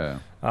available. Yeah.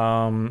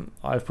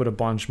 I've put a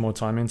bunch more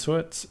time into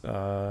it.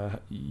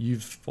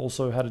 You've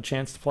also had a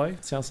chance to play,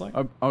 it sounds like.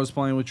 I was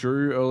playing with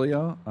Drew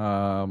earlier.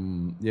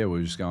 We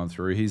were just going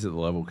through. He's at the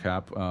level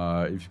cap.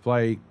 If you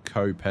play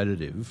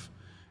co-competitive,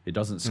 it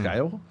doesn't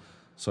scale.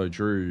 So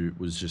Drew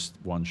was just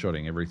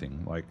one-shotting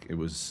everything. Like, it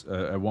was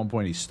at one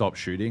point he stopped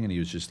shooting and he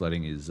was just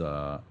letting his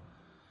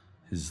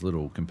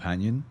little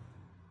companion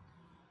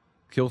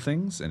kill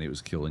things, and he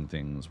was killing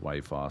things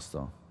way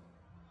faster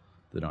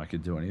than I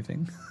could do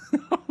anything.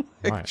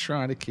 Right.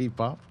 Trying to keep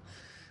up.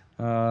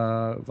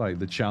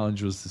 The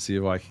challenge was to see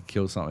if I could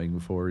kill something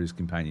before his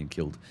companion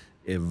killed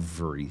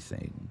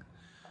everything.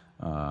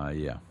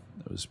 It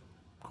was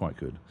quite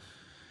good.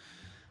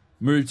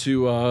 Moved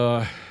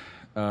to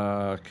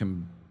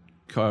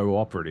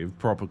cooperative,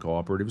 proper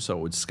cooperative, so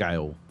it would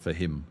scale for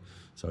him,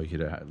 so he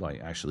could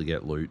actually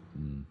get loot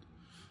and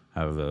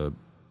have a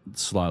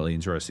slightly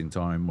interesting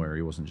time where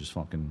he wasn't just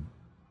fucking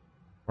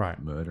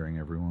murdering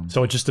everyone.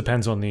 So it just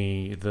depends on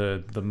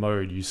the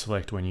mode you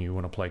select when you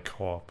want to play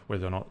co-op,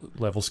 whether or not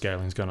level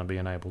scaling is going to be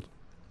enabled.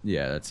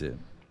 Yeah, that's it.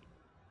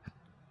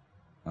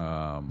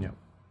 Yeah.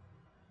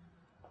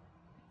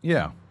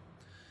 Yeah.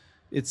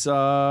 It's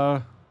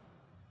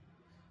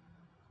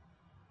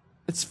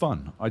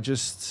fun. I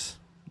just,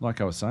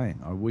 like I was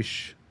saying,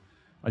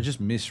 I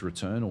just miss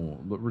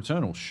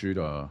Returnal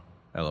shooter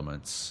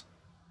elements.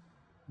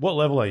 What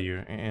level are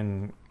you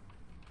in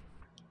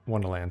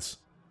Wonderlands?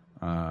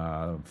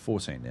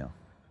 14 now.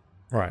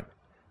 Right.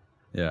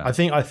 Yeah. I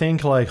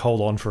think like hold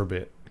on for a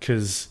bit,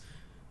 because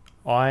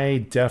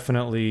I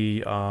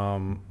definitely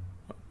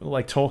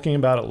like talking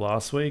about it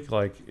last week.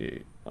 Like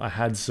I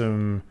had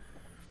some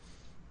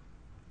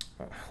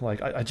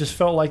like I just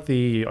felt like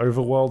the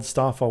overworld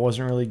stuff I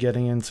wasn't really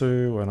getting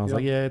into, and I was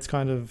like, yeah, it's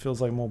kind of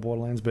feels like more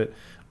Borderlands. But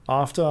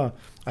after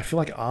I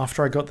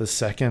got the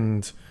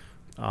second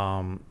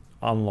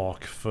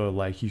unlock for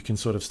like you can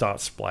sort of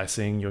start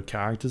splicing your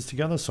characters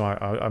together. So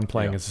I'm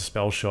playing as a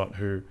spell shot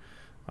who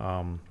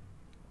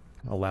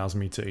allows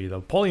me to either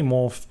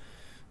polymorph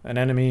an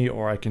enemy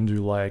or I can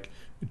do like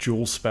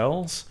dual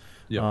spells.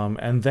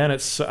 And then at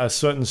a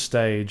certain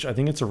stage, I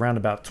think it's around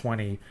about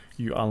 20,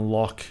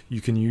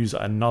 you can use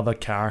another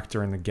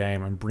character in the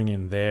game and bring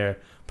in their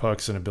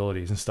perks and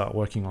abilities and start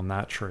working on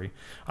that tree.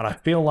 And I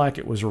feel like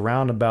it was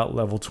around about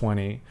level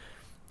 20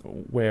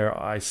 where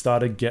I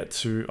started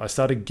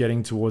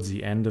getting towards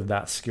the end of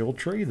that skill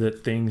tree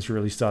that things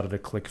really started to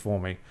click for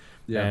me.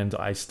 Yeah. And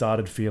I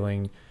started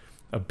feeling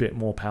a bit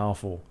more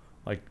powerful,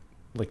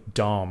 like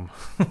dumb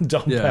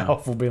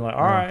powerful, being like,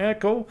 all right, yeah,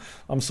 cool.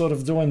 I'm sort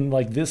of doing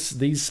like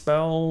these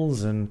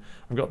spells, and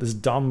I've got this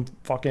dumb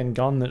fucking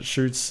gun that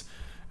shoots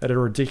at a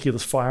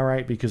ridiculous fire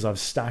rate because I've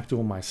stacked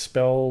all my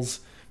spells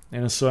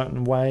in a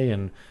certain way,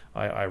 and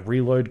I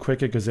reload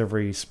quicker because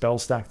every spell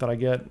stack that I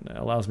get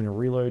allows me to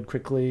reload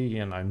quickly,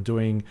 and I'm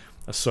doing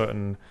a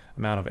certain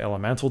amount of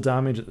elemental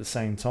damage at the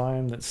same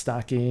time that's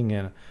stacking,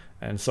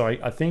 and so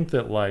I think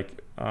that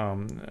like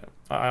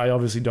I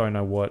obviously don't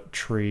know what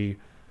tree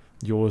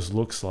yours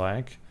looks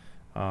like,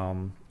 so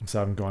I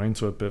haven't gone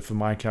into it, but for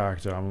my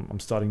character I'm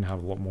starting to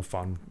have a lot more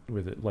fun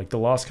with it. Like the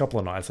last couple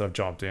of nights I've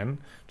jumped in,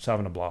 just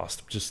having a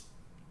blast, just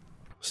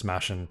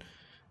smashing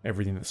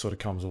everything that sort of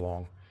comes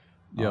along.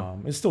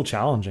 It's still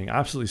challenging,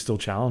 absolutely still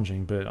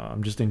challenging, but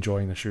I'm just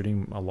enjoying the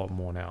shooting a lot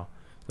more now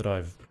that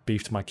I've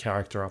beefed my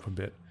character up a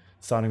bit.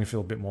 Starting to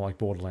feel a bit more like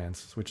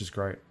Borderlands, which is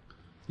great.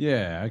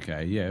 Yeah,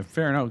 okay, yeah,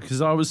 fair enough.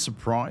 Because I was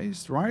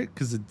surprised, right?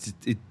 Because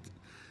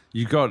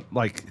you got,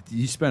 like,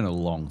 you spent a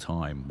long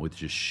time with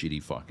just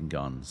shitty fucking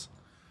guns,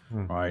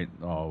 right?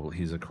 Oh,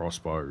 here's a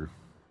crossbow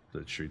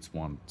that shoots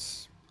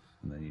once,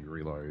 and then you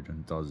reload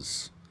and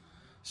does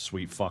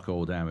sweet fuck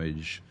all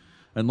damage.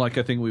 And, like,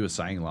 I think we were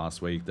saying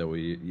last week that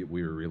we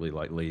were really,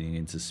 like, leaning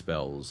into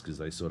spells because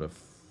they sort of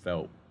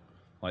felt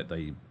like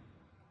they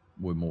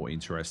were more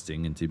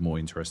interesting and did more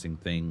interesting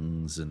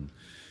things, and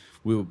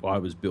I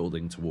was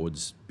building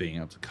towards being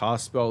able to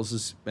cast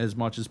spells as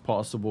much as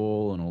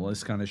possible and all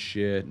this kind of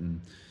shit,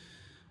 and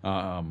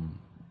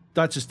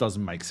that just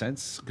doesn't make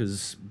sense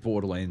because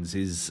Borderlands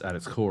is at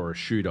its core a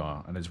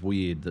shooter, and it's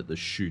weird that the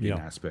shooting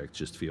aspect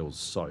just feels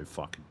so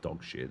fucking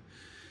dog shit.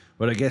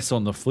 But I guess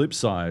on the flip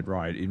side,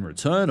 right, in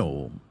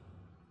Returnal,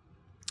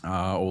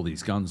 all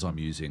these guns I'm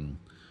using,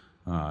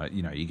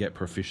 you get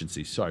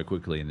proficiency so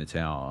quickly in the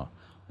tower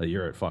that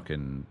you're at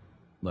fucking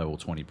level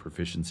 20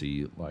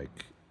 proficiency,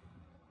 like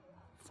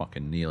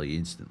fucking nearly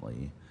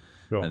instantly.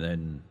 Sure. And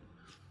then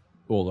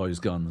all those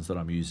guns that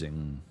I'm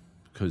using,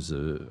 because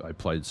I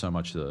played so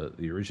much of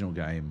the original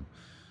game,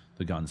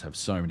 the guns have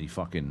so many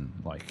fucking,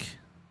 like,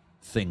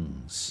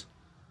 things.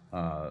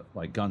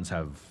 Like, guns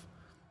have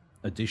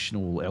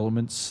additional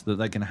elements that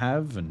they can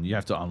have, and you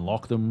have to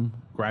unlock them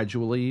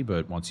gradually,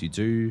 but once you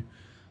do,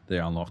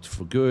 they're unlocked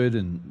for good,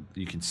 and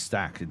you can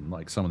stack, and,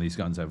 like, some of these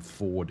guns have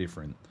 4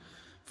 different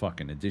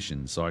fucking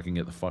additions, so I can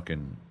get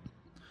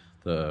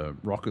the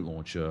rocket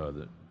launcher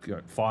that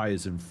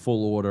fires in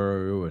full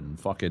auto and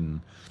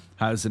fucking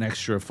has an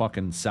extra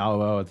fucking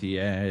salvo at the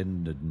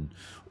end and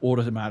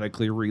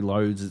automatically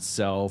reloads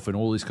itself and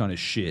all this kind of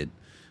shit.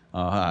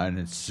 And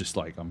it's just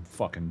like I'm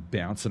fucking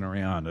bouncing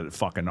around at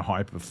fucking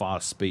hyper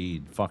fast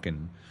speed,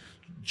 fucking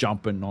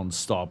jumping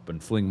non-stop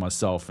and fling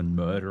myself and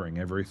murdering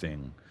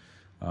everything.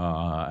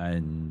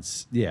 And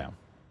yeah.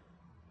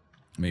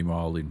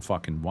 Meanwhile, in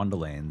fucking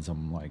Wonderlands,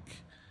 I'm like,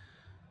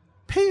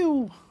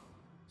 pew,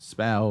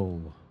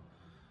 spell,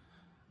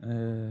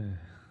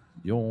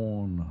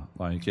 yawn.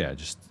 Like, yeah,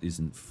 just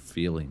isn't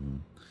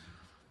feeling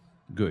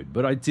good.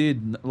 But I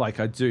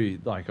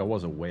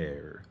was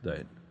aware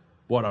that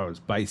what I was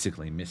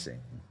basically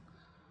missing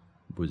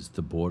was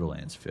the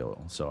Borderlands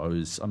feel. So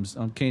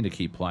I'm keen to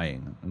keep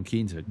playing. I'm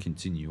keen to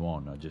continue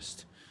on. I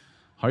just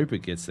hope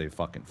it gets there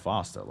fucking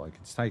faster. Like,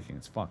 it's taking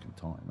its fucking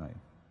time, mate.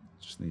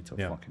 Just need to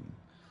fucking,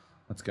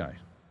 let's go.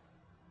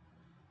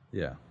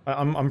 Yeah.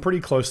 I'm pretty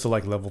close to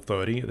like level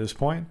 30 at this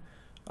point.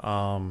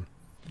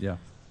 Yeah.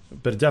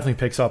 But it definitely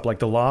picks up.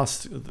 Like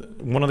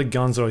one of the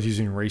guns I was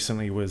using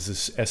recently was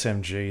this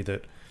SMG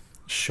that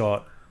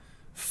shot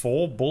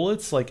 4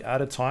 bullets like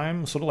at a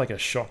time, sort of like a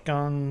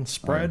shotgun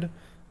spread.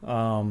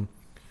 And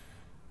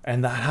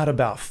that had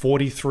about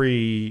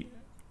 43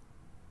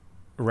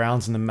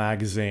 rounds in the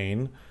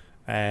magazine,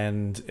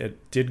 and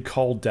it did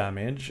cold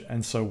damage.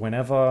 And so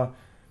whenever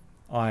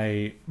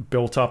I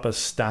built up a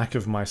stack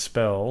of my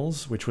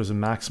spells, which was a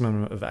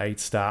maximum of 8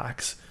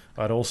 stacks,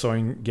 I'd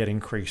also get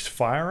increased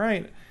fire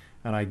rate,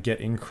 and I get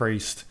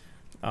increased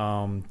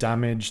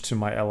damage to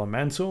my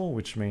elemental,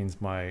 which means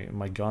my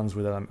guns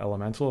with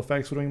elemental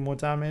effects were doing more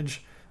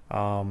damage.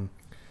 And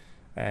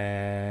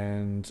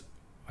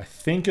I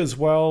think as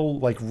well,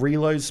 like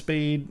reload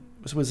speed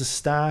was a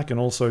stack, and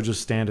also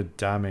just standard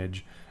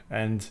damage.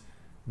 And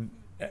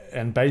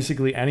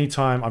basically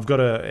anytime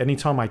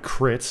I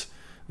crit,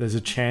 there's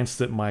a chance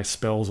that my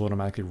spells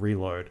automatically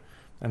reload.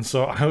 And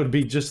so I would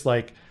be just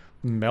like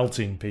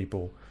melting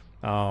people,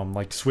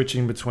 like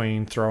switching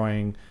between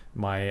throwing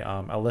my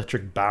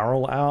electric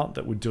barrel out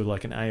that would do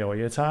like an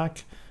AoE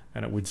attack,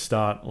 and it would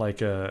start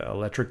like a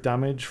electric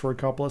damage for a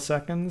couple of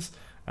seconds.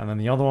 And then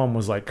the other one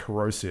was like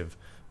corrosive,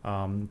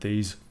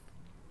 these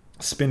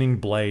spinning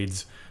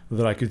blades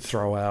that I could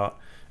throw out,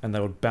 and they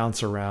would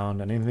bounce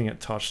around, and anything it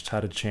touched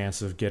had a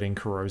chance of getting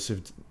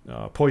corrosive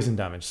poison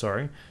damage.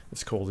 Sorry,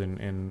 it's called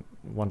in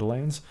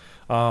Wonderlands,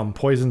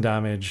 poison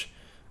damage,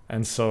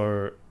 and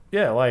so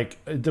yeah, like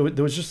there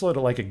was just sort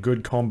of like a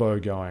good combo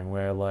going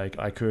where like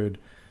I could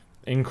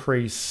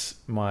increase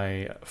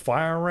my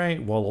fire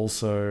rate while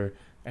also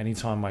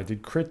anytime I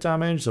did crit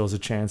damage, there was a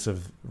chance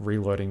of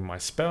reloading my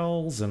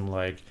spells and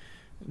like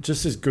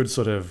just this good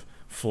sort of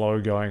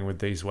flow going with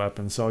these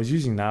weapons. So I was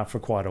using that for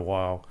quite a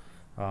while.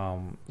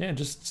 Yeah,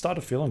 just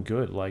started feeling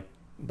good. Like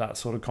that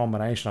sort of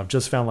combination. I've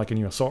just found like a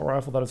new assault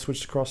rifle that I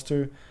switched across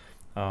to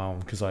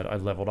because I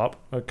leveled up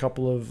a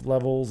couple of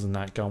levels and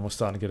that gun was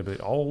starting to get a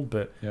bit old.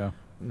 But Yeah.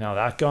 now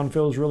that gun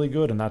feels really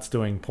good and that's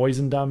doing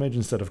poison damage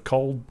instead of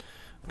cold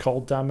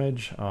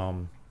damage.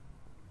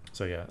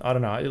 So yeah, I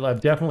don't know.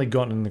 I've definitely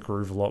gotten in the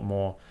groove a lot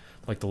more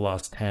like the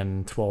last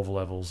 10, 12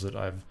 levels that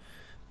I've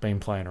been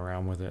playing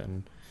around with it,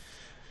 and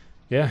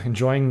yeah,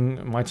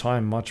 enjoying my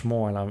time much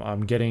more, and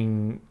I'm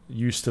getting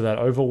used to that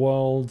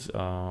overworld,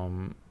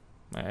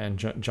 and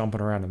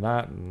jumping around in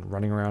that and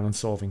running around and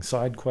solving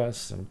side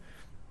quests, and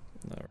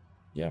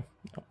yeah,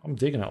 I'm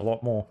digging it a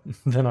lot more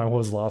than I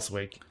was last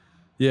week.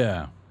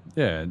 Yeah.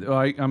 Yeah.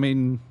 I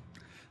mean,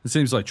 it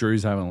seems like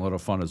Drew's having a lot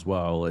of fun as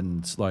well,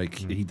 and like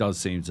he does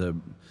seem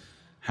to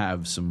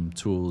have some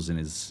tools in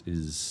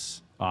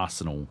his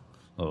arsenal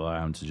that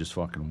allow him to just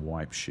fucking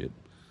wipe shit,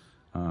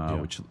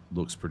 which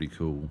looks pretty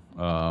cool.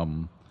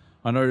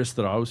 I noticed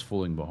that I was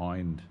falling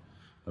behind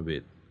a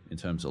bit in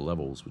terms of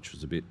levels, which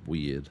was a bit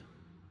weird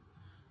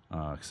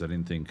because I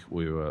didn't think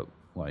we were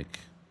like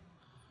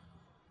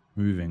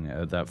moving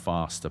at that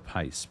fast a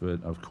pace,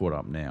 but I've caught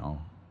up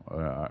now.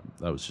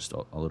 That was just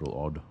a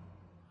little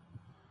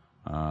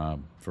odd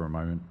for a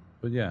moment,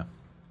 but yeah.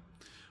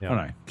 I don't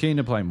know. Keen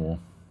to play more.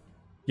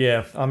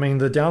 Yeah, I mean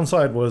the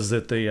downside was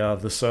that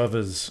the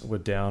servers were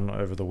down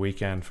over the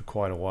weekend for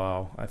quite a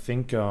while. I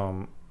think there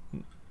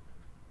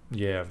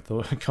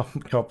were a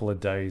couple of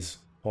days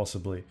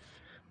possibly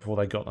before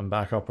they got them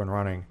back up and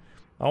running.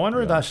 I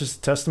wonder if that's just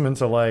a testament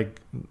to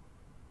like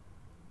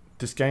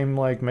this game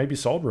like maybe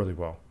sold really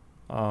well.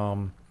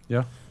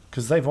 Yeah.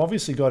 Because they've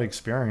obviously got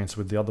experience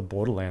with the other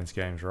Borderlands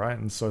games, right?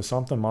 And so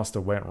something must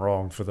have went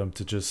wrong for them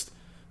to just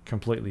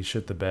completely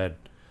shit the bed.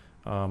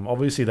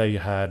 Obviously they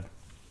had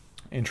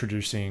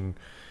introducing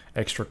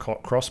extra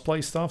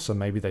crossplay stuff, so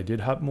maybe they did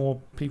have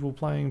more people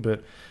playing,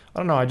 but I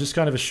don't know, I just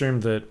kind of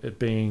assumed that it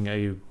being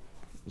a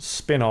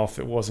spin-off,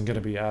 it wasn't going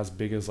to be as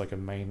big as like a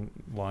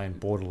mainline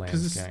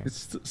Borderlands game.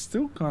 It's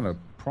still kind of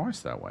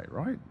priced that way,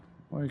 right?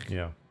 Like,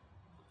 Yeah.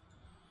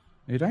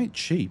 It ain't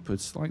cheap.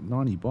 It's like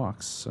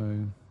 $90,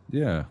 so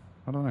yeah,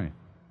 I don't know.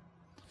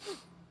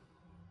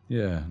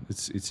 Yeah,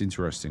 it's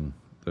interesting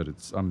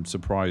that I'm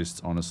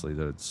surprised, honestly,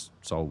 that it's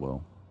sold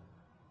well.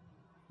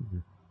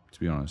 To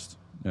be honest,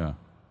 yeah.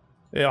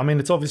 Yeah, I mean,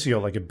 it's obviously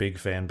got like a big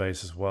fan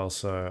base as well,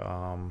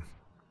 so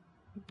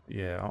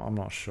yeah, I'm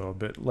not sure.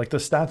 But like the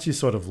stats you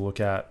sort of look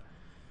at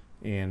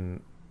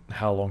in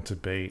how long to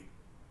beat,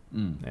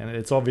 and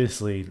it's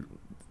obviously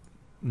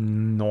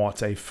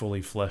not a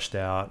fully fleshed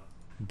out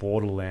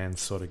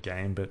Borderlands sort of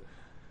game, but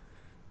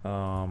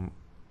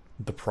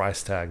the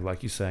price tag,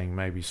 like you're saying,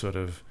 maybe sort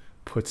of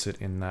puts it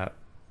in that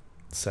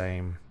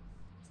same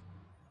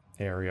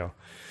area.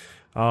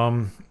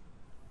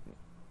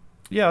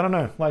 Yeah, I don't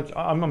know. Like,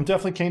 I'm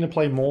definitely keen to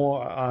play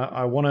more.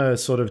 I want to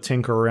sort of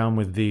tinker around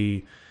with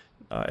the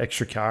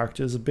extra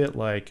characters a bit.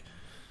 Like,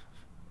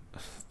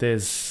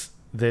 there's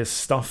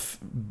stuff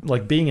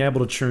like being able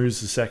to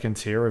choose the second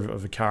tier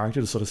of a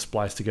character to sort of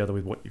splice together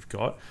with what you've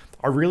got.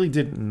 I really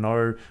didn't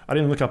know. I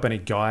didn't look up any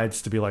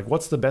guides to be like,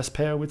 what's the best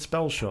pair with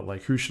spell shot?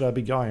 Like, who should I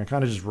be going? I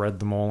kind of just read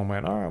them all and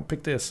went, all right, I'll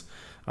pick this.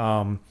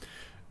 So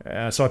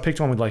I picked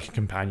one with like a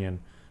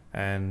companion,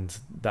 and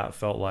that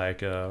felt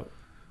like a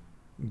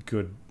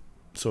good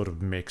sort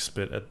of mix.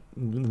 But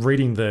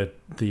reading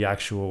the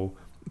actual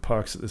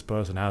perks that this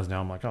person has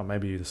now, I'm like, oh,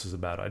 maybe this is a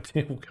bad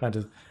idea. We'll kind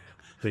of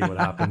see what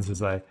happens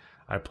as I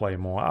play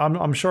more.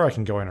 I'm sure I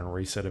can go in and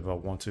reset if I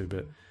want to,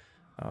 but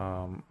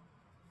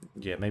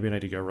yeah, maybe I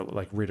need to go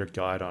read a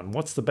guide on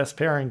what's the best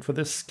pairing for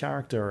this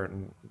character,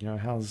 and you know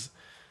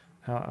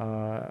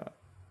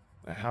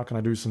how can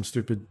I do some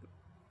stupid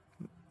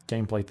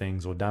gameplay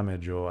things or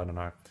damage, or I don't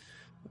know.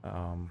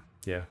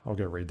 Yeah, I'll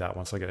go read that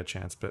once I get a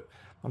chance, but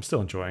I'm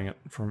still enjoying it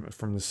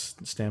from this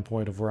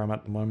standpoint of where I'm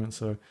at the moment.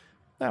 So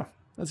yeah,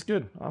 that's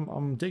good.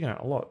 I'm digging it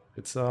a lot.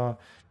 It's sort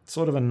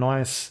of a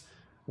nice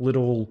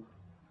little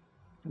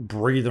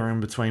breather in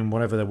between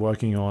whatever they're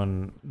working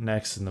on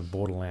next in the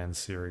Borderlands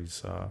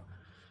series.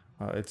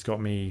 It's got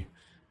me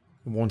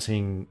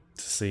wanting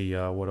to see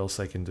what else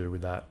they can do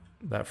with that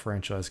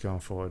franchise going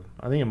forward.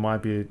 I think it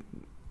might be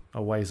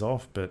a ways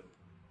off, but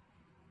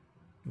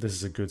this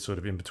is a good sort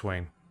of in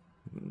between.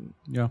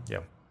 Yeah.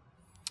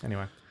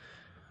 Anyway,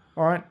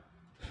 all right.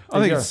 I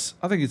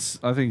think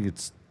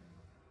it's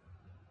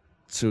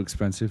too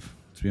expensive,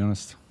 to be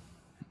honest.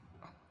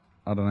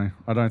 I don't know.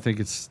 I don't think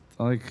it's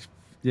like,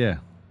 yeah.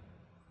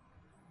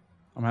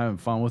 I'm having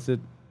fun with it.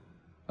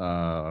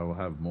 I will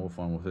have more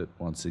fun with it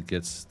once it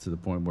gets to the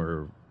point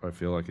where I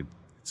feel like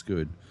it's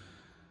good.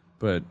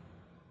 But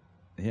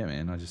yeah,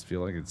 man, I just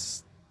feel like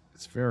it's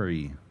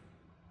very.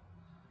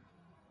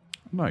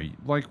 No,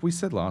 like we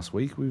said last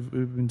week, we've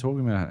been talking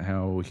about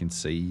how we can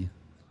see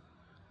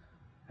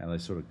how they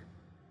sort of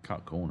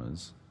cut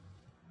corners,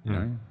 you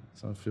know.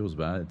 So it feels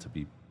bad to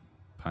be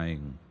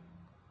paying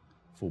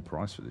full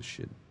price for this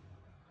shit,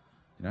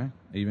 you know.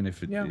 Even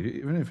if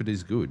it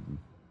is good,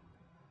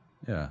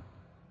 yeah.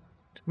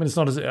 I mean, it's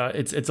not as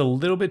it's a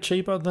little bit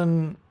cheaper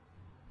than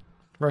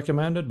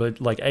recommended,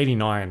 but like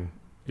 89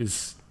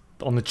 is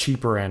on the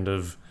cheaper end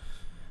of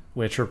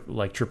where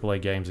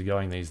AAA games are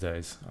going these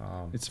days.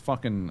 It's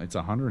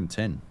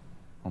 110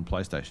 on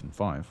PlayStation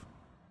 5.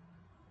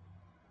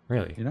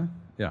 Really? You know?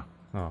 Yeah.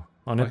 Oh,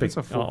 on Like, Epic, it's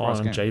a full price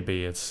on game.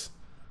 JB, it's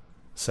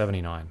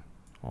 79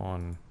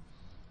 on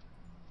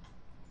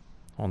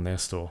their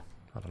store.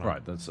 I don't know.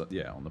 Right. That's on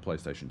the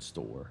PlayStation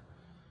Store,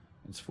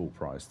 it's full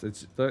price.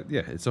 It's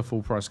a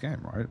full price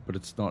game, right? But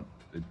it's not.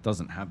 It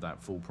doesn't have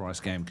that full price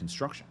game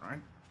construction,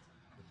 right?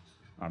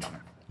 I don't know.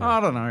 Yeah. I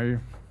don't know.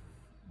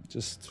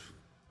 Just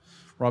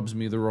rubs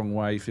me the wrong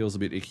way. Feels a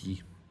bit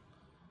icky.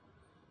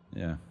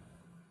 Yeah.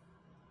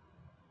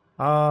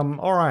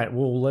 All right.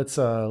 Well,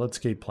 let's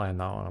keep playing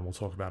that one, and we'll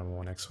talk about it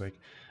more next week.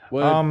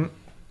 Well,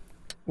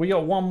 We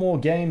got one more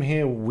game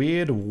here.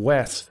 Weird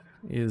West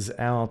is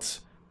out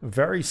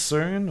very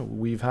soon.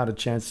 We've had a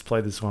chance to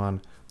play this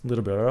one a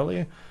little bit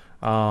earlier.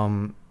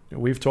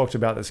 We've talked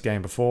about this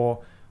game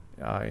before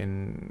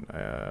in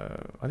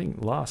I think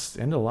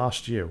end of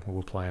last year we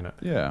were playing it.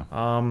 yeah.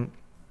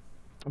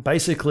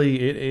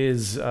 Basically, it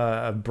is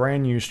a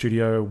brand new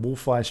studio,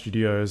 Wolfeye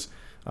Studios.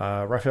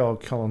 Rafael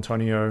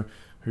Colantonio,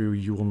 who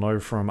you will know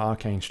from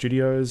Arcane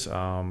Studios,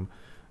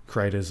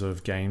 creators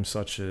of games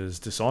such as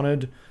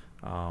Dishonored,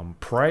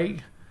 Prey,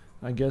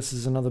 I guess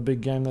is another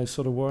big game they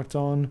sort of worked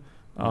on.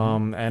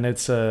 And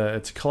it's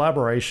a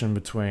collaboration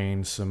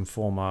between some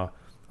former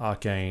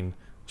Arcane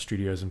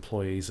Studios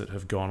employees that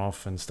have gone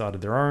off and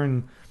started their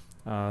own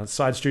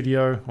side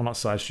studio, well, not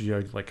side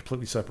studio, like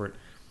completely separate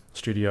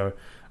studio,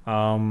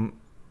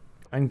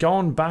 and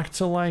going back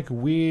to like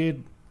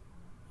weird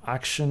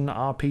action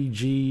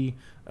RPG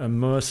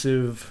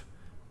immersive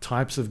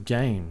types of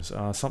games,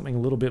 something a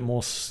little bit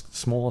more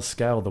smaller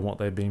scale than what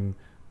they've been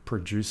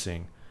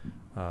producing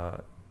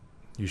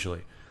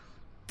usually.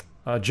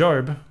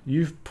 Job,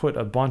 you've put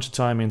a bunch of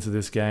time into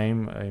this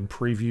game in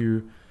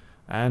preview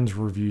and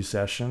review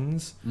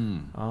sessions.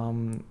 You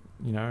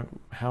know,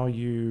 how are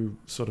you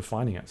sort of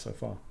finding it so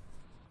far?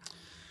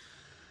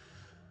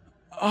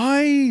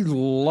 I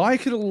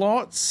like it a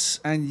lot,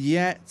 and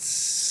yet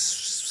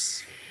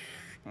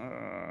I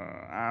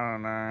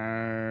don't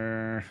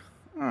know.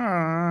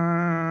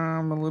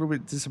 I'm a little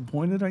bit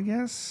disappointed, I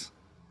guess.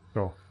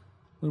 Cool.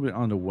 A little bit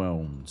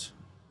underwhelmed.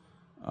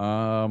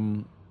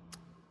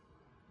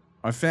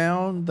 I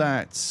found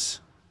that,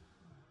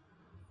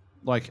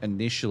 like,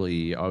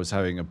 initially I was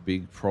having a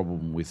big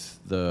problem with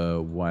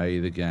the way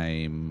the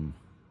game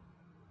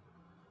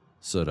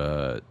sort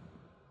of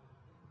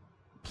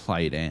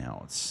played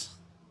out.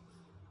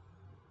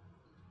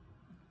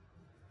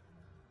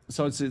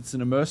 So it's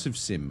an immersive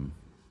sim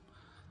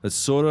that's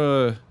sort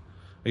of,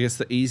 I guess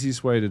the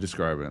easiest way to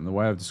describe it, and the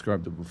way I've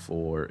described it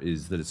before,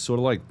 is that it's sort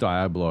of like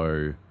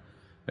Diablo,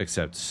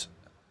 except,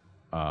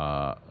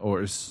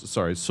 it's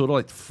sort of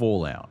like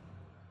Fallout,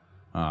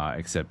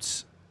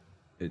 except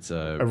it's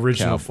a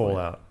Original cowboy.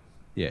 Fallout.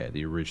 Yeah,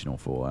 the original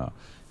Fallout,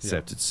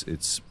 except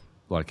it's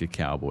like a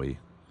cowboy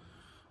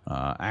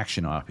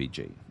action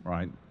RPG,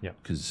 right? Yeah.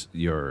 Because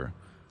you're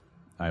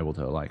able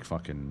to like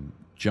fucking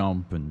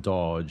jump and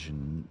dodge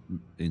and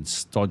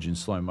dodge in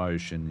slow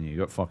motion. And you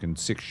got fucking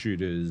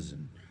 6-shooters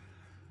and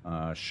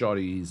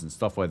shotties and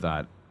stuff like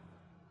that.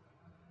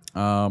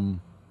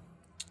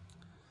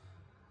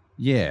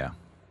 Yeah.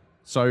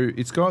 So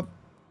it's got,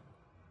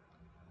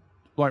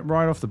 like,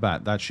 right off the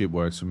bat, that shit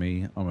works for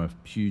me. I'm a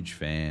huge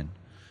fan.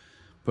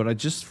 But I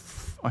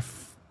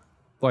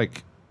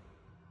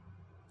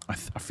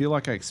feel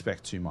like I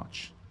expect too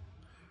much,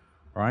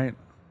 right?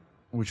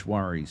 Which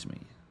worries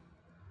me.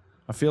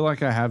 I feel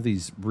like I have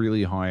these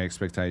really high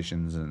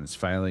expectations and it's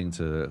failing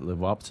to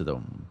live up to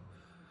them.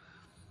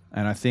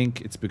 And I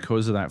think it's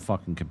because of that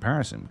fucking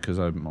comparison, because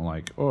I'm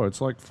like, oh,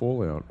 it's like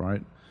Fallout,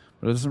 right?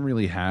 But it doesn't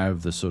really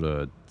have the sort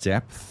of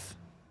depth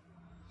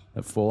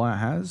that Fallout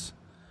has.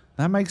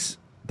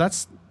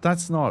 That's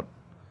not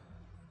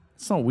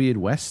Weird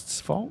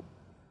West's fault,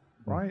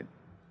 right?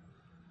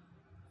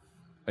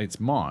 It's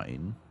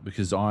mine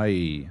because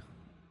I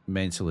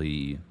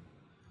mentally,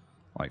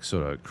 like,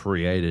 sort of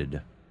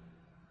created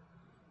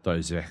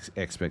those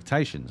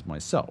expectations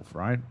myself,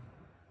 right?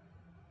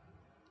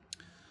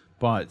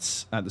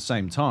 But at the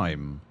same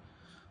time,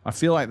 I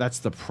feel like that's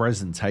the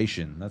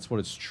presentation. That's what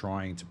it's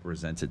trying to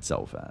present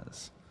itself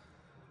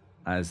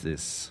as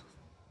this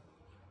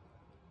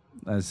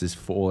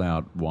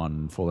Fallout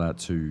 1, Fallout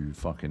 2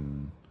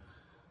 fucking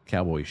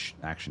cowboy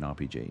action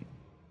RPG.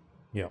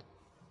 Yeah.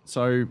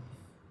 So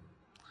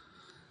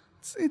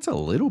it's a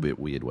little bit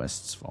Weird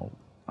West's fault.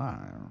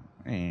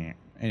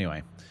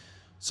 Anyway,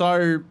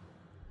 so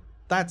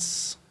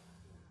that's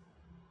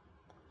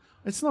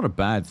It's not a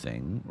bad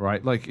thing,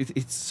 right? Like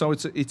it's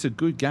a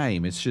good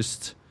game. It's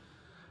just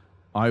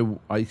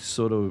I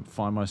sort of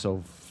find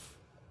myself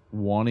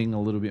wanting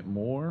a little bit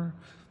more,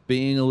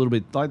 being a little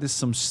bit like there's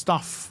some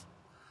stuff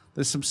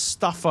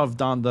I've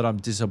done that I'm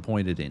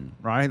disappointed in,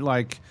 right?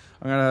 Like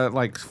I'm gonna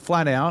like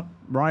flat out,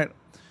 right?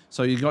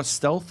 So you got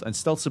stealth, and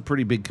stealth's a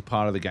pretty big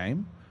part of the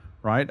game,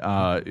 right?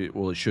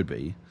 It should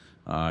be.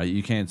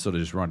 You can't sort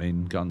of just run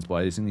in guns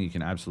blazing. You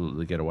can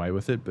absolutely get away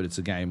with it, but it's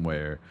a game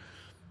where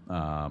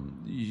life's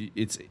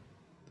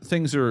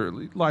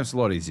a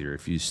lot easier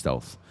if you use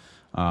stealth.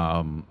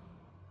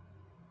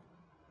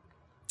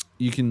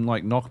 You can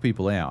like knock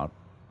people out,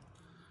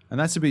 and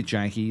that's a bit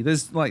janky.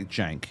 There's like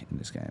jank in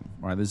this game,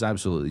 right? There's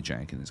absolutely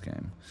jank in this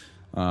game.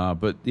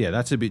 But yeah,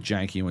 that's a bit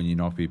janky when you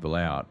knock people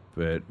out.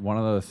 But one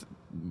of the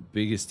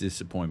biggest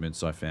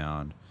disappointments I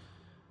found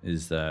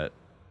is that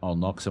I'll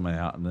knock someone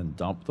out and then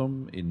dump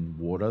them in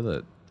water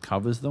that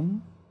covers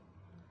them,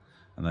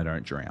 and they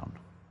don't drown.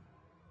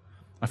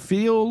 I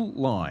feel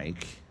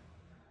like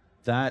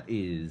that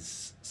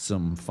is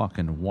some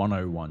fucking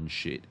 101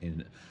 shit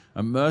in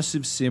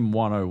Immersive Sim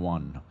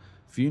 101.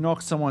 If you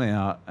knock someone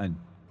out and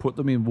put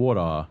them in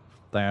water,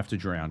 they have to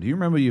drown. Do you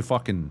remember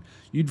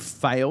you'd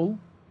fail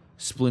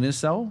Splinter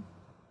Cell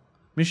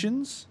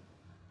missions?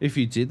 If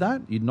you did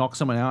that, you'd knock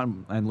someone out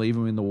and leave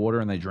them in the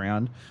water and they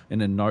drowned in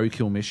a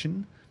no-kill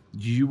mission,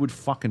 you would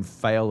fucking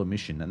fail a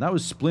mission. And that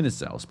was Splinter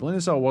Cell.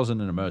 Splinter Cell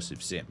wasn't an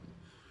immersive sim,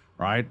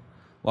 right?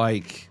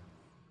 Like,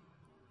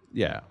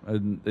 yeah,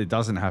 it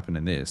doesn't happen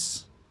in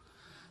this.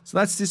 So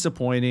that's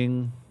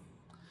disappointing.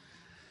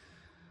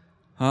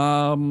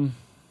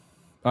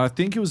 I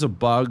think it was a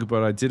bug,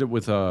 but I did it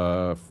with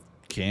a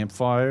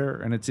campfire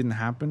and it didn't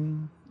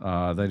happen.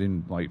 They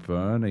didn't like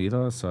burn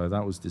either, so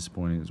that was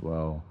disappointing as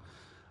well.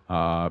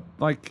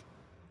 Like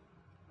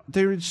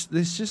there's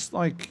just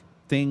like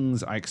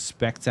things I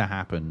expect to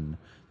happen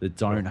that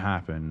don't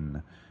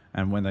happen,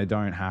 and when they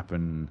don't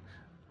happen,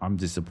 I'm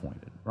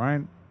disappointed,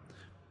 right?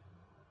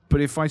 But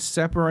if I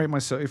separate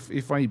myself,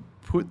 if I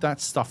put that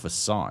stuff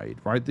aside,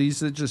 right,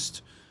 these are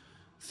just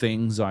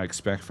things I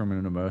expect from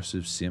an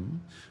immersive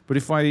sim.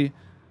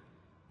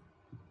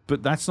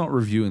 But that's not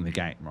reviewing the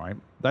game, right?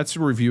 That's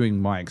reviewing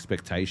my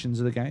expectations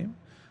of the game,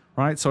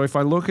 right? So if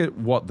I look at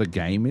what the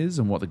game is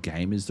and what the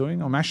game is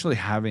doing, I'm actually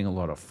having a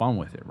lot of fun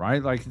with it,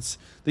 right? Like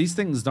these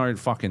things don't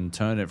fucking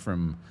turn it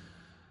from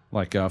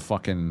like a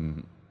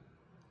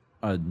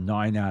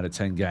 9 out of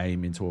 10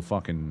 game into a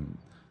fucking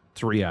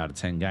 3 out of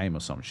 10 game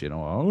or some shit.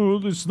 Oh,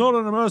 it's not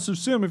an immersive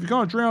sim. If you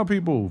can't drown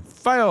people,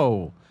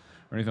 fail,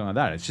 or anything like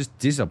that. It's just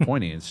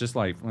disappointing. It's just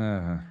like,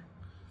 well,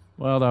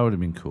 that would have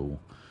been cool.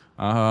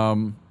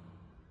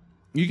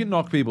 You can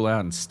knock people out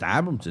and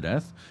stab them to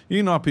death. You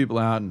can knock people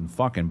out and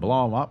fucking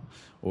blow them up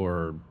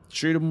or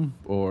shoot them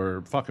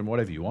or fucking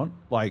whatever you want.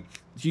 Like,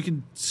 you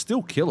can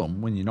still kill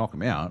them when you knock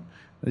them out.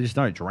 They just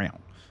don't drown.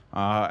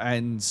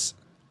 Well,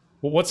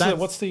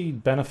 what's the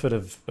benefit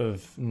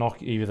of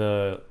knock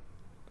either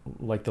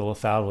like the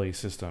lethality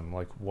system?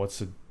 Like, what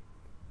do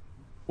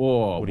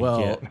you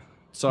get?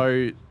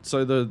 So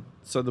the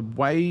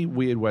way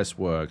Weird West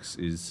works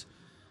is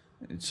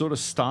it sort of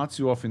starts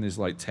you off in this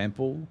like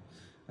temple,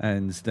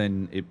 and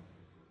then it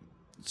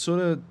sort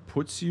of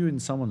puts you in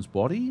someone's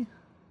body.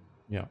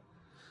 Yeah.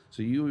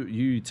 So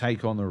you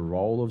take on the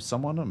role of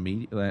someone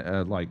immediately,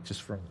 like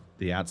just from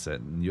the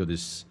outset, and you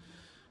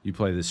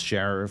play this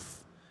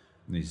sheriff,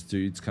 and these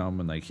dudes come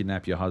and they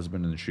kidnap your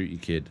husband and shoot your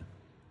kid,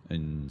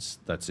 and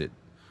that's it.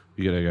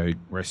 You got to go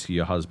rescue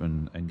your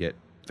husband and get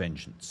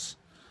vengeance.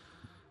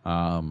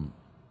 And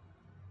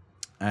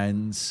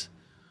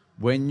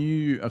when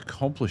you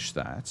accomplish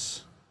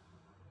that,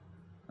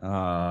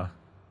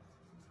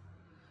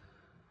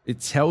 it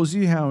tells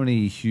you how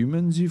many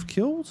humans you've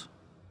killed.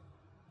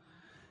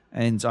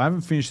 And I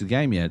haven't finished the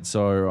game yet,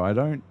 so I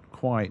don't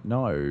quite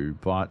know,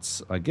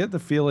 but I get the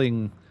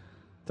feeling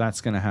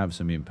that's going to have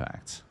some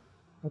impact.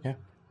 Okay.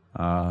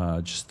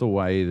 Just the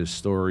way the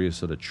story is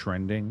sort of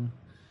trending.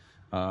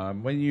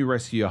 When you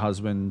rescue your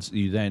husband,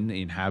 you then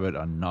inhabit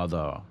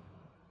another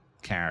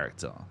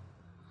character.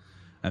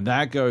 And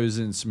that goes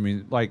in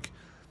some, like,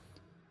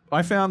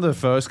 I found the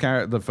first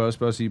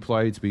person you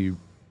play to be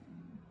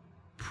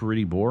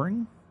pretty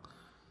boring.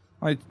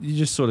 Like, you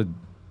just sort of,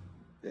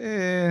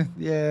 yeah,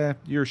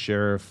 you're a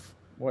sheriff,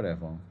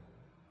 whatever.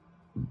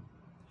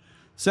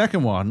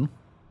 Second one,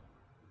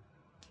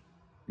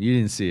 you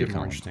didn't see it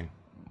coming. Interesting.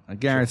 I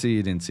guarantee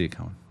you didn't see it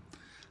coming.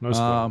 No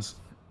spoilers.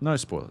 No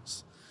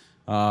spoilers.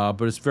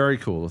 But it's very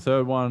cool. The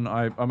third one,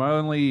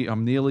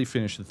 I'm nearly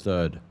finished the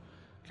third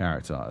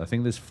character. I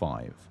think there's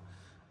 5.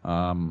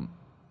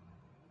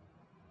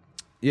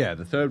 Yeah,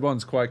 the third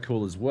one's quite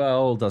cool as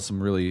well. Does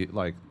some really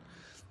like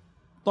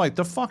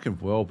the fucking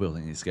world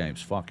building in this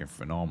game's fucking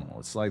phenomenal.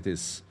 It's like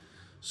this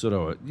sort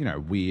of,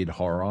 weird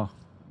horror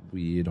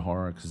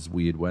because it's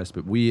Weird West,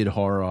 but weird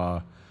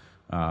horror,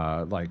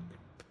 like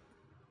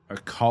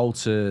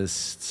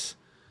occultist,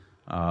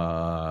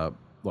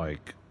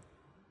 like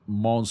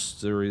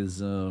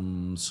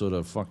monsterism, sort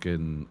of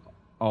fucking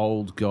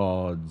old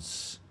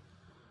gods,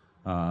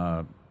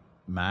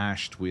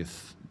 mashed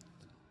with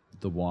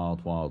the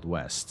Wild Wild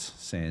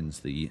West, sans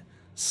the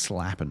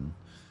slapping.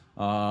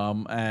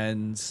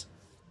 And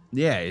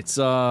yeah, it's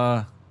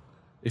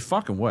it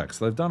fucking works.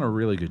 They've done a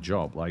really good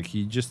job. Like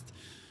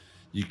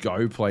you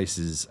go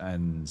places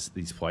and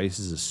these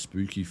places are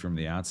spooky from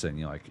the outset and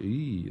you're like,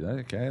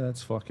 okay,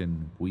 that's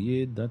fucking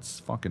weird. That's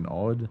fucking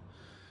odd.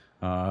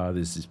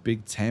 There's this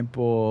big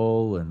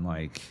temple and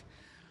like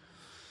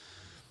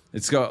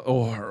it's got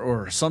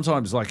or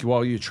sometimes like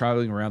while you're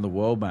traveling around the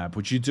world map,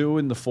 which you do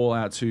in the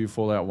Fallout 2,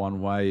 Fallout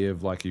 1 way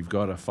of like you've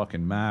got a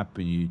fucking map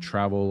and you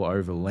travel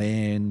over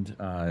land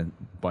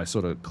by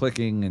sort of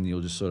clicking and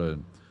you'll just sort of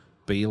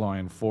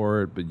beeline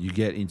for it, but you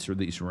get into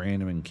these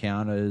random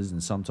encounters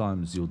and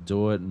sometimes you'll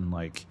do it and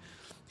like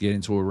get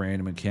into a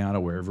random encounter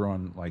where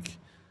everyone like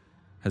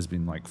has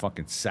been like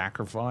fucking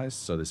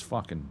sacrificed, so there's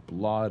fucking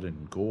blood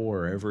and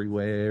gore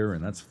everywhere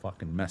and that's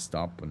fucking messed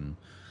up and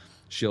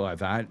shit like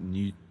that, and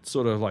you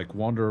sort of like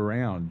wander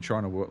around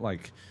trying to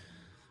like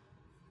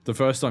the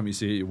first time you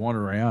see it you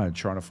wander around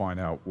trying to find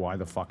out why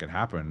the fuck it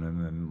happened,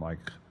 and then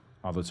like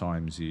other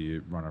times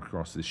you run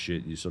across this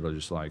shit you sort of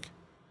just like,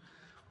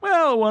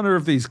 well, I wonder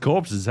if these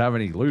corpses have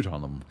any loot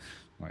on them.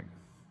 Like,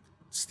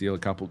 steal a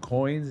couple of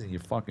coins and you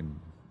fucking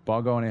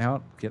bug on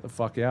out, get the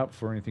fuck out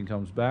before anything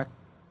comes back.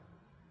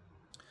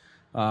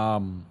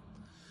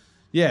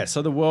 Yeah,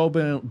 so the world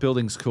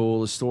building's cool.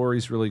 The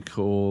story's really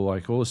cool.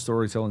 Like, all the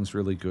storytelling's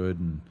really good.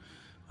 And,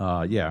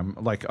 yeah,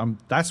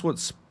 that's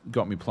what's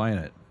got me playing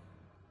it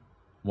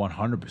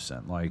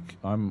 100%. Like,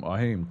 I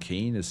am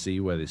keen to see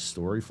where this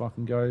story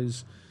fucking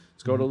goes.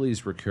 It's got all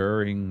these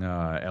recurring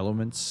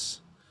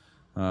elements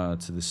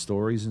to the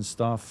stories and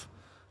stuff.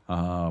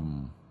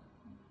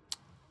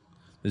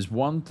 There's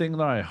one thing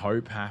that I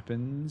hope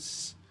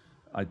happens.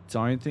 I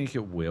don't think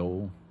it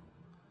will.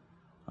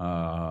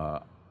 And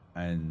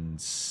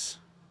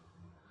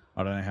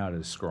I don't know how to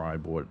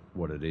describe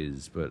what it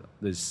is, but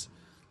there's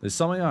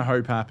something I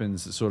hope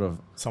happens that sort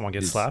of... Someone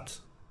gets slapped?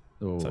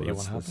 Oh,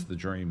 that's the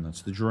dream.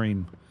 That's the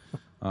dream.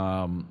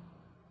 No,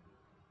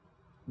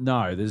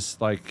 there's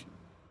like...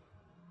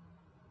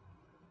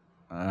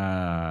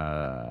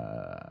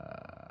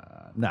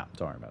 No,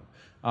 don't worry about it.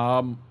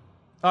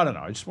 I don't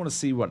know. I just want to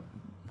see what...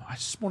 I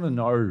just want to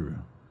know.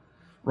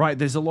 Right,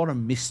 there's a lot of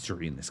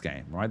mystery in this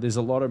game, right? There's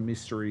a lot of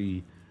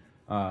mystery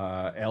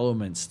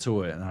elements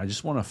to it, and I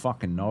just want to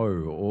fucking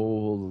know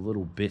all the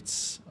little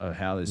bits of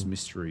how this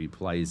mystery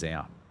plays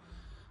out.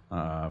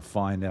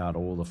 Find out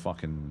all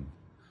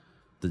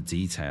the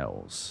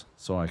details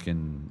so I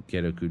can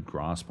get a good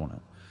grasp on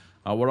it.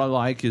 What I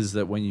like is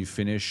that when you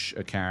finish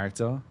a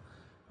character...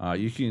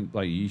 you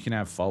can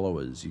have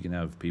followers. You can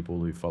have people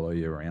who follow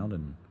you around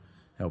and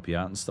help you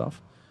out and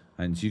stuff.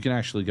 And you can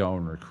actually go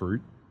and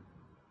recruit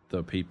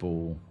the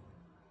people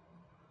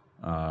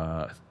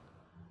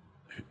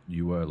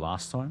you were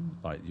last time,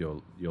 like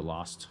your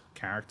last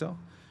character.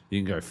 You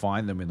can go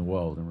find them in the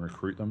world and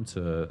recruit them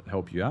to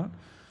help you out.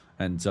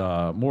 And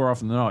more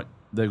often than not,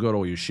 they've got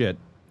all your shit.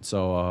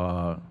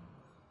 So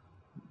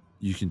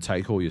you can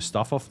take all your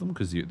stuff off them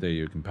because they're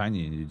your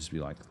companion. You just be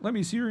like, let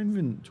me see your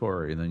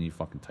inventory. And then you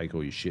fucking take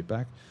all your shit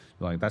back.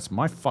 You're like, that's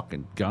my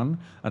fucking gun.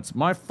 That's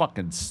my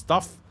fucking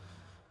stuff.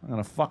 I'm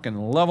going to fucking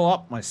level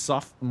up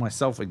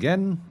myself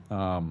again.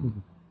 I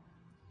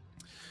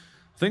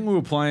think we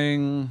were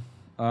playing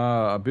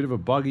a bit of a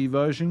buggy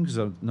version because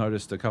I've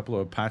noticed a couple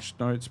of patch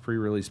notes,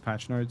 pre-release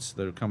patch notes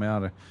that have come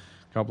out a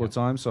couple of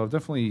times. So I've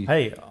definitely...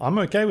 Hey, I'm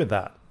okay with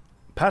that.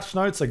 Patch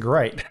notes are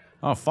great.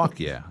 Oh, fuck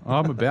yeah.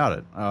 I'm about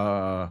it.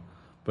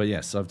 But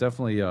yes, I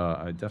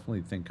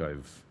definitely think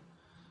I've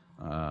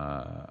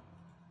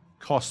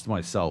cost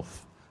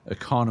myself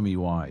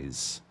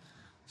economy-wise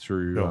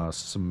through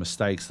some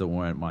mistakes that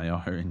weren't my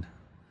own,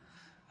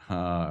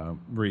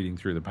 reading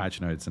through the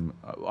patch notes. And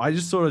I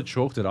just sort of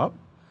chalked it up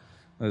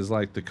as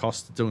like the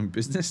cost of doing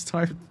business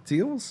type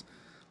deals.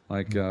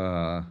 Like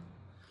one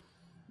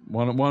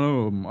of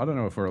them, I don't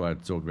know if we're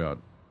allowed to talk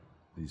about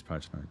these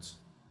patch notes.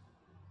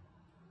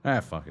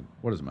 Fuck it.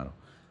 What does it matter?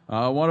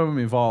 One of them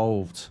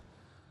involved...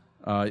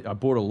 I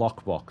bought a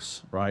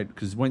lockbox, right?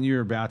 Because when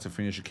you're about to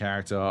finish a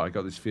character, I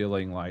got this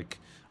feeling like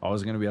I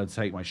wasn't going to be able to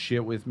take my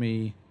shit with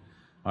me.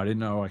 I didn't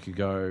know I could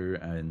go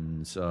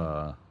and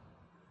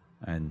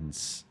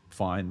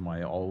find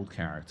my old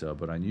character,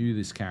 but I knew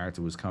this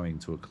character was coming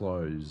to a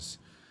close,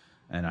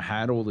 and I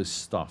had all this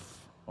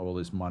stuff, all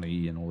this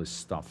money and all this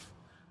stuff.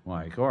 I'm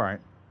like, all right,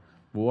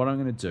 well, what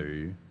I'm going to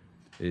do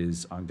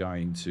is I'm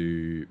going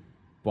to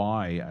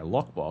buy a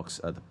lockbox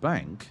at the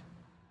bank,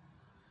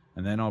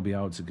 and then I'll be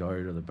able to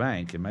go to the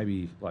bank and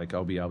maybe like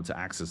I'll be able to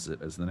access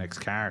it as the next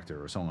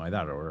character or something like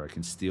that, or I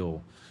can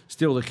steal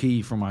the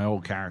key from my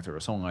old character or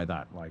something like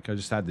that. Like I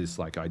just had this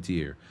like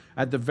idea.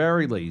 At the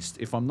very least,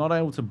 if I'm not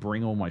able to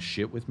bring all my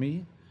shit with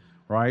me,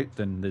 right,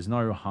 then there's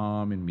no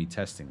harm in me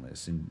testing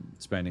this and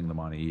spending the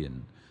money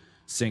and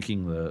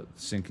sinking the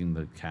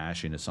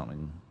cash into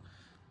something.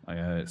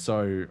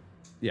 So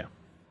yeah,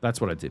 that's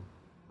what I did.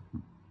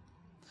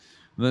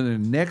 Then the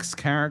next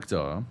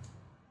character,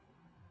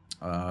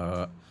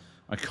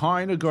 I I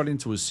kind of got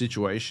into a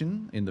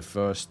situation in the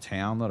first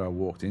town that I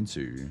walked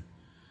into,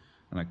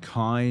 and I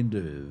kind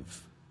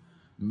of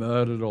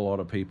murdered a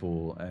lot of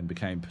people and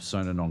became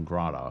persona non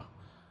grata,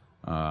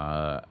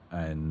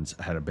 and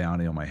had a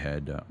bounty on my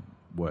head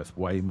worth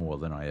way more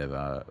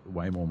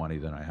money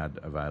than I had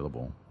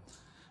available,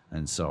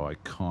 and so I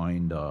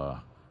kind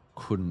of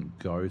couldn't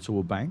go to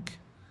a bank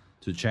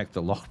to check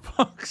the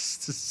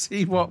lockbox to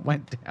see what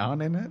went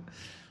down in it,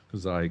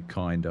 because I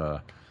kind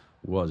of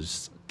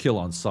was kill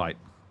on sight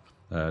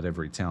at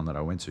every town that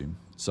I went to.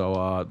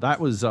 So that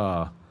was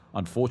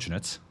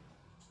unfortunate.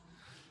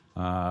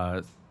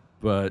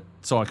 But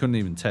so I couldn't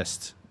even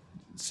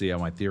see how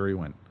my theory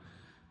went.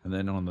 And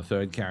then on the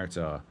third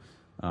character,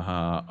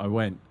 I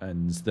went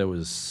and there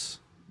was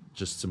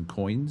just some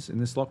coins in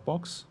this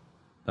lockbox.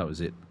 That was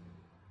it.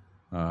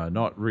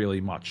 Not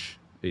really much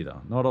either.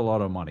 Not a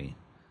lot of money.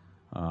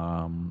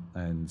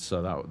 And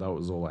so that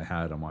was all I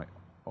had. I'm like,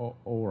 oh,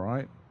 all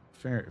right,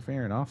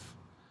 fair enough.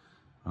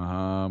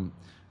 And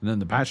then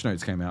the patch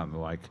notes came out and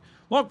they're like,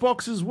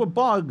 lockboxes were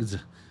bugged.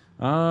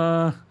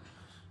 They're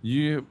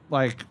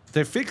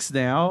fixed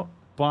now,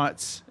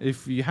 but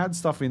if you had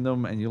stuff in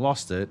them and you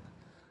lost it,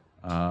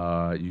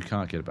 you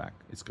can't get it back.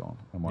 It's gone.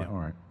 I'm like, all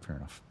right, fair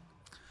enough.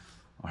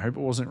 I hope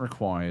it wasn't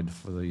required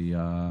for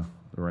the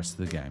rest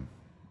of the game.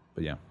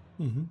 But yeah.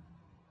 Mm-hmm.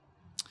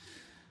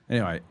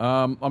 Anyway,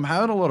 I'm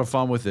having a lot of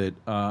fun with it.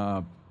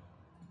 But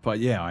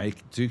yeah, I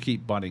do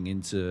keep butting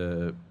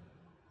into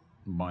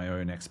my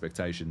own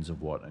expectations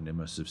of what an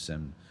immersive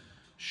sim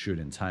should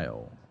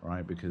entail,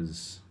 right?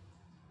 Because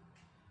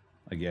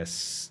I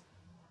guess,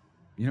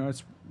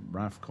 it's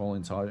Ralph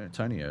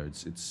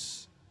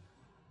Colantonio.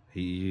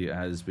 He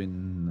has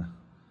been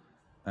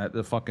at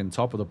the fucking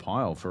top of the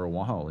pile for a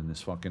while in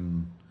this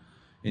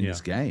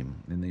this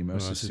game, in the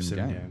immersive sim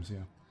game. Games,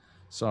 yeah.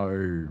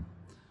 So,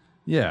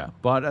 yeah,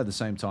 but at the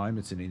same time,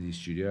 it's an indie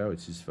studio.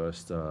 It's his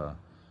first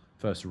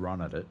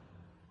run at it.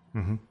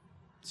 Mm-hmm.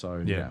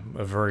 So yeah,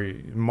 a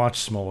very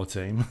much smaller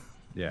team.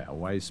 Yeah, a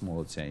way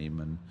smaller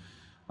team, and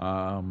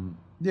I'm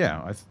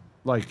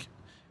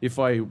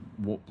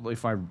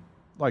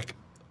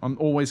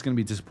always going to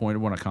be disappointed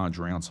when I can't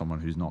drown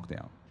someone who's knocked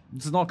out.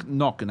 It's not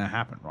going to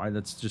happen, right?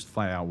 That's just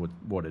flat out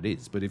what it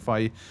is. But if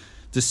I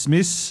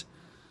dismiss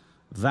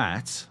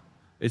that,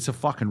 it's a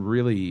fucking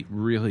really,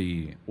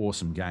 really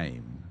awesome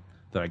game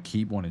that I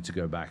keep wanting to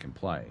go back and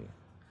play,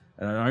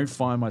 and I don't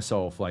find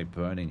myself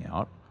burning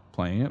out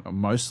playing it.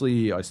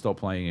 Mostly, I stop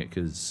playing it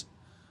because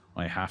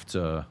I have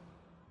to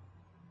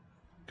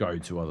go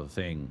to other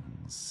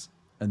things,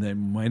 and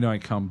then when I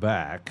come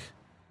back,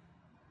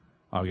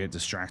 I'll get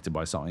distracted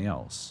by something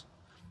else.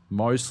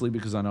 Mostly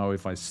because I know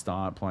if I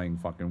start playing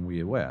fucking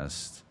Weird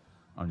West,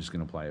 I'm just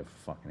going to play it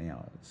for fucking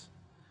hours.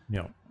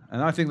 Yeah.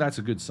 And I think that's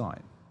a good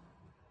sign.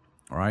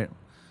 All right?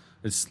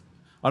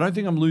 I don't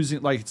think I'm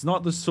losing... it's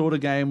not the sort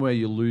of game where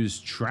you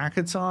lose track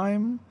of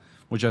time,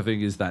 which I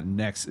think is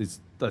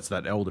that's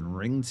that Elden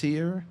Ring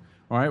tier,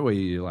 right? Where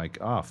you're like,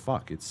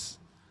 fuck, it's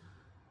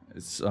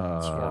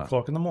 4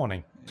 o'clock in the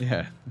morning.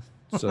 Yeah.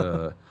 It's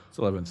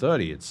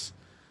 11:30. This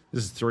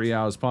is 3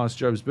 hours past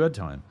Job's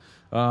bedtime.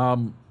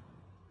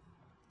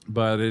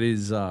 But it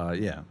is,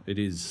 it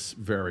is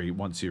very,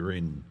 once you're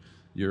in,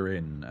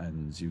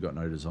 and you've got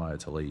no desire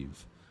to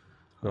leave.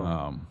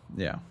 Cool.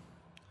 Yeah.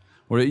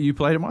 You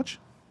played it much?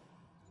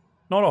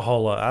 Not a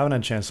whole lot. I haven't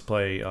had a chance to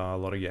play a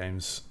lot of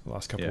games the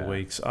last couple of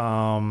weeks.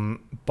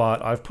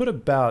 But I've put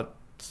about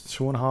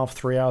 2.5,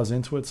 3 hours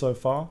into it so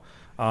far.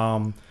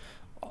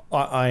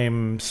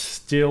 I'm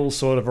still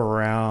sort of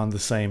around the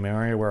same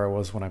area where I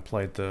was when I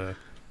played the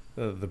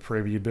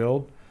preview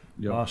build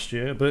last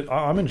year, but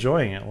I'm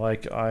enjoying it.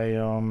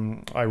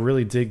 I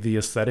really dig the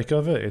aesthetic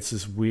of it. It's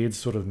this weird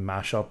sort of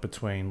mashup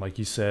between, like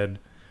you said,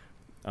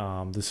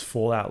 this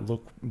Fallout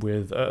look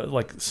with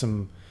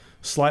some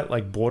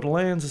slight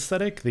Borderlands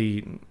aesthetic.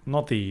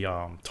 Not the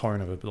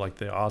tone of it, but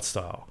the art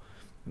style,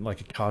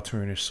 like a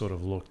cartoonish sort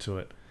of look to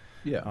it.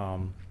 Yeah.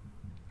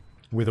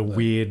 With a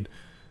weird.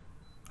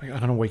 I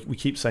don't know. We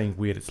keep saying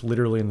weird. It's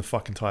literally in the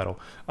fucking title.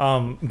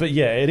 But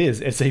yeah, it is.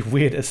 It's a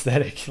weird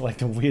aesthetic,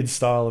 a weird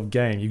style of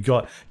game. You've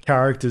got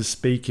characters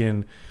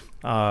speaking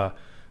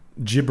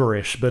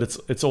gibberish, but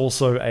it's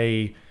also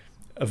a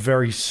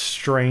very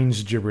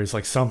strange gibberish.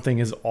 Something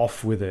is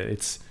off with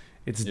it.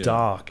 It's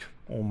dark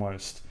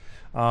almost.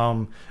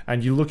 And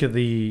you look at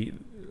the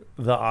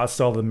art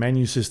style, the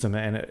menu system,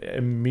 and it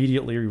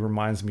immediately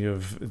reminds me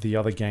of the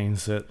other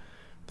games that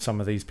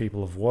some of these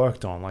people have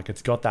worked on.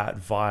 It's got that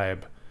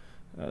vibe.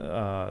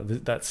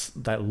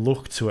 That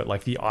look to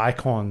it, the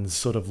icons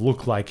sort of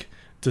look like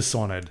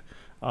Dishonored,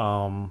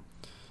 and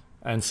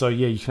so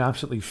you can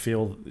absolutely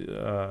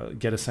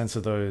get a sense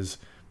of those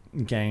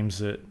games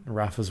that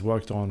Raph has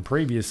worked on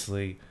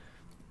previously,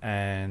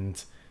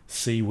 and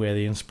see where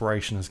the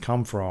inspiration has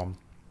come from,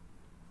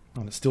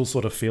 and it still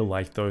sort of feel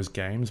like those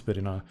games, but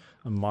in a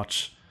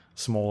much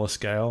smaller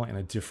scale, in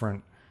a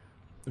different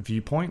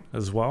viewpoint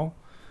as well.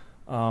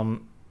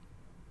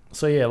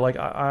 So yeah,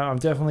 I'm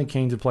definitely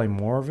keen to play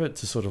more of it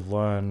to sort of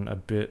learn a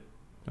bit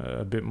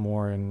a bit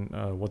more in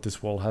what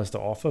this world has to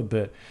offer,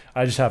 but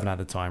I just haven't had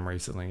the time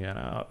recently.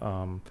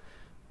 And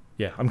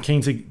yeah, I'm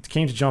keen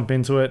to jump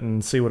into it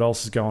and see what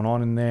else is going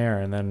on in there,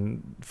 and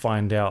then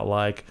find out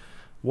like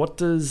what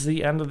does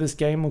the end of this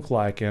game look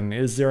like, and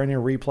is there any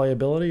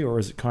replayability, or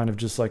is it kind of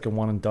just like a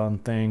one and done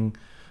thing?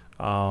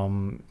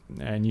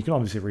 And you can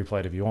obviously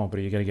replay it if you want, but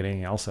are you going to get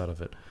anything else out of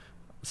it?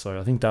 So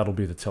I think that'll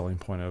be the telling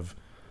point of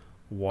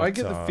what. I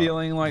get the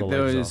feeling like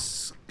there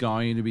is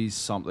going to be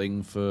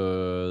something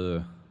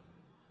for.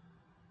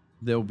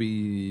 There'll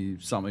be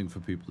something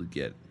for people to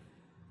get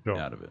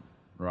out of it,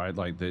 right?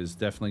 Like there's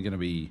definitely going to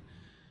be,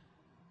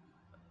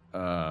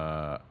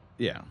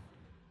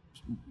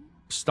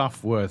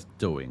 stuff worth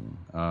doing.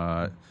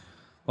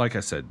 Like I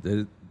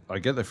said, I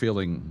get the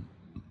feeling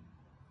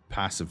a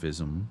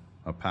pacifism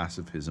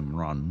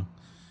run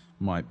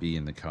might be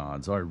in the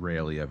cards. I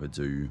rarely ever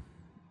do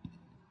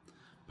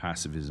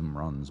pacifism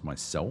runs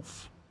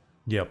myself.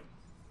 Yep.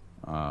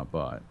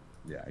 But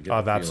yeah,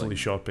 I've absolutely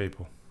shot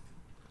people.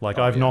 Like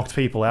I've knocked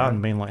people out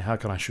and been like, how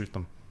can I shoot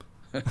them?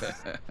 Yep.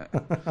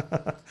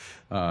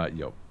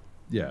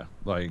 Yeah.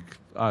 Like,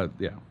 I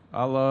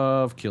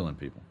love killing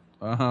people.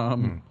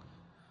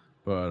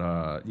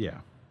 But yeah,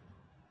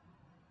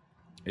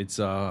 it's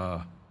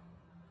the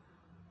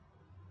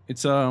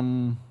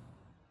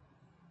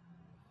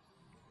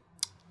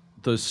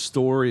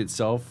story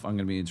itself. I'm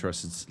gonna be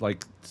interested. It's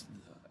like,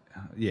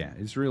 yeah,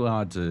 it's really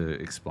hard to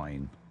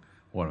explain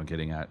what I'm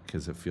getting at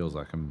because it feels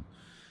like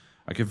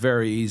I could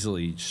very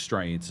easily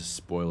stray into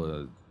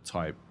spoiler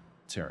type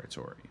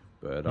territory.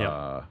 But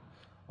I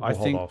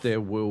think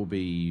there will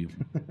be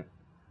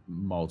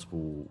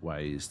multiple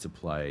ways to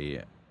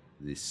play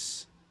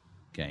this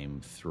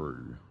game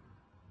through.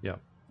 Yeah.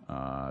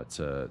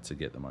 To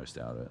get the most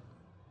out of it.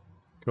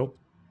 Cool.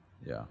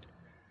 Yeah.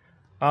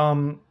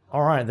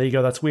 All right, there you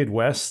go. That's Weird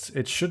West.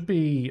 It should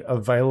be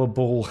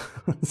available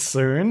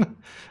soon.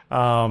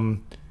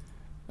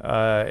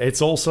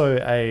 It's also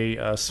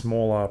a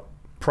smaller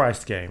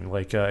priced game.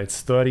 Like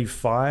it's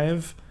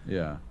 $35.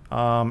 Yeah.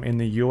 In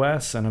the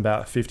US and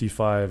about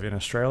 $55 in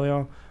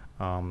Australia.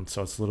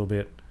 So it's a little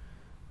bit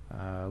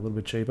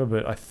cheaper.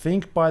 But I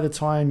think by the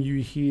time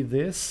you hear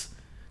this,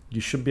 you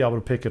should be able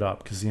to pick it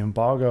up because the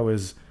embargo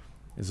is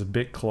a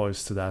bit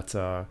close to that.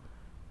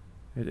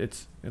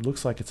 It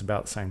looks like it's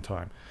about the same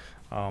time.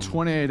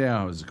 28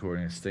 hours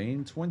according to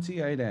Steam.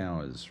 28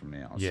 hours from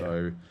now. Yeah.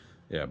 So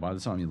yeah, by the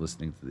time you're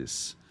listening to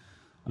this,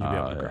 you'll be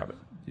able to grab it.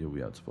 You'll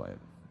be able to play it.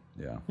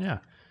 Yeah. Yeah.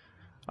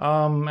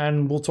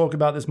 And we'll talk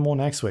about this more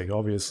next week,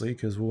 obviously,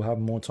 because we'll have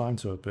more time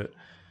to it. But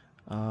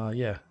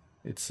yeah,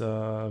 it's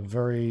a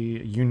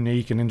very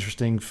unique and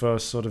interesting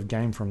first sort of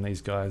game from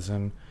these guys,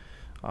 and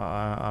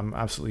I'm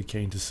absolutely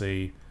keen to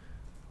see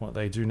what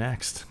they do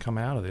next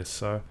coming out of this.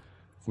 So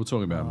we'll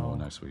talk about it more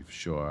next week for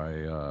sure.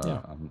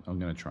 I'm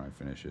going to try and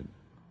finish it.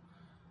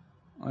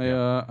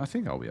 I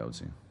think I'll be able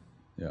to.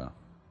 Yeah.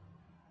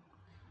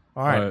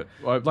 All right.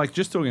 Like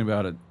just talking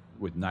about it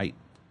with Nate,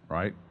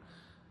 right?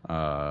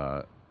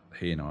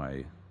 He and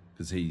I,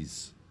 because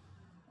he's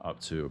up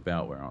to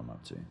about where I'm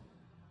up to,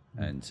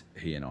 and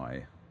he and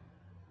I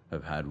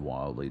have had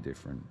wildly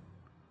different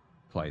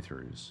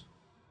playthroughs.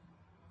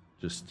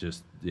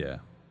 Just yeah,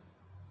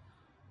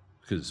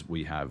 because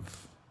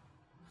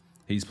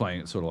he's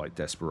playing it sort of like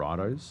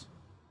Desperados.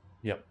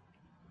 Yep.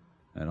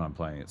 And I'm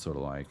playing it sort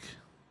of like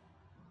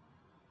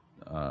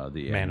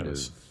the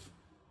Commandos.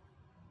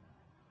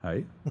 End of.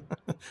 Hey.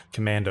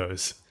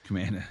 Commandos.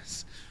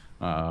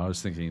 I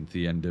was thinking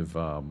the end of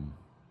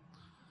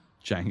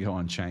Django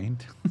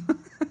Unchained.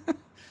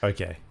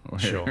 Okay,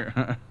 sure.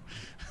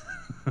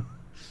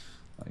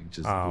 Like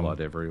just blood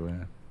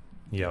everywhere.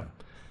 Yep.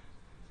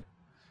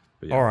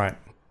 Yeah. All right.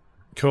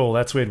 Cool.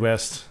 That's Weird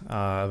West.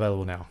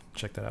 Available now.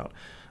 Check that out.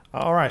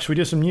 All right. Should we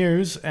do some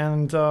news?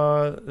 And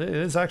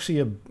there's actually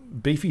a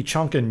beefy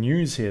chunk of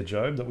news here,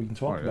 Job, that we can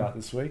talk about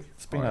this week.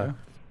 It's been a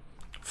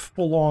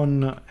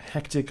full-on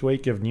hectic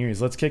week of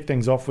news. Let's kick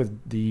things off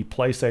with the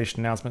PlayStation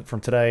announcement from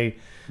today.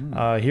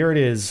 Here it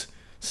is.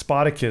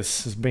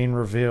 Spartacus has been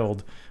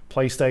revealed.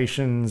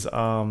 PlayStation's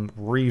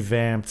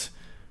revamped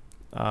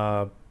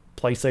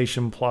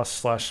PlayStation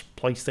Plus /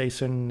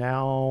 PlayStation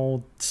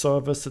Now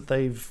service that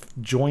they've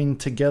joined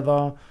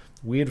together.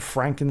 Weird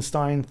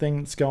Frankenstein thing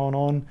that's going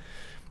on.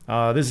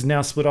 This is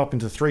now split up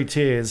into 3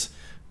 tiers.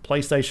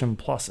 PlayStation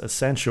Plus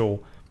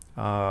Essential,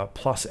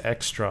 Plus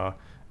Extra,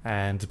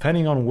 and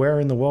depending on where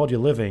in the world you're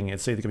living,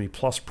 it's either going to be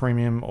Plus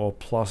Premium or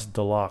Plus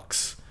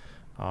Deluxe.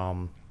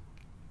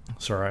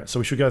 So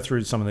we should go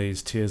through some of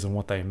these tiers and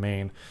what they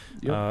mean.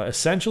 Yep.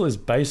 Essential is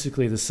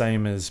basically the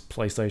same as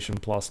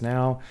PlayStation Plus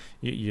now.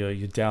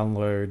 You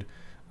download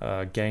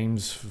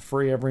games for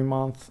free every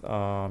month.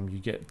 You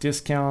get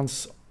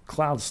discounts,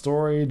 cloud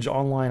storage,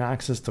 online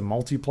access to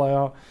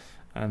multiplayer,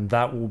 and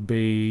that will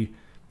be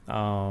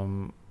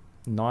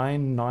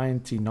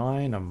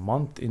 $9.99 a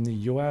month in the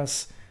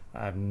US.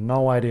 I have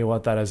no idea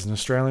what that is in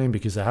Australian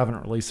because they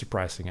haven't released the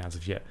pricing as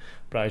of yet.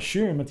 But I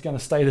assume it's going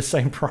to stay the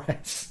same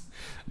price.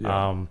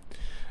 Yeah.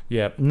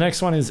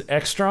 Next one is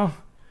Extra.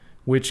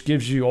 which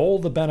gives you all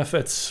the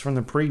benefits from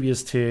the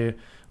previous tier,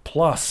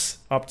 plus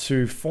up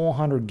to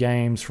 400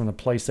 games from the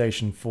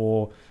PlayStation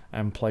 4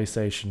 and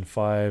PlayStation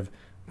 5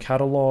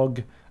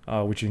 catalog,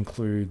 which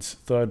includes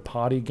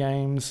third-party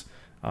games,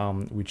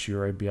 which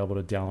you'll be able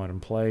to download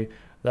and play.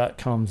 That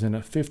comes in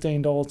at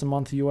 $15 a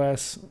month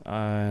US,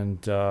 and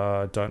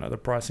don't know the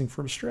pricing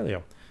for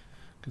Australia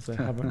because they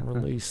haven't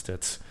released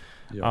it.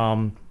 Yep.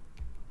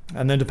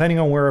 And then depending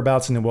on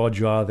whereabouts in the world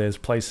you are, there's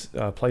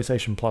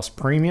PlayStation Plus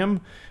Premium,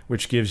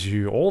 which gives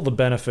you all the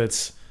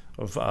benefits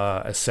of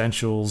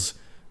Essentials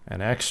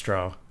and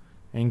Extra,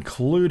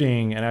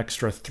 including an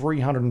extra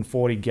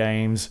 340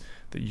 games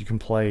that you can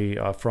play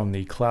from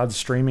the cloud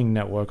streaming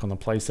network on the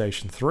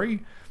PlayStation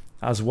 3,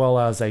 as well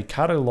as a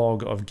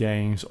catalog of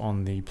games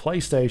on the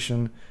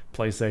PlayStation,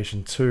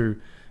 PlayStation 2,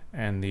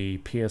 and the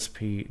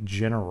PSP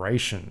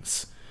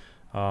generations.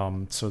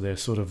 So they're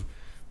sort of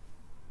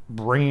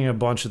bringing a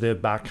bunch of their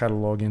back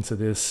catalog into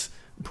this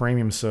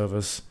premium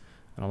service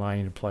and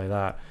allowing you to play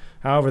that.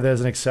 However, there's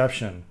an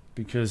exception,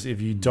 because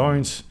if you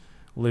don't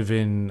live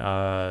in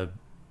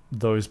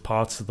those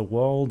parts of the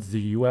world, the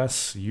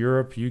US,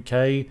 Europe,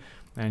 UK,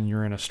 and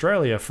you're in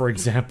Australia, for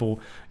example,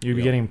 you'll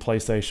be getting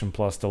PlayStation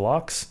Plus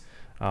Deluxe,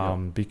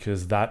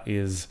 because that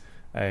is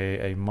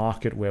a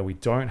market where we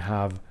don't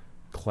have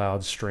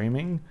cloud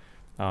streaming.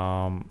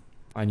 And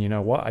you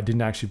know what? I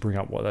didn't actually bring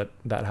up what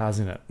that has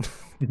in it.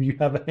 Do you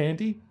have it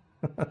handy?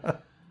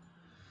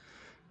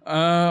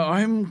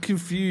 I'm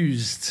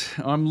confused.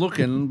 I'm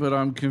looking, but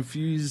I'm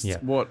confused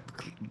what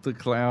the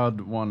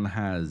cloud one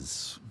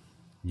has.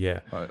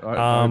 Yeah.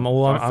 I'm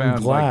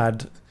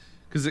glad.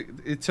 Because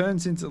it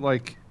turns into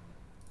like,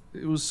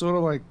 it was sort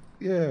of like,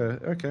 yeah,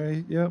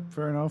 okay, yep,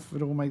 fair enough.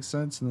 It all makes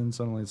sense. And then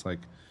suddenly it's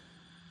like,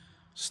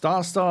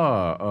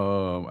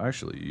 Star.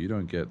 Actually, you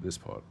don't get this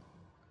part.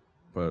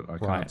 But I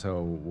can't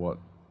tell what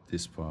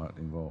this part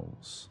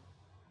involves.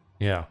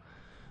 Yeah.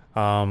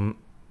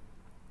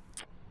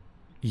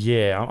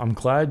 Yeah, I'm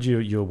glad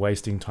you're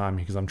wasting time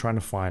because I'm trying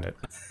to find it.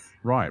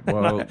 Right.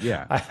 Well,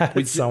 yeah. I had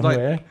it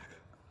somewhere. Like,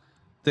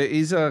 there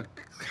is a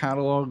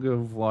catalog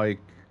of like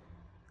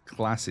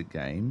classic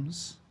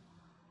games,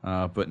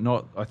 but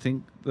not. I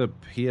think the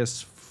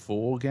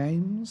PS4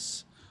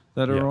 games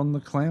that are on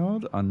the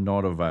cloud are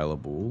not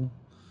available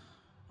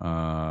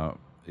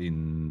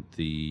in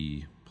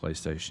the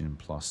PlayStation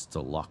Plus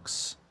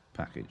Deluxe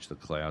package, the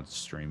cloud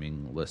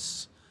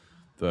streaming-less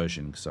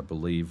version, because I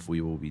believe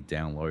we will be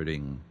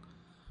downloading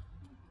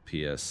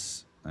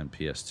PS and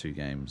PS2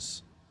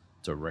 games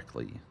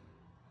directly.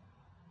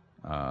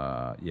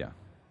 And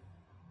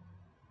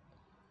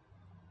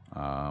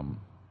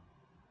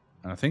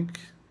I think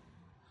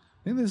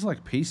there's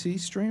like PC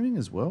streaming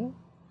as well.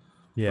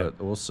 Yeah.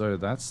 But also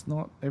that's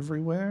not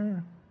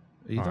everywhere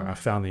either. Right, I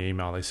found the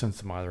email. They sent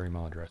to my other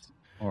email address.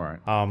 All right.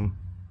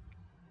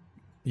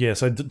 Yeah,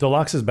 so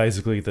Deluxe is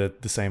basically the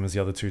same as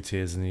the other two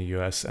tiers in the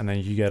US, and then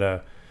you get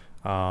the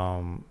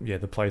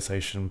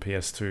PlayStation,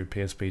 PS2,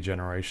 PSP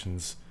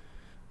generations,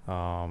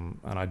 and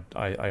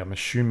I am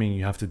assuming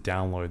you have to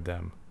download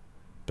them,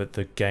 but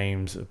the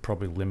games are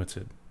probably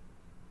limited,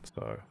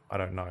 so I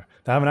don't know.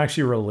 They haven't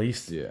actually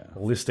released a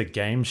list of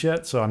games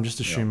yet, so I'm just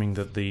assuming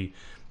that the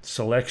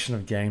selection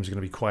of games are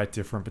going to be quite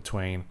different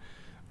between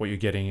what you're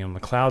getting on the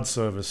cloud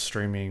service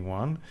streaming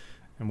one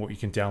and what you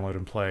can download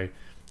and play.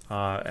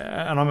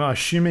 And I'm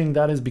assuming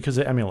that is because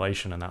of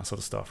emulation and that sort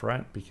of stuff,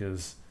 right?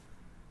 Because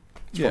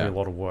it's probably a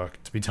lot of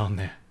work to be done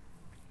there.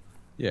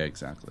 Yeah,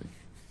 exactly.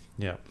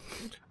 Yeah.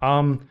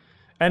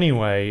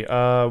 Anyway,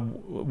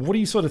 what do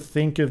you sort of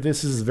think of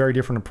this? This is a very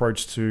different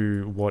approach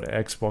to what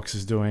Xbox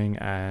is doing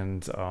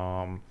and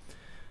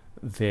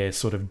their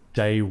sort of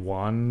day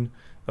one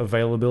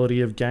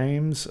availability of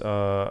games.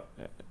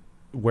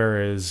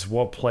 Whereas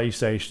what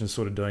PlayStation is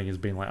sort of doing is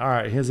being like, all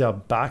right, here's our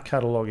back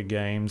catalog of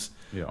games.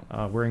 Yeah.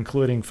 We're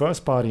including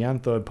first party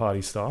and third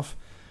party stuff.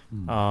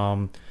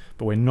 But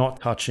we're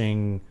not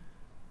touching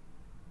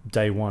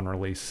day one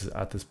releases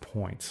at this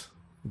point.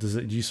 Do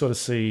you sort of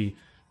see,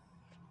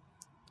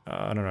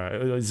 I don't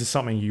know, is this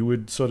something you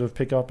would sort of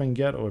pick up and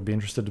get or be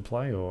interested to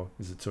play, or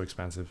is it too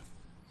expensive?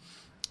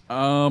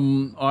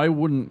 I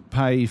wouldn't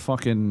pay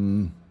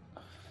fucking...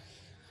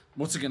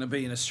 What's it going to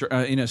be in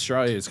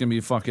Australia? It's going to be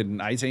fucking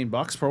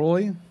 $18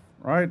 probably,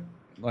 right?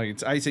 Like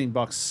it's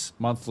 $18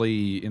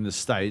 monthly in the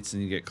States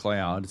and you get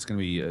cloud. It's going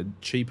to be a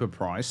cheaper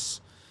price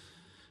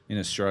in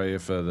Australia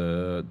for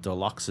the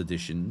deluxe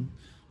edition.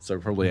 So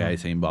probably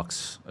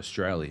 $18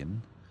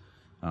 Australian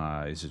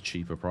is a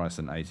cheaper price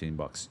than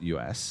 $18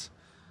 US.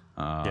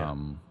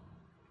 $18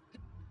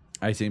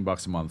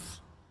 a month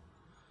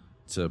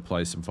to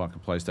play some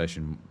fucking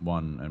PlayStation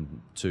 1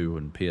 and 2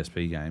 and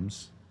PSP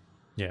games.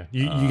 Yeah,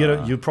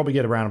 you probably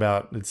get around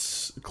about,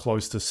 it's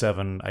close to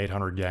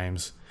 700-800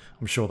 games.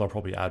 I'm sure they'll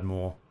probably add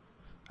more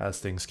as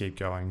things keep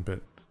going,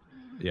 but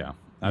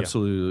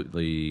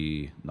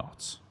absolutely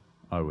not.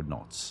 I would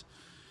not.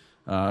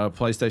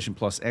 PlayStation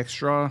Plus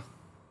Extra.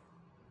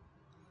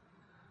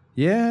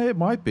 Yeah, it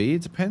might be.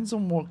 It depends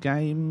on what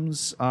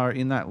games are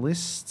in that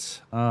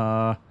list.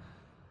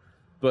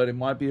 but it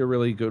might be a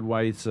really good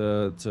way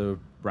to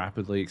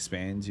rapidly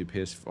expand your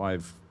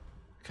PS5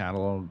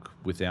 catalog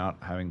without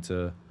having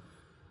to,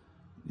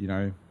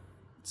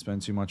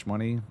 spend too much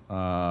money.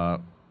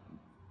 Although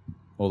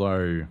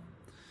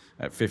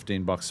at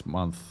 $15 a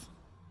month,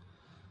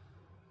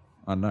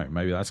 I don't know,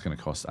 maybe that's going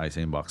to cost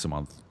 $18 a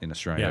month in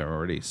Australia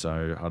already.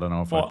 So I don't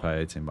know if I'd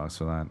pay $18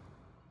 for that.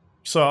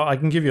 So I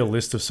can give you a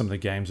list of some of the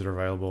games that are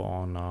available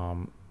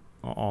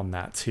on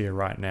that tier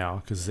right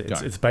now, because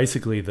it's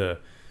basically the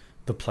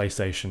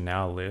PlayStation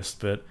Now list.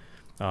 But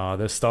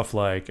there's stuff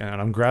like,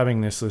 and I'm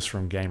grabbing this list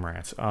from Game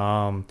Rant.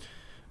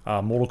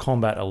 Mortal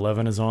Kombat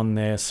 11 is on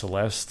there.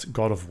 Celeste,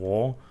 God of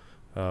War,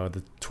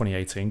 the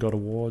 2018 God of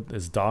War.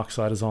 There's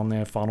Darksiders on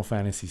there. Final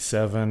Fantasy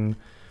 7.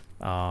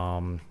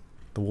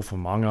 The Wolf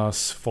Among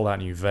Us, Fallout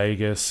New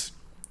Vegas,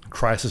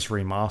 Crisis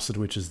Remastered,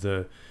 which is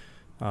the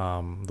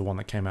one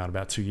that came out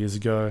about 2 years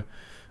ago.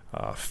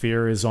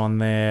 Fear is on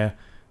there.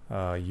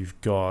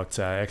 You've got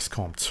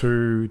XCOM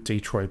 2,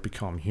 Detroit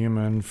Become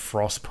Human,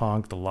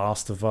 Frostpunk, The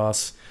Last of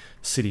Us,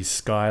 City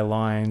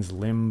Skylines,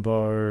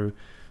 Limbo,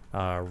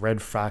 Red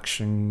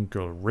Faction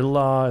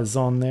Guerrilla is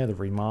on there, the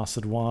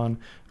remastered one,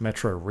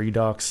 Metro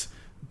Redux,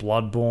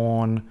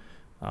 Bloodborne,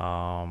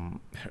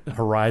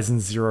 Horizon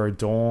Zero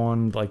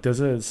Dawn. Like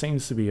it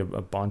seems to be a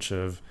bunch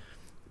of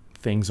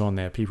things on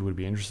there people would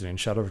be interested in.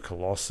 Shadow of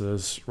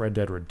Colossus, Red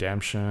Dead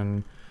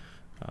Redemption,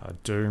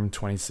 Doom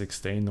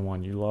 2016, the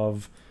one you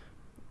love.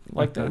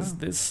 Like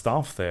there's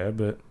stuff there,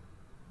 but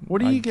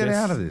what do you get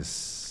out of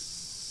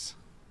this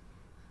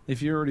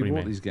if you already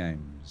bought these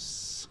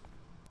games?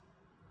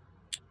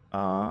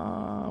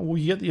 Well,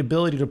 you get the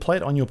ability to play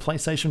it on your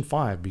PlayStation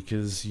 5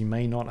 because you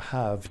may not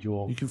have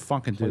your you can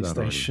fucking do that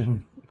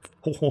PlayStation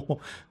 4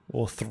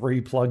 or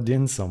 3 plugged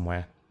in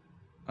somewhere.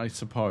 I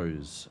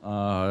suppose.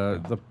 I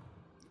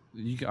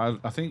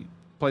think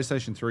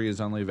PlayStation 3 is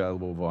only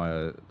available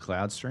via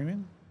cloud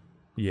streaming.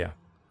 Yeah.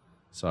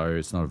 So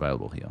it's not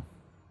available here.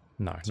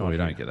 No, so we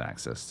don't get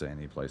access to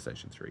any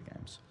PlayStation 3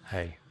 games.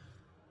 Hey,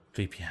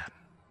 VPN.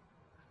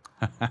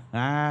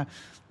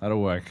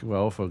 That'll work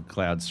well for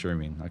cloud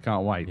streaming. I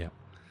can't wait. Yeah.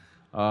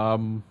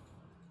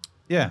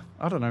 Yeah,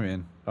 I don't know,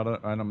 man.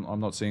 I'm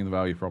not seeing the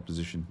value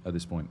proposition at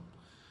this point.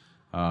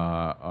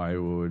 I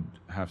would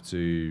have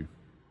to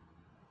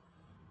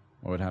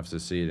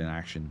see it in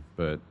action,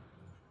 but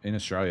in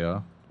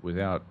Australia,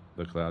 without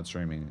the cloud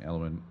streaming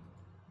element,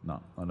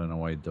 no, I don't know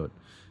why you'd do it.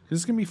 Because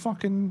it's gonna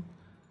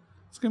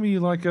be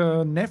like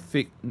a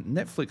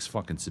Netflix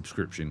fucking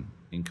subscription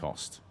in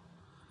cost.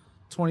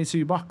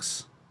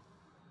 $22.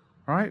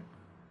 Right?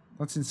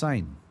 That's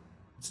insane.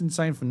 It's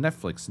insane for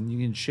Netflix, and you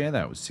can share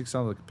that with 6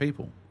 other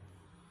people.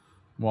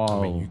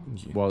 While you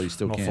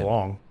still not can. For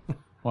long.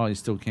 While you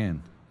still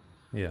can.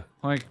 Yeah.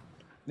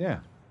 Yeah.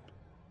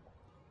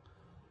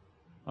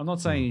 I'm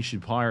not saying you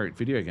should pirate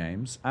video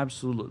games.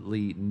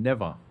 Absolutely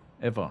never,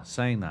 ever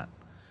saying that.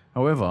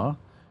 However,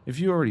 if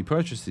you already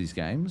purchased these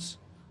games,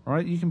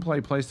 right, you can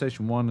play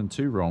PlayStation 1 and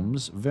 2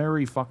 ROMs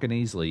very fucking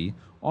easily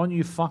on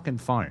your fucking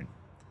phone.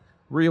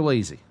 Real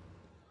easy.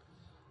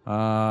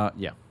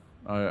 Yeah.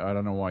 I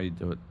don't know why you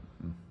do it.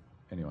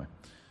 Anyway.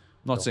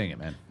 I'm not seeing it,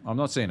 man. I'm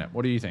not seeing it.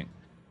 What do you think?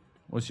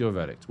 What's your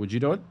verdict? Would you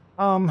do it?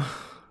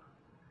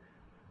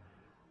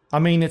 I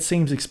mean, it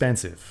seems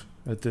expensive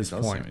at this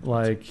point.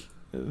 Like,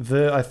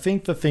 I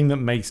think the thing that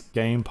makes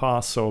Game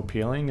Pass so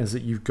appealing is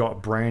that you've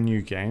got brand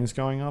new games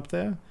going up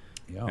there.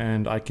 Yeah.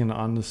 And I can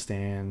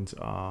understand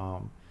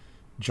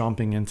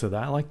jumping into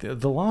that. Like,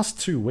 the last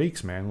 2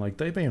 weeks, man, like,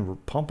 they've been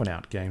pumping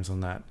out games on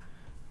that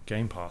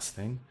Game Pass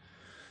thing.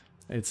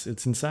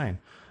 It's insane.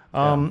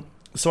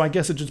 So I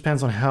guess it just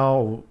depends on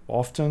how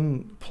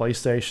often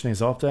PlayStation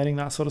is updating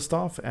that sort of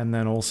stuff, and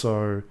then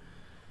also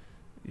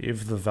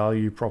if the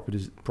value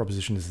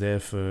proposition is there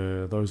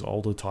for those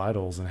older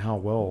titles and how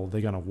well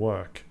they're going to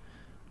work.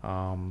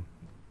 But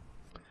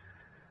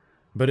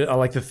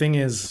like the thing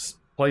is,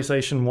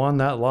 PlayStation 1,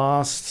 that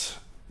last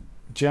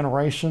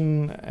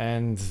generation,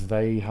 and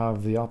they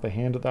have the upper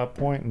hand at that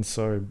point, and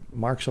so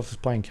Microsoft is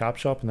playing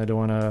catch up, and they're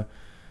doing a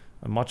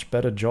much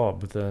better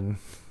job than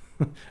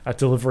at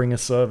delivering a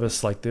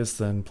service like this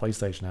than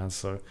PlayStation has.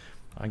 So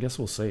I guess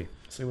we'll see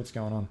what's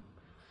going on.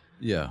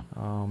 Yeah.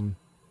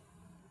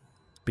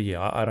 But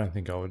yeah, I don't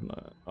think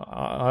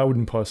I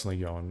wouldn't personally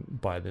go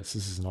and buy this.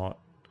 This is not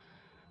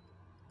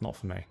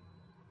for me.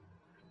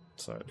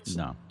 So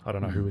no, I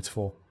don't know who it's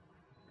for.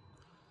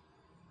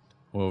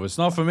 Well, if it's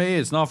not for me,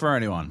 it's not for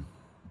anyone.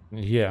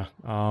 Yeah.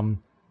 All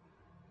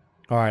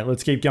right,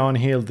 let's keep going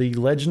here. The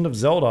Legend of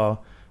Zelda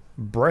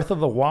Breath of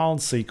the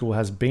Wild sequel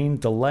has been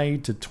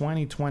delayed to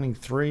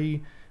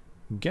 2023.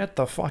 Get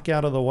the fuck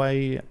out of the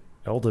way,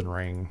 Elden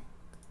Ring.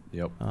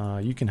 Yep.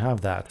 You can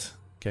have that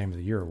Game of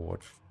the Year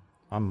award.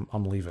 I'm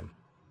leaving.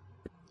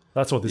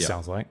 That's what this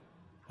sounds like.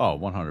 Oh,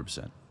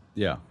 100%.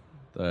 Yeah.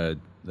 They're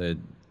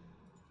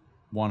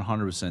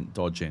 100%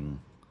 dodging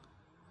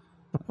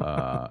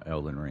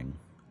Elden Ring.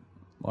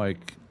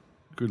 Like,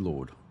 good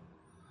lord.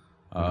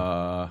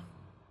 Yeah.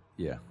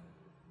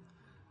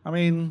 I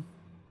mean,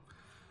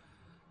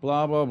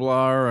 blah, blah,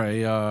 blah.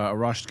 A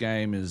rushed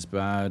game is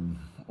bad.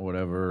 or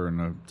whatever,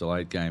 and a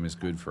delayed game is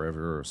good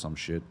forever or some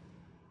shit.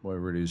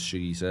 Whatever it is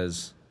Shiggy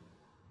says.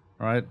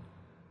 Right?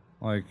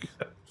 Like,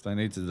 if they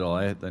need to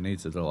delay it, they need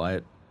to delay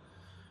it.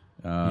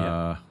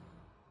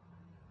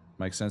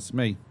 Makes sense to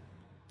me.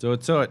 Do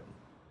it to it.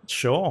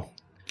 Sure.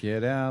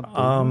 Get out.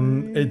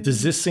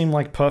 Does this seem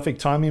like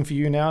perfect timing for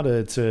you now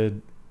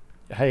to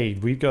hey,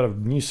 we've got a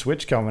new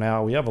Switch coming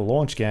out. We have a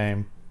launch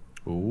game.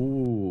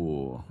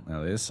 Ooh,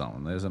 now there's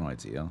something. There's an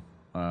idea.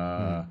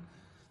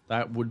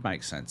 That would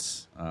make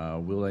sense.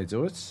 Will they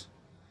do it?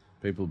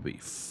 People would be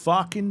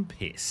fucking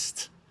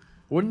pissed,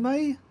 wouldn't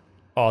they?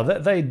 Oh,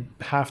 they'd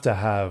have to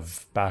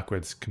have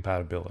backwards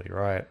compatibility,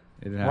 right?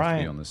 It'd have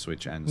to be on the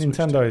Switch and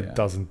Nintendo Switch 2, yeah.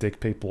 doesn't dick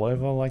people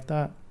over like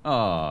that.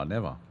 Oh,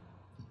 never.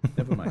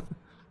 Never, mate.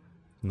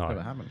 No.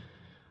 Never happened.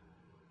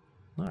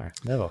 No,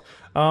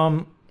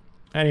 never.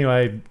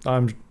 Anyway,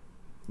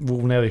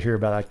 we'll never hear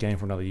about that game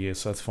for another year,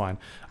 so that's fine.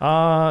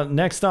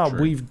 Next up,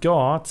 we've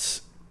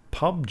got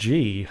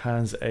PUBG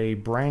has a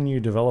brand new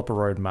developer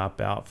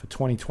roadmap out for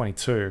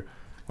 2022,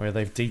 where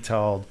they've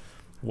detailed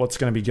what's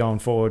going to be going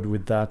forward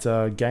with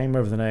that game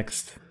over the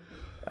next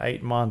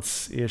 8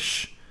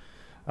 months-ish.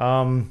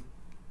 I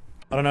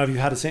don't know if you've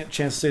had a chance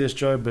to see this,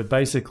 Joe, but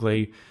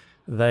basically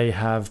they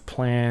have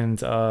planned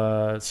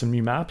some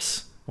new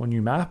maps, or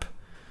new map,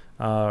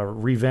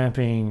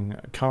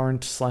 revamping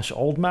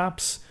current/old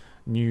maps,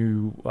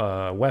 new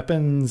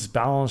weapons,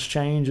 balance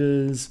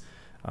changes,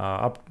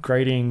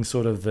 upgrading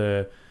sort of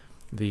the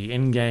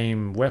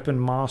in-game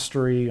weapon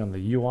mastery on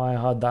the UI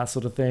HUD, that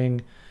sort of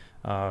thing,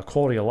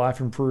 quality of life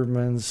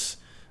improvements,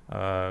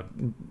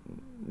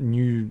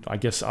 new, I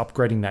guess,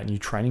 upgrading that new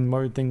training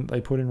mode thing that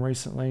they put in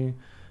recently.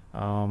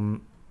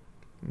 And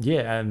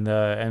at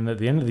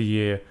the end of the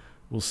year,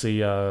 we'll see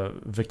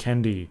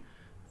Vikendi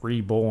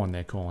Reborn,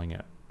 they're calling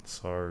it.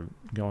 So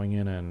going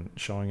in and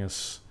showing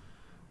us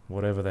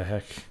whatever the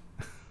heck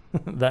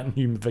that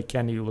new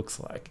Vikendi looks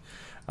like.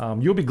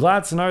 You'll be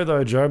glad to know,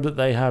 though, Job, that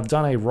they have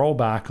done a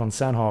rollback on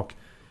Sanhok,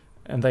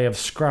 and they have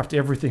scrapped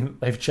everything that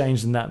they've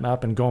changed in that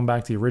map and gone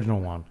back to the original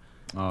one.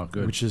 Oh,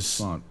 good. Which is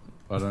smart.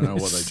 I don't know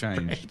what they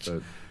changed,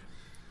 but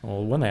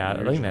well, when I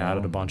think they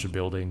added a bunch of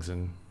buildings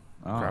and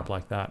crap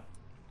like that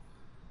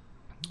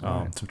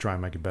to try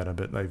and make it better,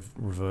 but they've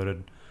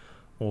reverted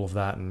all of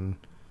that, and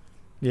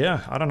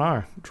yeah, I don't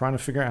know, trying to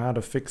figure out how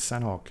to fix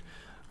Sanhok.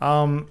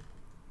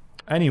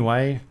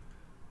 Anyway,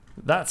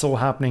 that's all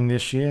happening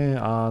this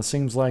year.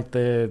 Seems like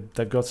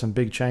they've got some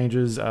big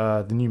changes.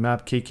 The new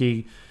map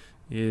Kiki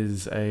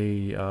is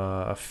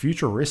a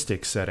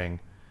futuristic setting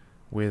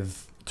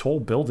with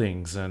tall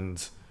buildings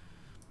and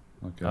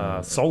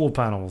solar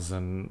panels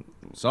and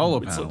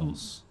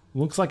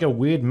looks like a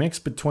weird mix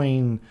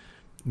between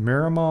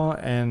Miramar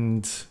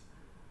and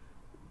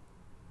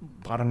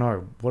I don't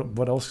know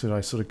what else could I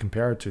sort of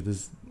compare it to.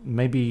 There's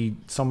maybe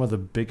some of the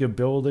bigger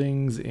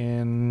buildings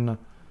in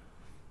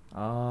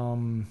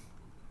Miramar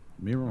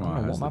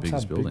has the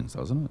biggest buildings,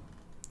 doesn't it?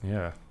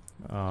 Yeah.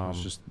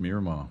 It's just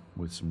Miramar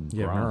with some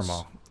grass.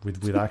 Miramar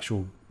with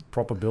actual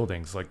proper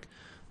buildings, like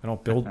they're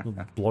not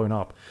blown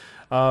up.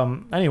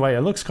 Anyway,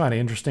 it looks kind of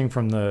interesting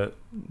from the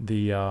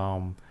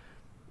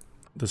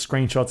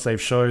screenshots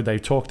they've showed. They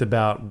talked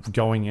about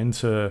going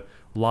into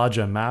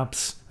larger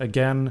maps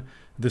again.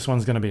 This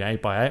one's going to be an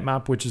 8x8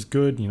 map, which is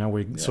good. You know,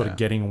 we're sort of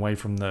getting away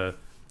from the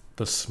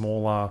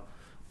smaller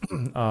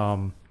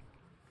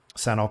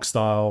Sanhok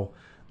style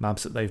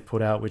maps that they've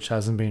put out, which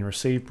hasn't been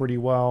received pretty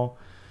well.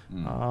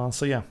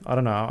 So yeah, I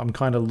don't know. I'm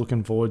kind of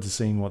looking forward to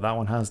seeing what that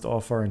one has to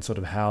offer and sort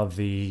of how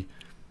the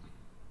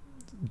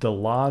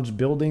large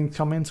buildings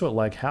come into it.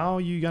 Like, how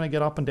are you going to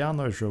get up and down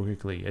those real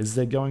quickly? Is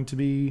there going to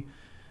be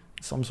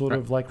some sort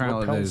of like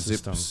rappel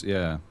system? Zips.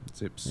 Yeah,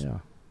 zips. Yeah.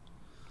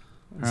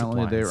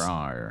 Apparently there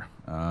are.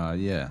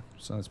 Yeah,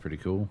 so that's pretty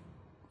cool.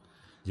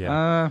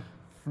 Yeah.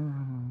 I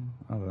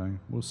don't know.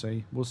 We'll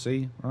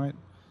see, right?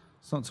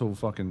 It's not till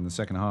fucking the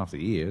second half of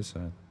the year,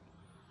 so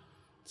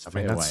it's a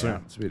that's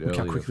soon. It's a bit Look early.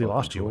 how quickly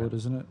last year went,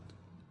 isn't it?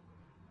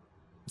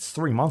 It's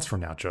 3 months from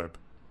now, Job.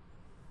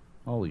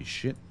 Holy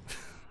shit.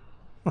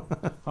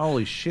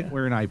 Holy shit,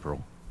 we're in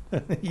April.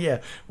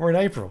 Yeah, we're in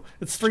April.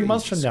 It's 3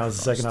 months from now. It's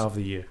the second half of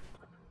the year.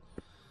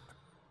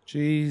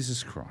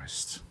 Jesus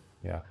Christ.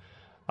 Yeah.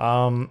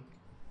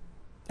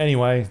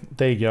 Anyway,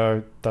 there you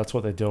go. That's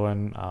what they're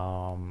doing.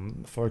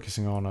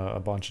 Focusing on a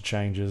bunch of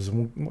changes.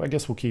 I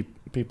guess we'll keep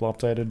people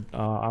updated.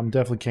 I'm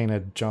definitely keen to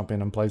jump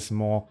in and play some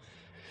more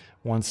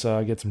once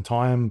I get some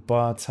time,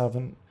 but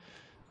haven't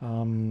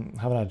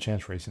had a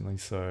chance recently.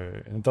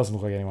 So, and it doesn't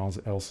look like anyone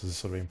else has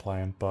sort of been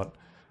playing. But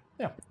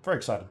yeah, very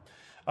excited.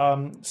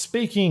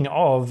 Speaking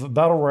of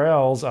battle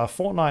royales,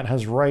 Fortnite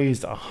has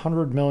raised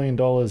 $100 million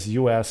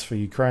US for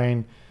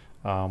Ukraine,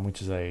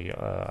 which is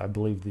I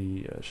believe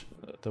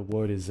the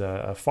word is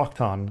a fuck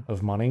ton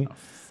of money. A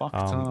fuck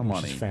ton of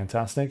money. Which is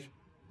fantastic.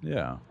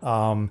 Yeah.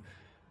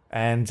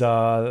 And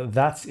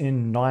that's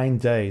in 9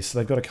 days. So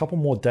they've got a couple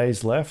more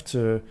days left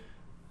to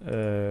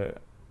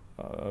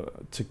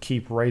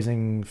keep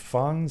raising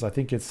funds. I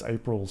think it's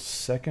April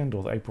 2nd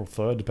or April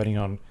 3rd, depending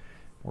on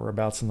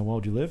whereabouts in the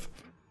world you live.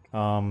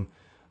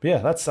 But yeah,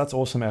 that's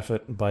awesome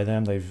effort by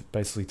them. They've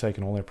basically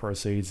taken all their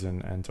proceeds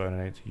and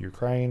donated to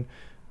Ukraine.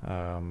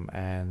 Yeah,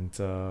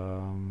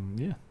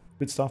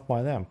 good stuff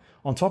by them.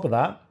 On top of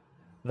that,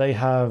 they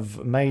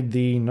have made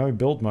the no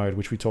build mode,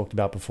 which we talked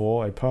about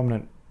before, a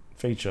permanent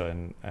feature,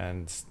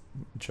 and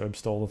Job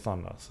stole the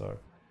thunder. So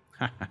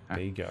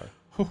there you go.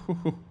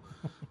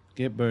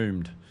 Get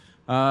boomed.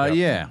 Yep.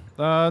 Yeah.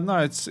 No,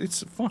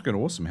 it's fucking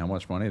awesome how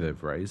much money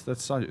they've raised.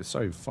 That's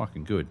so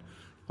fucking good.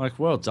 Like,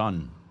 well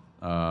done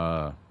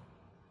to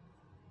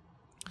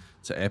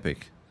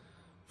Epic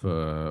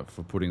for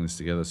putting this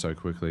together so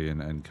quickly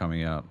and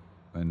coming out,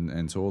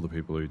 and to all the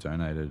people who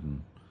donated,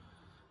 and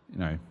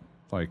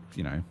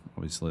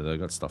obviously they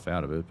got stuff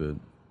out of it, but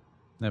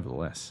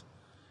nevertheless,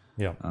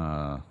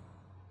 Yeah.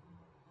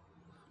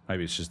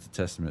 maybe it's just a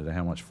testament to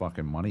how much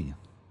fucking money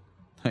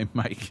they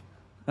make.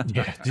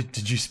 Yeah.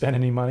 Did you spend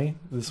any money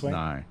this week?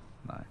 No.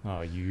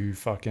 Oh, you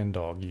fucking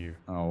dog, you.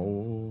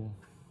 Oh.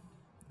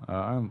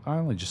 I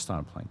only just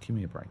started playing. Give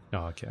me a break.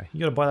 Oh, okay.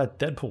 You got to buy that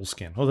Deadpool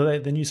skin. Or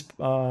the new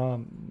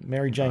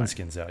Mary Jane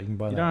skins out. You can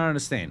buy that. You don't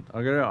understand.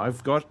 I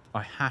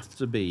have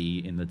to be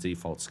in the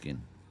default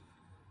skin,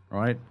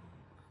 right?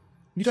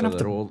 You don't have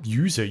to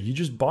use it. You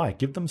just buy it.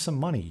 Give them some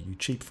money, you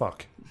cheap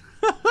fuck.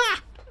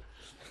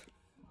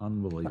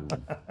 Unbelievable.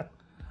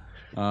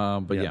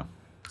 But yeah,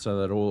 so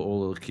that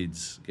all the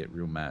kids get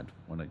real mad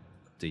when a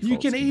default. You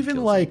can skin even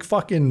kills like them.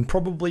 fucking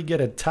probably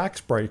get a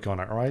tax break on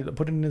it, right?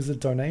 Put it in as a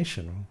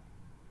donation.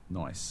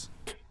 Nice,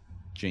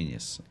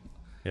 genius.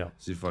 Yeah.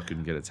 As if I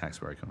couldn't get a tax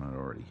break on it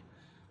already.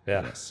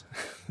 Yeah. Yes.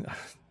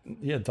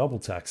 Yeah, double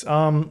tax.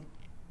 All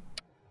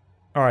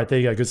right, there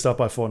you go. Good stuff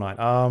by Fortnite.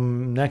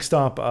 Next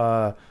up,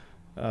 are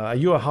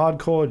you a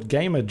hardcore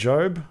gamer,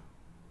 Job?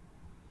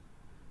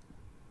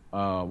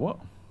 What?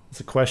 It's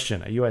a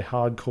question. Are you a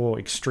hardcore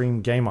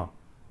extreme gamer?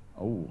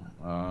 Oh,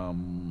 no.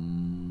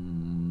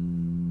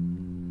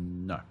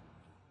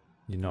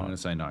 You're I'm not. gonna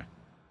say no.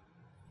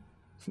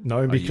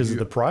 No, because of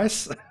the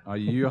price? Are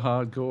you a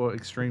hardcore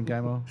extreme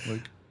gamer,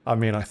 Luke? I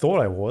mean, I thought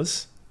I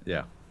was.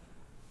 Yeah.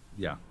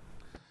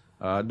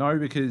 No,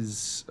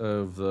 because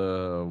of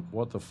the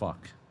what the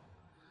fuck?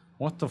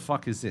 What the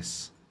fuck is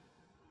this?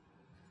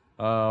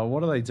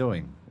 What are they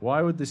doing?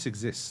 Why would this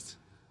exist?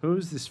 Who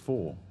is this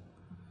for?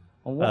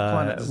 On what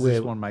planet does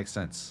this one make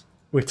sense?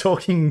 We're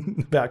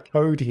talking about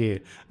code here.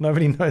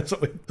 Nobody knows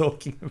what we're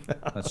talking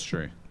about. That's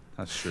true.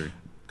 Yeah,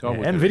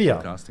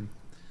 NVIDIA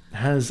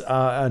has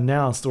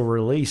announced or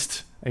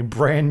released a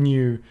brand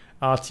new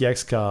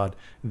RTX card.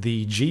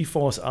 The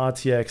GeForce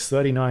RTX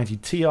 3090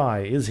 Ti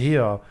is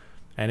here,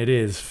 and it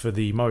is for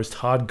the most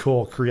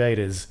hardcore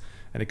creators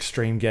and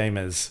extreme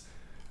gamers.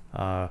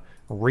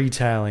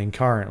 Retailing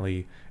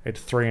currently at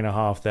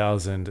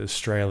 3,500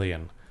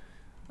 Australian.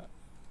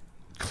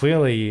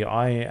 Clearly,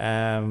 I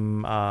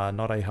am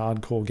not a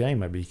hardcore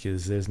gamer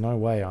because there's no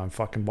way I'm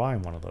fucking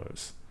buying one of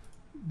those.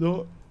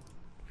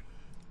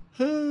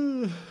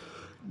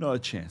 Not a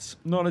chance.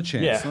 Not a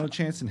chance. Yeah. Not a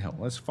chance in hell.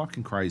 That's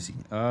fucking crazy.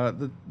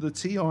 The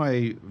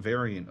TI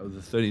variant of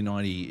the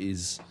 3090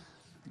 is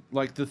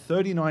like the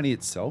 3090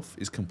 itself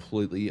is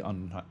completely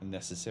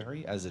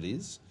unnecessary as it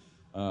is.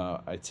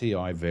 A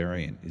TI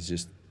variant is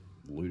just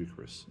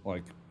ludicrous,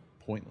 like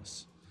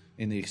pointless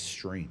in the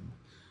extreme.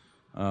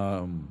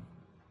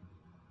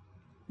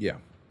 Yeah,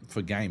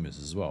 for gamers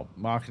as well.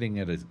 Marketing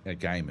at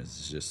gamers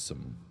is just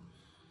some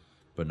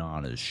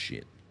bananas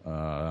shit.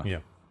 Yeah.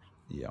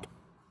 Yeah.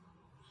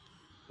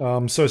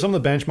 So some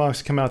of the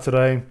benchmarks come out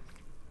today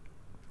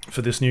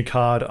for this new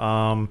card.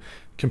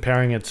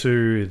 Comparing it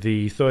to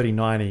the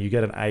 3090, you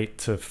get an 8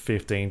 to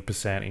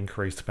 15%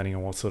 increase depending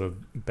on what sort of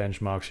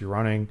benchmarks you're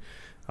running.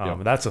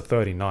 That's a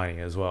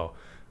 3090 as well.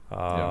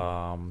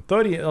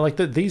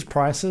 30 these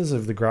prices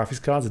of the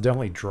graphics cards are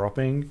definitely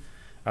dropping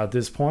at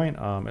this point.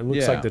 It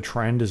looks like the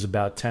trend is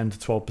about 10 to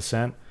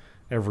 12%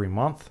 every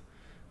month.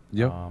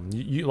 Yep.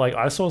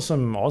 I saw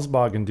some Oz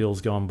bargain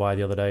deals going by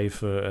the other day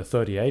for a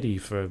 3080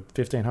 for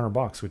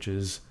 $1,500, which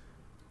is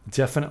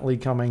definitely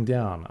coming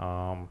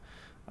down.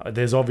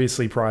 There's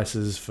obviously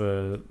prices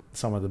for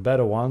some of the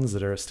better ones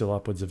that are still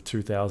upwards of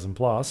 2,000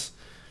 plus,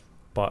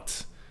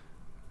 but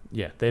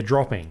yeah, they're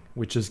dropping,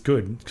 which is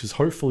good because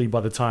hopefully by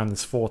the time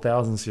this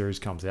 4000 series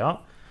comes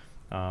out,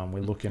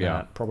 we're looking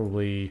at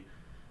probably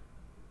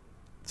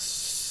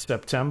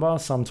September,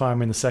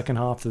 sometime in the second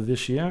half of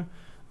this year.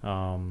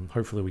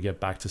 Hopefully we get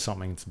back to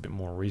something that's a bit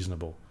more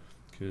reasonable,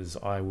 because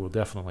I will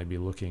definitely be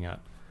looking at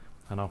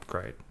an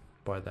upgrade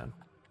by then.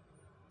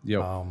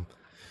 Yeah.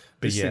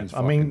 But this seems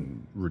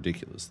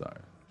ridiculous though.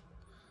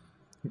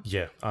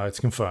 Yeah, it's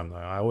confirmed though.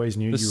 I always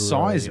knew The you were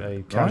size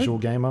a casual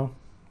gamer,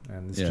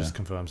 and this just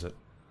confirms it.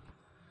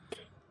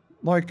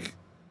 Like,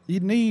 you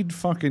need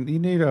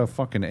a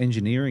fucking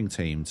engineering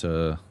team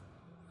to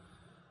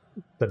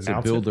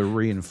build the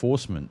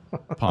reinforcement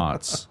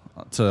parts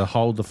to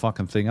hold the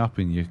fucking thing up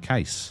in your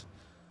case.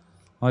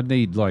 I'd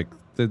need there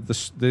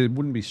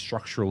wouldn't be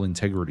structural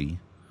integrity.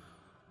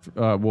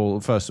 Well,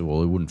 first of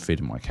all, it wouldn't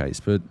fit in my case,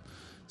 but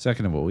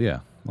second of all,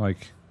 I'd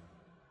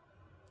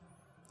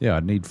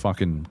need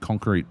fucking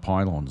concrete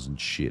pylons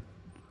and shit.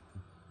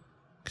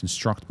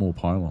 construct more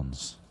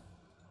pylons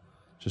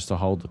just to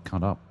hold the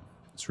cunt up.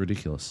 It's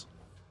ridiculous.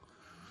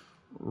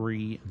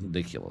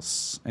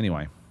 Ridiculous.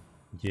 Anyway.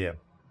 Yeah.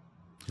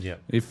 Yeah.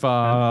 If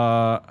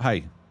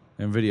hey,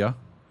 Nvidia,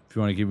 if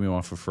you want to give me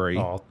one for free,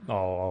 I'll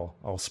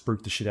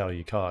spruik the shit out of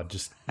your card.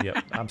 Just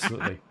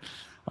absolutely.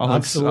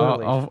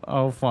 Absolutely.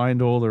 I'll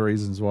find all the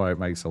reasons why it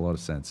makes a lot of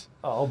sense.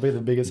 I'll be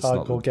the biggest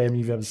hardcore game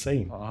you've ever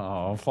seen.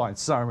 I'll find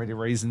so many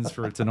reasons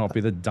for it to not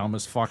be the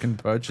dumbest fucking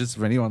purchase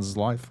of anyone's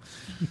life.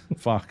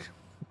 Fuck.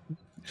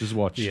 Just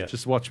watch. Yeah.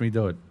 Just watch me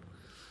do it.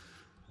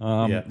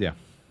 Yeah.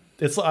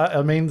 It's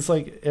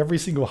like every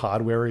single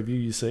hardware review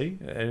you see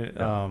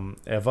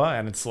ever,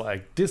 and it's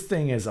like, this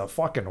thing is a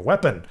fucking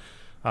weapon,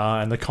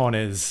 and the con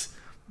is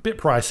a bit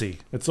pricey.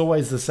 It's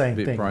always the same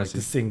thing. Like,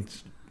 this thing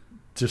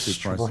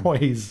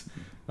destroys,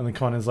 and the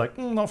con is like,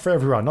 not for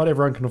everyone. Not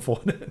everyone can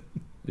afford it.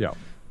 Yeah.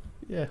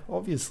 Yeah,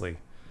 obviously.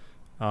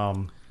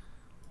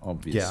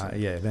 Obviously.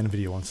 Yeah. If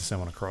NVIDIA wants to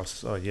send one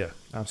across, oh yeah,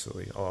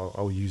 absolutely.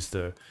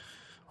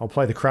 I'll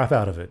play the crap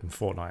out of it in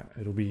Fortnite.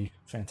 It'll be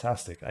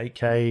fantastic.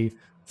 8K,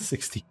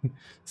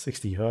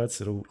 60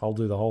 hertz. I'll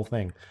do the whole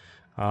thing.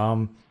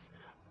 All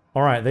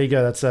right, there you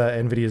go. That's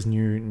NVIDIA's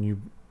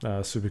new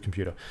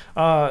supercomputer.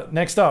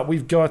 Next up,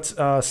 we've got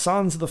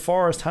Sons of the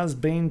Forest has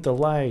been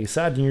delayed.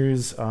 Sad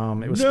news.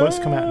 It was supposed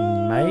to come out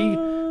in May.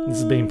 This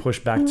is being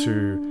pushed back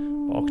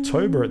to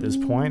October at this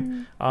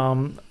point.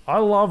 I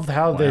love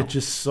how they're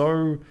just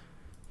so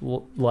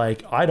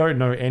like, I don't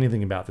know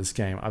anything about this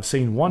game. I've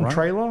seen one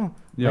trailer,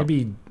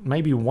 maybe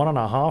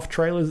 1.5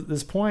 trailers at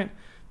this point.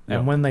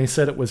 And when they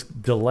said it was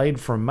delayed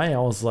from May, I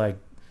was like,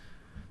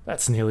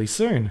 that's nearly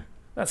soon.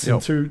 That's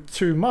in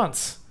 2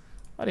 months.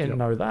 I didn't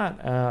know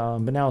that.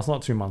 But now it's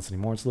not 2 months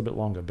anymore. It's a little bit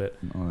longer.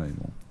 But not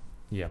anymore.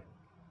 Yeah.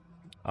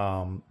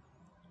 I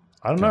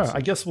don't know. I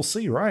guess we'll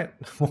see, right?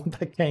 What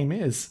that game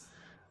is.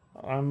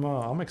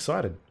 I'm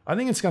excited. I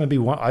think it's going to be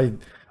one.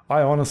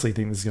 I honestly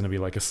think this is going to be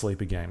like a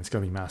sleeper game. It's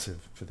going to be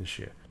massive for this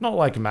year. Not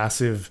like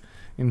massive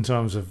in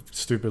terms of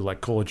stupid like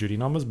Call of Duty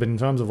numbers, but in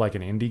terms of like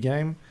an indie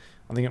game,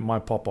 I think it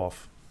might pop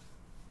off.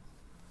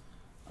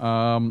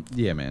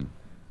 Yeah, man.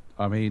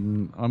 I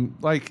mean, I'm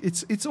like,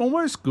 it's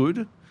almost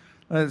good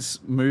that it's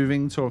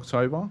moving to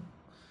October.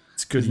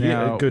 It's good.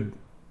 Yeah, good.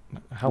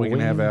 Halloween, we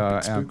can have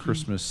our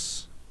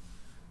Christmas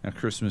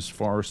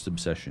forest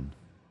obsession.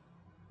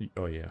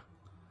 Oh yeah.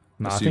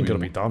 No, I think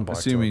it'll be done by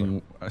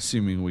October.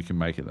 Assuming we can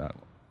make it that.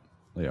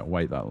 Yeah,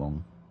 wait that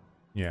long.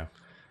 Yeah.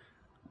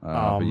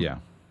 But yeah.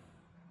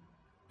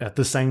 At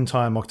the same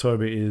time,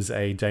 October is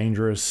a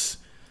dangerous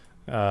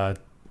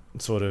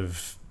sort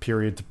of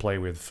period to play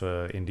with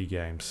for indie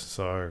games.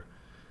 So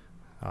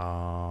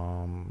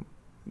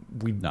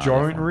we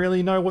don't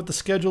really know what the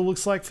schedule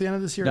looks like for the end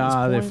of this year.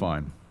 Nah, they're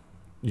fine.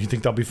 You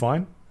think they'll be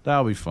fine?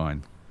 They'll be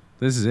fine.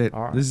 This is it.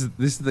 Right. This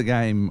is the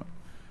game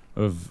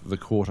of the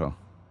quarter.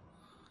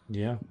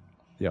 Yeah.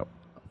 Yep.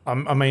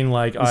 I mean,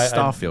 like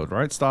Starfield,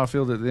 right?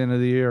 Starfield at the end of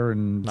the year,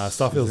 and no,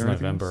 Starfield's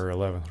November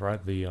 11th,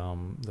 right? They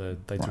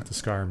took the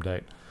Skyrim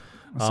date.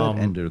 I said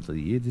end of the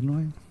year, didn't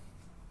I?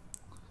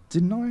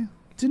 Didn't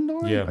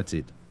I? Yeah,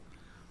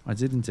 I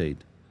did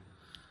indeed.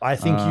 I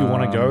think you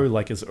want to go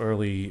like as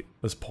early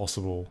as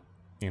possible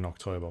in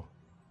October.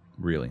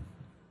 Really?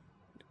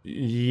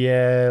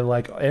 Yeah,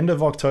 like end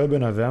of October,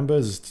 November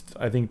is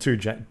I think too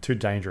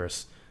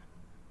dangerous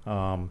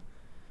for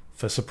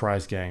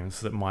surprise games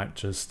that might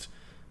just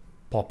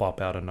pop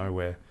up out of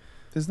nowhere.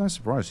 There's no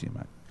surprise here,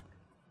 mate.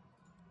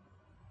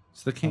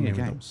 It's the king of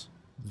games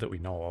that we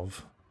know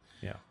of.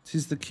 Yeah, it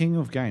is the king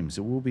of games.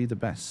 It will be the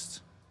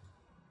best.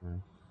 Yeah.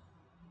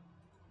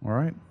 All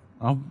right,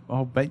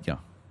 I'll bet you.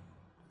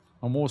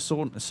 I'm more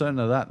certain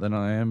of that than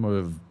I am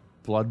of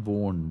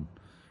Bloodborne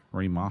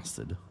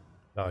remastered.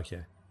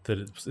 Okay, that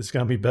it's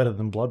going to be better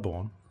than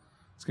Bloodborne.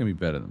 It's going to be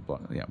better than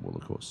Bloodborne. Yeah, well,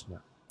 of course. Yeah.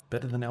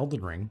 Better than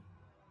Elden Ring.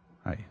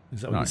 Hey,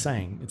 is that what you're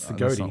saying? It's the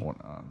goatee.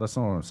 That's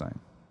not what I'm saying.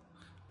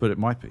 But it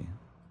might be.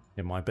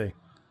 It might be.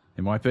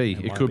 It might be.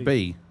 It could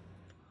be.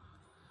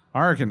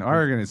 I reckon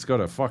it's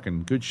got a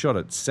fucking good shot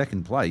at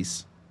second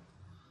place.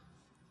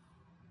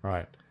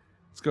 Right.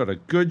 It's got a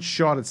good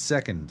shot at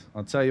second.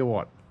 I'll tell you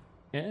what.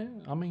 Yeah,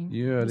 I mean,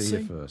 you heard it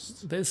here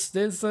first. There's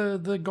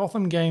the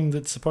Gotham game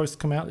that's supposed to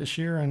come out this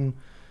year, and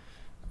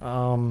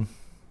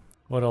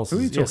what else? Who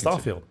are you talking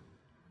Starfield. To?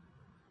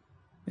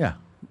 Yeah,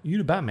 you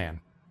the Batman.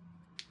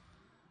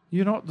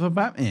 You're not the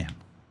Batman.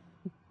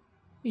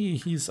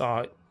 He's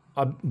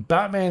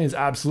Batman is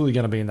absolutely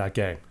going to be in that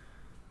game.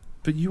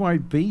 But you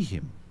won't be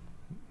him.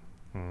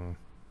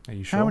 Are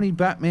you sure? How many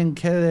Batman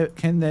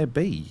can there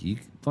be?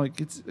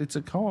 It's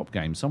a co-op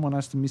game. Someone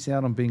has to miss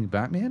out on being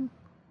Batman?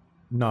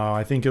 No,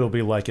 I think it'll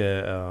be like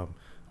a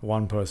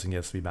one person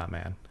gets to be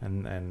Batman,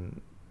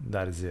 and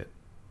that is it.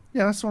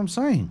 Yeah, that's what I'm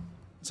saying.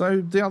 So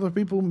the other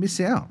people miss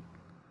out.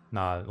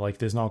 Nah, like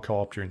there's no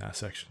co-op during that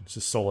section. It's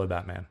just solo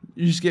Batman.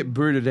 You just get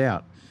booted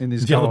out in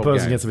this. The other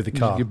person game. gets to be the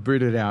car. You get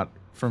booted out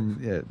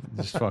from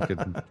just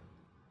fucking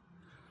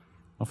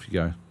off you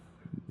go.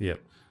 Yep.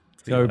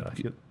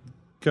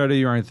 Go do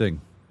your own thing.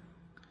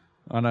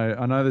 I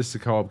know this is a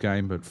co-op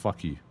game, but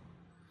fuck you.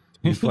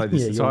 You played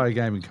this Yeah, entire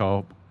game in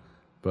co-op,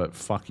 but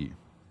fuck you.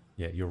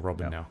 Yeah, you're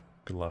Robin now.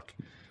 Good luck.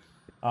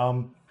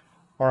 All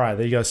right,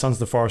 there you go. Sons of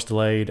the Forest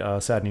delayed.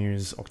 Sad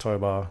news.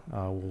 October.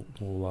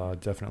 We'll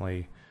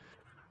definitely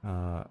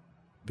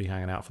be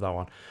hanging out for that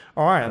one.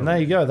 All right, and there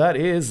you go. That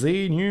is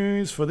the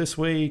news for this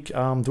week.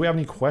 Do we have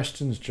any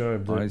questions,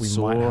 Job, that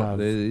might have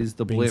there is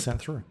the been blip. sent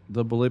through?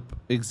 The blip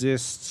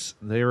exists.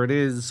 There it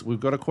is. We've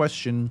got a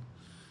question.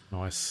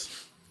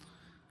 Nice.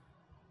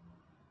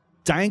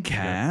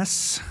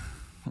 Dankass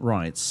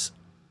writes,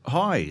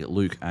 "Hi,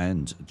 Luke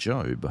and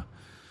Job.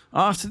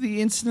 After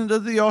the incident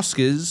of the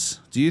Oscars,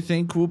 do you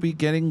think we'll be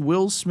getting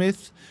Will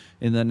Smith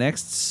in the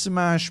next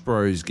Smash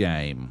Bros.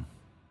 Game?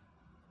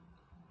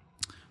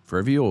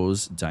 Forever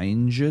yours,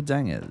 Danger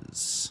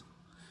Dangers."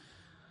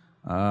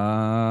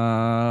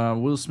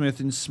 Will Smith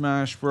in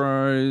Smash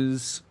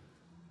Bros.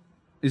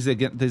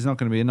 There's not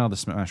going to be another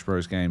Smash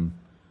Bros. Game,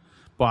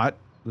 but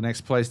the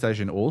next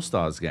PlayStation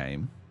All-Stars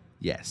game,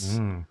 yes.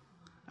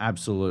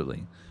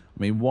 Absolutely. I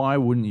mean, why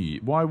wouldn't you?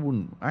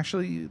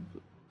 Actually,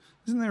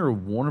 isn't there a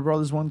Warner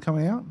Brothers one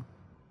coming out?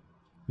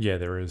 Yeah,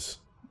 there is.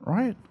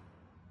 Right?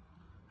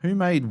 Who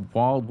made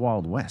Wild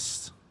Wild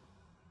West?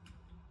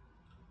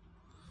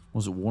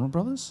 Was it Warner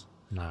Brothers?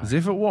 No. As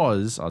if it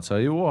was, I'll tell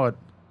you what.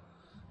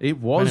 It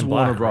was Men in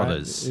Warner Black,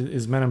 Brothers. Right?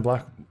 Is Men in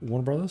Black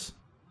Warner Brothers?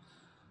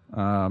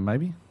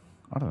 Maybe.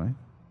 I don't know.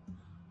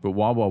 But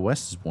Wild Wild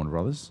West is Warner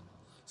Brothers.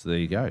 So there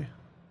you go.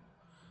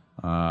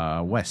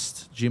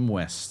 Jim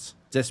West.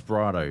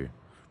 Desperado.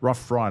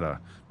 Rough Rider.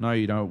 No,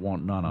 you don't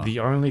want none of. The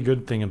only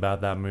good thing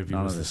about that movie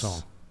None was of the this.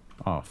 song.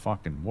 Oh,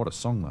 fucking, what a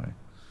song, though.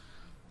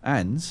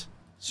 And,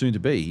 soon to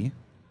be,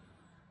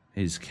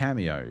 his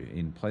cameo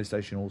in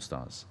PlayStation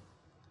All-Stars.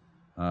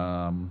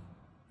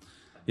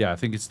 Yeah, I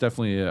think it's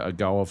definitely a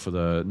goer for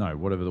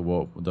whatever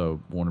the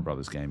Warner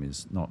Brothers game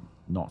is. Not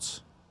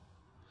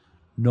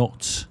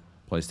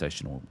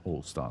PlayStation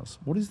All-Stars.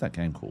 What is that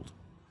game called?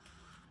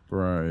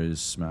 Bros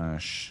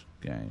Smash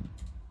game.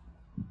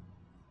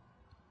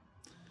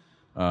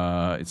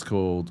 It's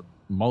called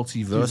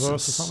Multiversus. Multiverse or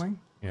something?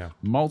 Yeah.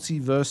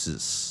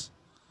 Multiversus.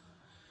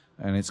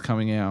 And it's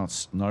coming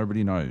out,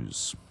 nobody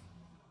knows.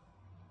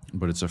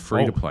 But it's a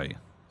free-to-play.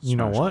 You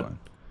know Smash what? play.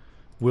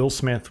 Will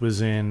Smith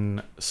was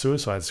in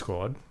Suicide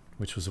Squad,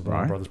 which was a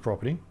Warner Right. Brothers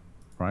property.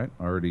 Right?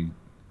 I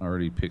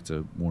already picked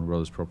a Warner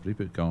Brothers property,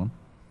 but go on.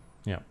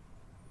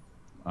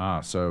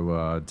 Yeah.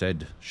 So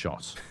Dead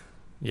Shot.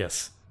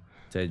 Yes.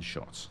 Dead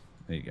Shot.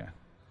 There you go.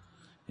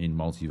 In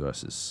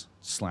Multiversus.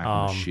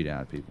 Slapping the shit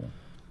out of people.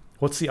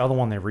 What's the other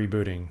one they're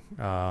rebooting?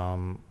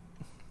 I'm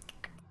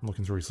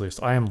looking through his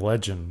list. I Am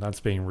Legend. That's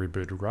being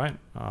rebooted, right?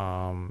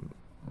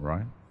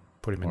 Right?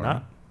 Put him in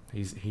Alright.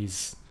 that.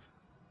 He's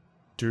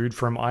dude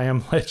from I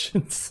Am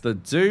Legends. The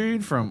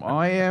dude from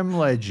I Am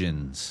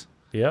Legends.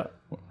 Yeah.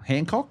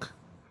 Hancock?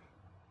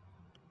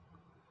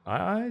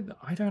 I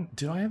don't...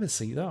 Did I ever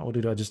see that? Or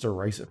did I just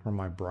erase it from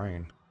my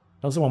brain?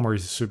 That was the one where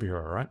he's a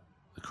superhero, right?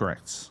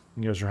 Correct.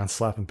 He goes around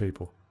slapping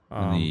people.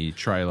 And the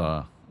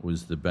trailer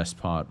was the best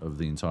part of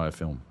the entire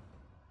film.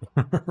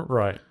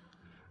 Right.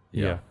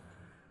 Yeah.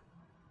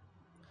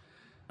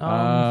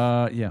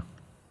 Yeah.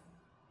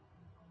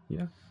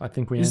 Yeah. I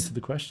think we answered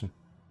the question.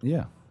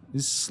 Yeah.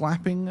 Is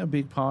slapping a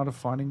big part of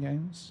fighting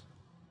games?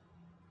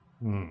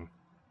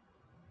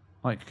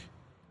 Like,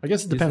 I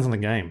guess it depends on the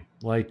game.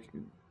 Like,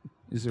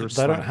 is there a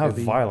they don't have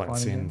slap-heavy violence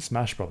fighting in game?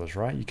 Smash Brothers,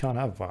 right? You can't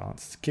have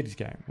violence. It's a kid's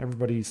game.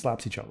 Everybody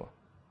slaps each other.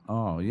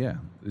 Oh, yeah.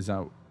 Is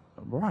that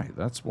right?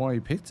 That's why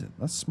you picked it.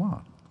 That's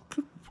smart.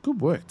 Good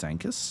work,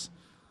 Dankus.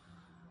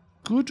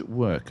 Good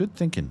work. Good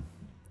thinking.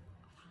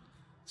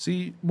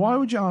 See, why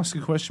would you ask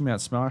a question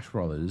about Smash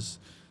Brothers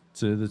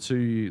to the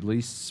two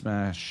least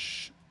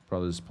Smash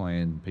Brothers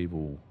playing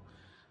people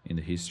in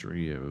the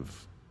history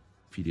of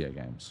video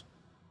games?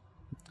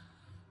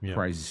 Yeah.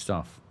 Crazy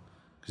stuff.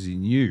 Because he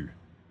knew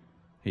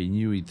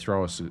he'd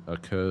throw us a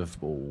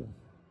curveball.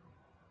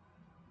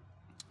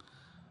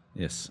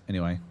 Yes.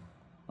 Anyway,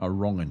 a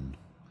wrongin'.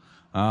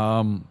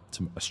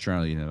 To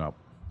Australian it up.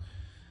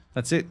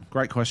 That's it.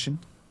 Great question.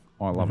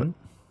 I love it.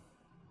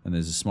 And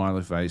there's a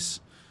smiley face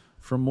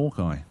from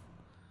Morkai.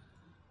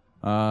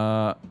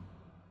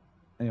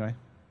 Anyway,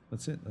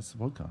 that's it. That's the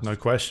podcast. No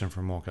question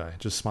from Morkai.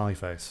 Just smiley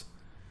face.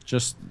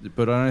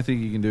 But I don't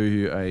think you can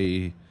do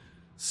a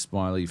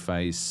smiley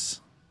face.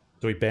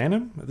 Do we ban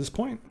him at this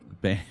point?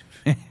 Ban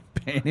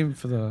him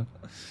for the.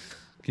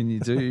 Can you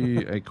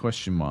do a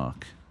question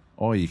mark?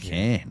 Oh, you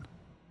can.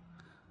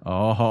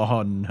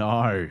 Oh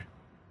no.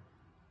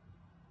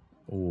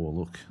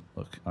 Oh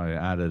look! I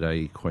added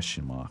a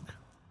question mark.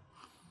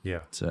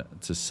 Yeah.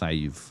 To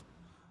save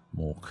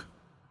Mork,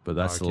 but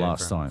that's the Okay,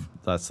 last fair time.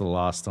 That's the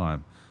last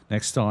time.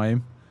 Next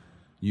time,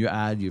 you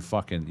add a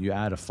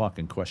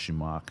fucking question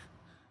mark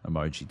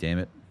emoji. Damn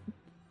it,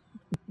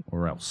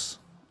 or else.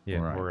 Yeah.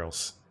 All right. Or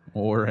else.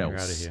 Or You're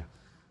else. out of here.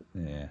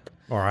 Yeah.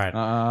 All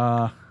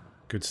right.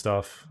 Good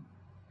stuff.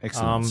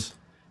 Excellent.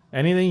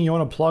 Anything you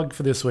want to plug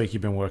for this week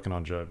you've been working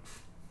on, Joe?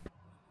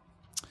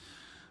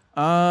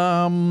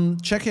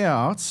 Check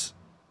out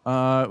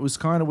It was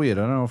kind of weird.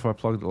 I don't know if I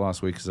plugged it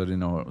last week because I didn't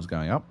know it was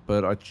going up,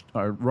 but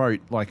I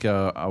wrote like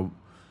a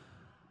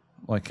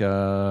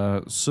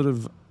sort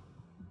of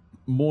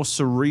more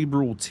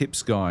cerebral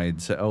tips guide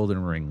to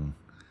Elden Ring,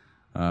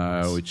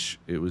 which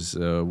it was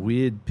a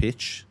weird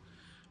pitch,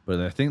 but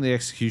I think the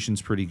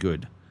execution's pretty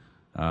good.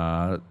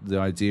 The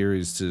idea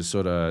is to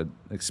sort of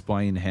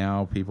explain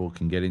how people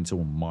can get into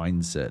a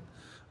mindset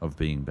of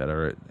being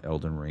better at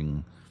Elden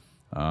Ring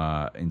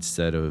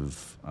instead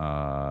of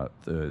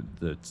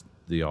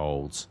the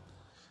old,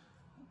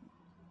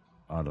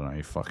 I don't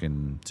know,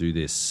 fucking do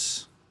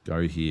this,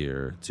 go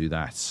here, do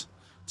that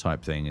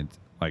type thing.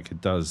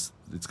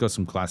 It's got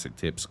some classic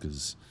tips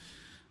because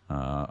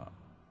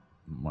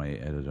my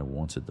editor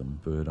wanted them,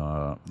 but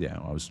I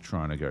was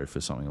trying to go for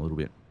something a little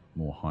bit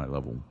more high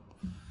level,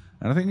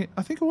 and I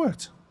think it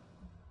worked.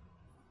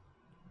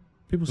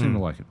 People seem to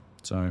like it,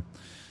 so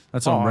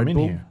that's on Red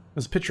Bull. Here.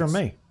 There's a picture of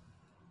me.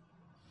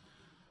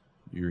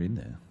 You're in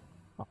there.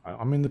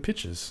 I'm in the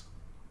pictures.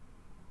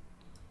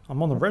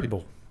 I'm on the Red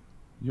Bull.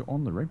 You're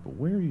on the Red Bull.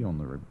 Where are you on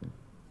the Red Bull?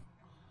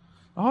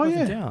 Oh Further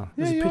yeah, down.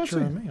 There's a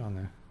picture of me on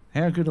there.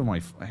 How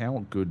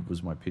good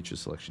was my picture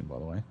selection, by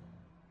the way?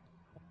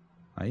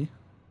 Hey.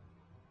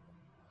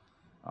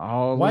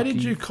 Oh, why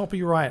did you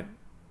copyright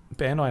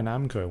Bandai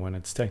Namco when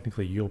it's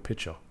technically your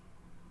picture?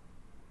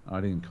 I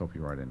didn't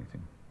copyright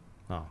anything.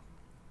 Oh.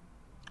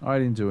 I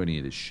didn't do any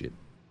of this shit.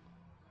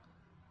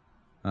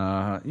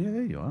 Yeah,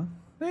 there you are.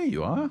 There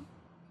you are.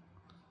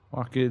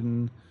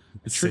 Fucking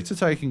the trick to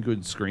taking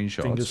good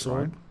screenshots. Finger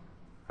sword.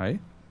 Right? Hey?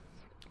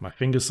 My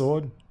finger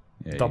sword.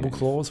 Yeah, Double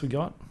claws we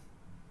got.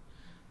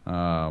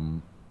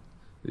 I'm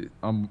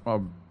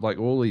like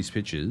all these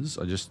pictures,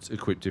 I just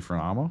equip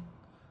different armor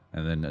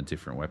and then a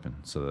different weapon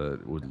so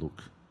that it would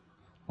look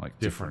like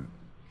different.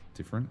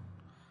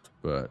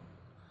 But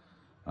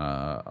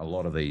a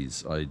lot of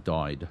these I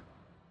died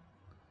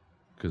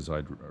because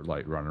I'd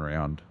like run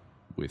around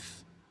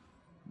with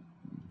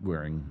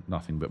wearing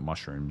nothing but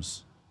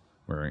mushrooms,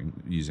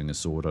 using a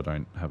sword I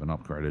don't have an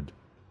upgraded,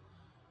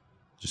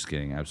 just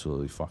getting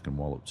absolutely fucking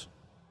walloped.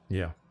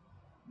 Yeah.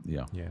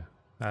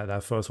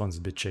 That first one's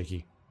a bit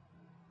cheeky.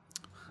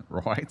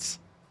 Right.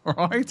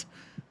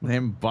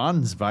 Them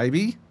buns,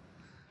 baby.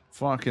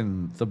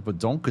 Fucking the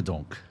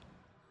badonkadonk.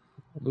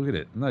 Look at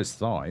it. And those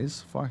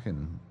thighs.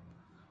 Fucking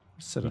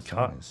set of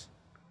thighs.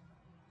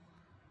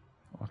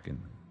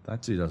 Fucking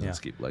that dude doesn't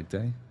skip leg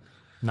day.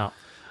 No.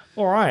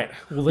 All right.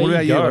 Well, there what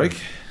about you go. Luke?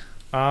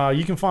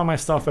 You can find my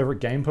stuff over at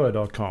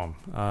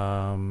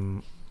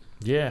GamePro.com.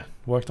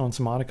 Worked on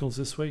some articles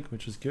this week,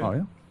 which is good. Oh,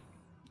 yeah?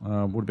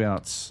 What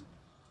about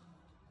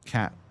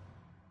cat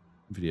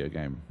video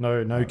game?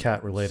 No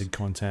cat-related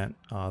content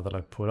that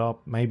I put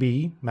up.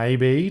 Maybe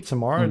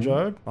tomorrow,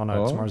 Joe. Oh,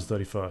 no, tomorrow's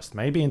 31st.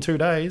 Maybe in 2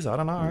 days. I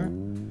don't know.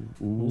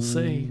 We'll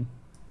see.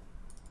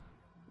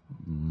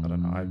 I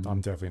don't know.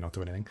 I'm definitely not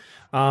doing anything.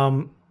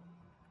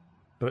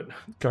 But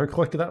go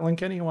click that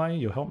link anyway.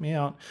 You'll help me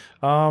out.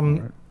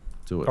 Right.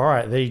 Do it. All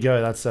right, there you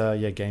go. That's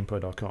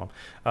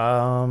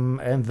GamePro.com.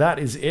 And that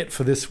is it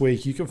for this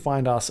week. You can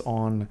find us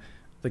on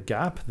The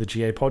Gap, the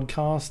GA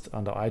podcast,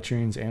 under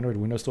iTunes, Android,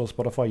 Windows Store,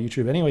 Spotify,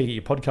 YouTube, anywhere you get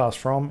your podcast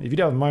from. If you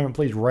do have a moment,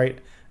 please rate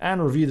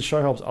and review the show.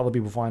 Helps other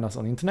people find us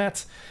on the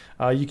internet.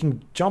 You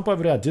can jump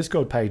over to our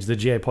Discord page,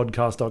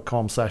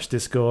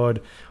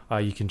 thegapodcast.com/Discord.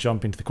 You can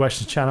jump into the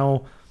questions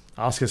channel,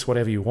 ask us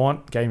whatever you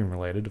want, gaming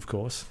related, of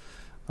course.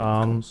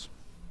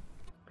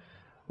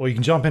 Or you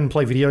can jump in and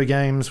play video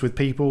games with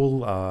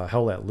people,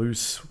 hell let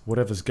loose,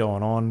 whatever's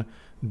going on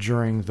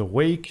during the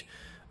week.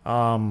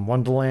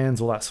 Wonderlands,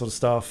 all that sort of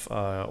stuff.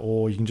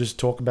 Or you can just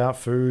talk about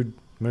food,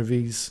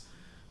 movies,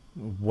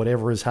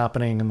 whatever is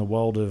happening in the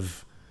world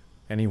of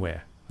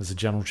anywhere. There's a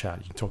general chat.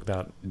 You can talk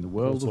about... In the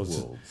world of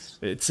worlds.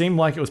 It seemed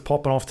like it was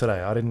popping off today.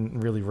 I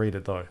didn't really read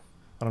it, though.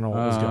 I don't know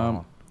what was going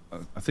on.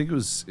 I think it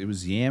was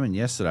Yamming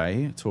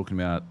yesterday talking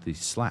about the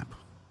slap.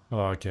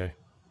 Oh, okay.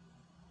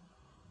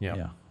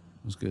 Yeah.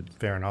 It was good.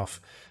 Fair enough.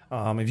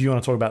 If you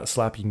want to talk about the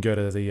slap, you can go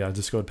to the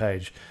Discord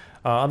page.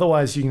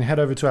 Otherwise, you can head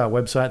over to our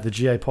website,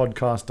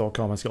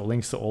 thegapodcast.com. It's got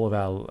links to all of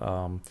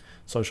our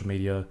social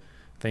media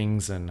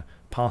things and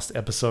past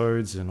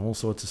episodes and all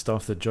sorts of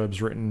stuff that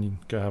Job's written. You can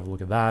go have a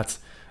look at that.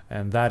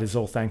 And that is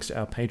all thanks to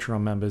our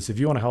Patreon members. If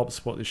you want to help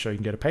support this show, you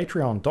can go to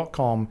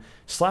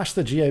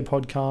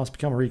patreon.com/thegapodcast,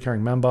 become a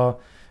recurring member,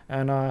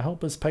 and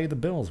help us pay the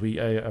bills. We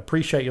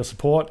appreciate your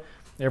support.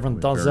 Everyone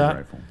does that.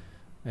 Grateful.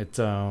 It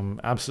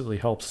absolutely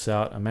helps us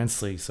out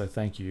immensely. So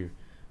thank you.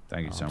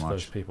 Thank you so much.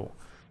 Those people.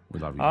 We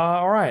love you.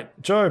 All right,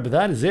 Job,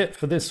 that is it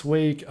for this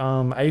week.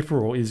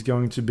 April is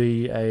going to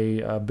be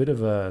a bit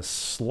of a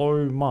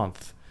slow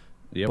month.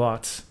 Yep.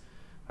 But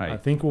hey, I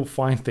think we'll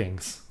find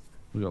things.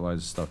 We've got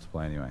loads of stuff to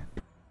play anyway.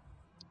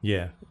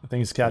 Yeah,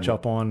 things to catch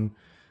up on.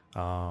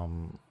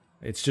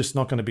 It's just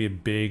not going to be a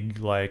big,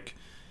 like,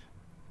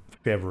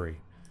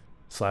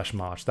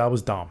 February/March. That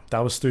was dumb. That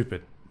was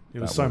stupid.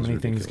 There was so many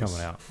things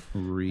coming out.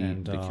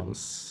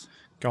 Ridiculous. And,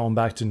 going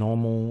back to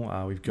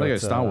normal, we've got... Lego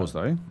Star Wars,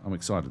 though. I'm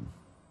excited.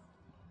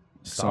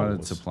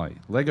 Excited to play.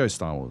 Lego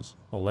Star Wars.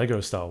 Oh, Lego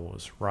Star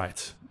Wars.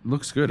 Right.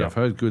 Looks good. Yep. I've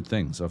heard good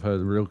things. I've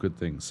heard real good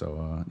things.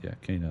 So yeah,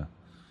 keen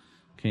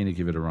to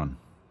give it a run.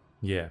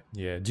 Yeah.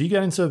 Do you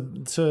get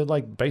into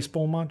like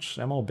baseball much?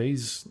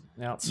 MLB's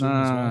out soon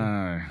as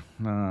well.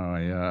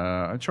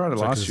 No. I tried it Is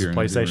that 'cause last it's year. a and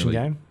it didn't PlayStation really,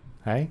 game.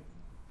 Hey.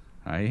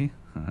 Hey.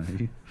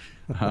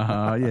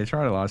 Yeah,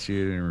 tried it last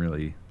year. Didn't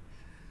really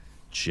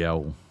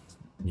gel.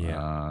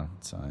 Yeah.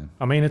 So.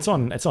 I mean, it's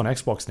on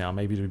Xbox now.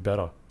 Maybe it'd be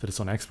better that it's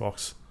on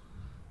Xbox.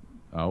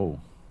 Oh.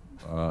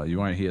 You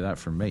won't hear that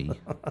from me.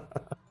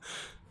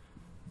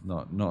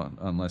 Not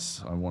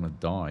unless I want to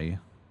die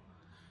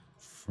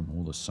from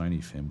all the Sony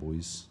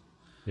fanboys.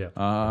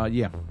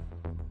 Yeah.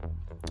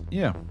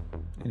 Yeah.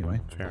 Anyway,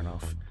 Fair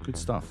enough. good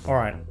stuff. All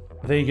right.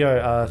 There you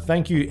go.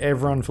 Thank you,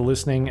 everyone, for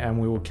listening, and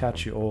we will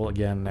catch you all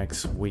again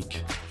next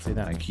week. See you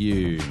then. Thank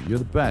you. You're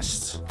the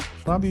best.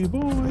 Love you,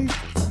 boy.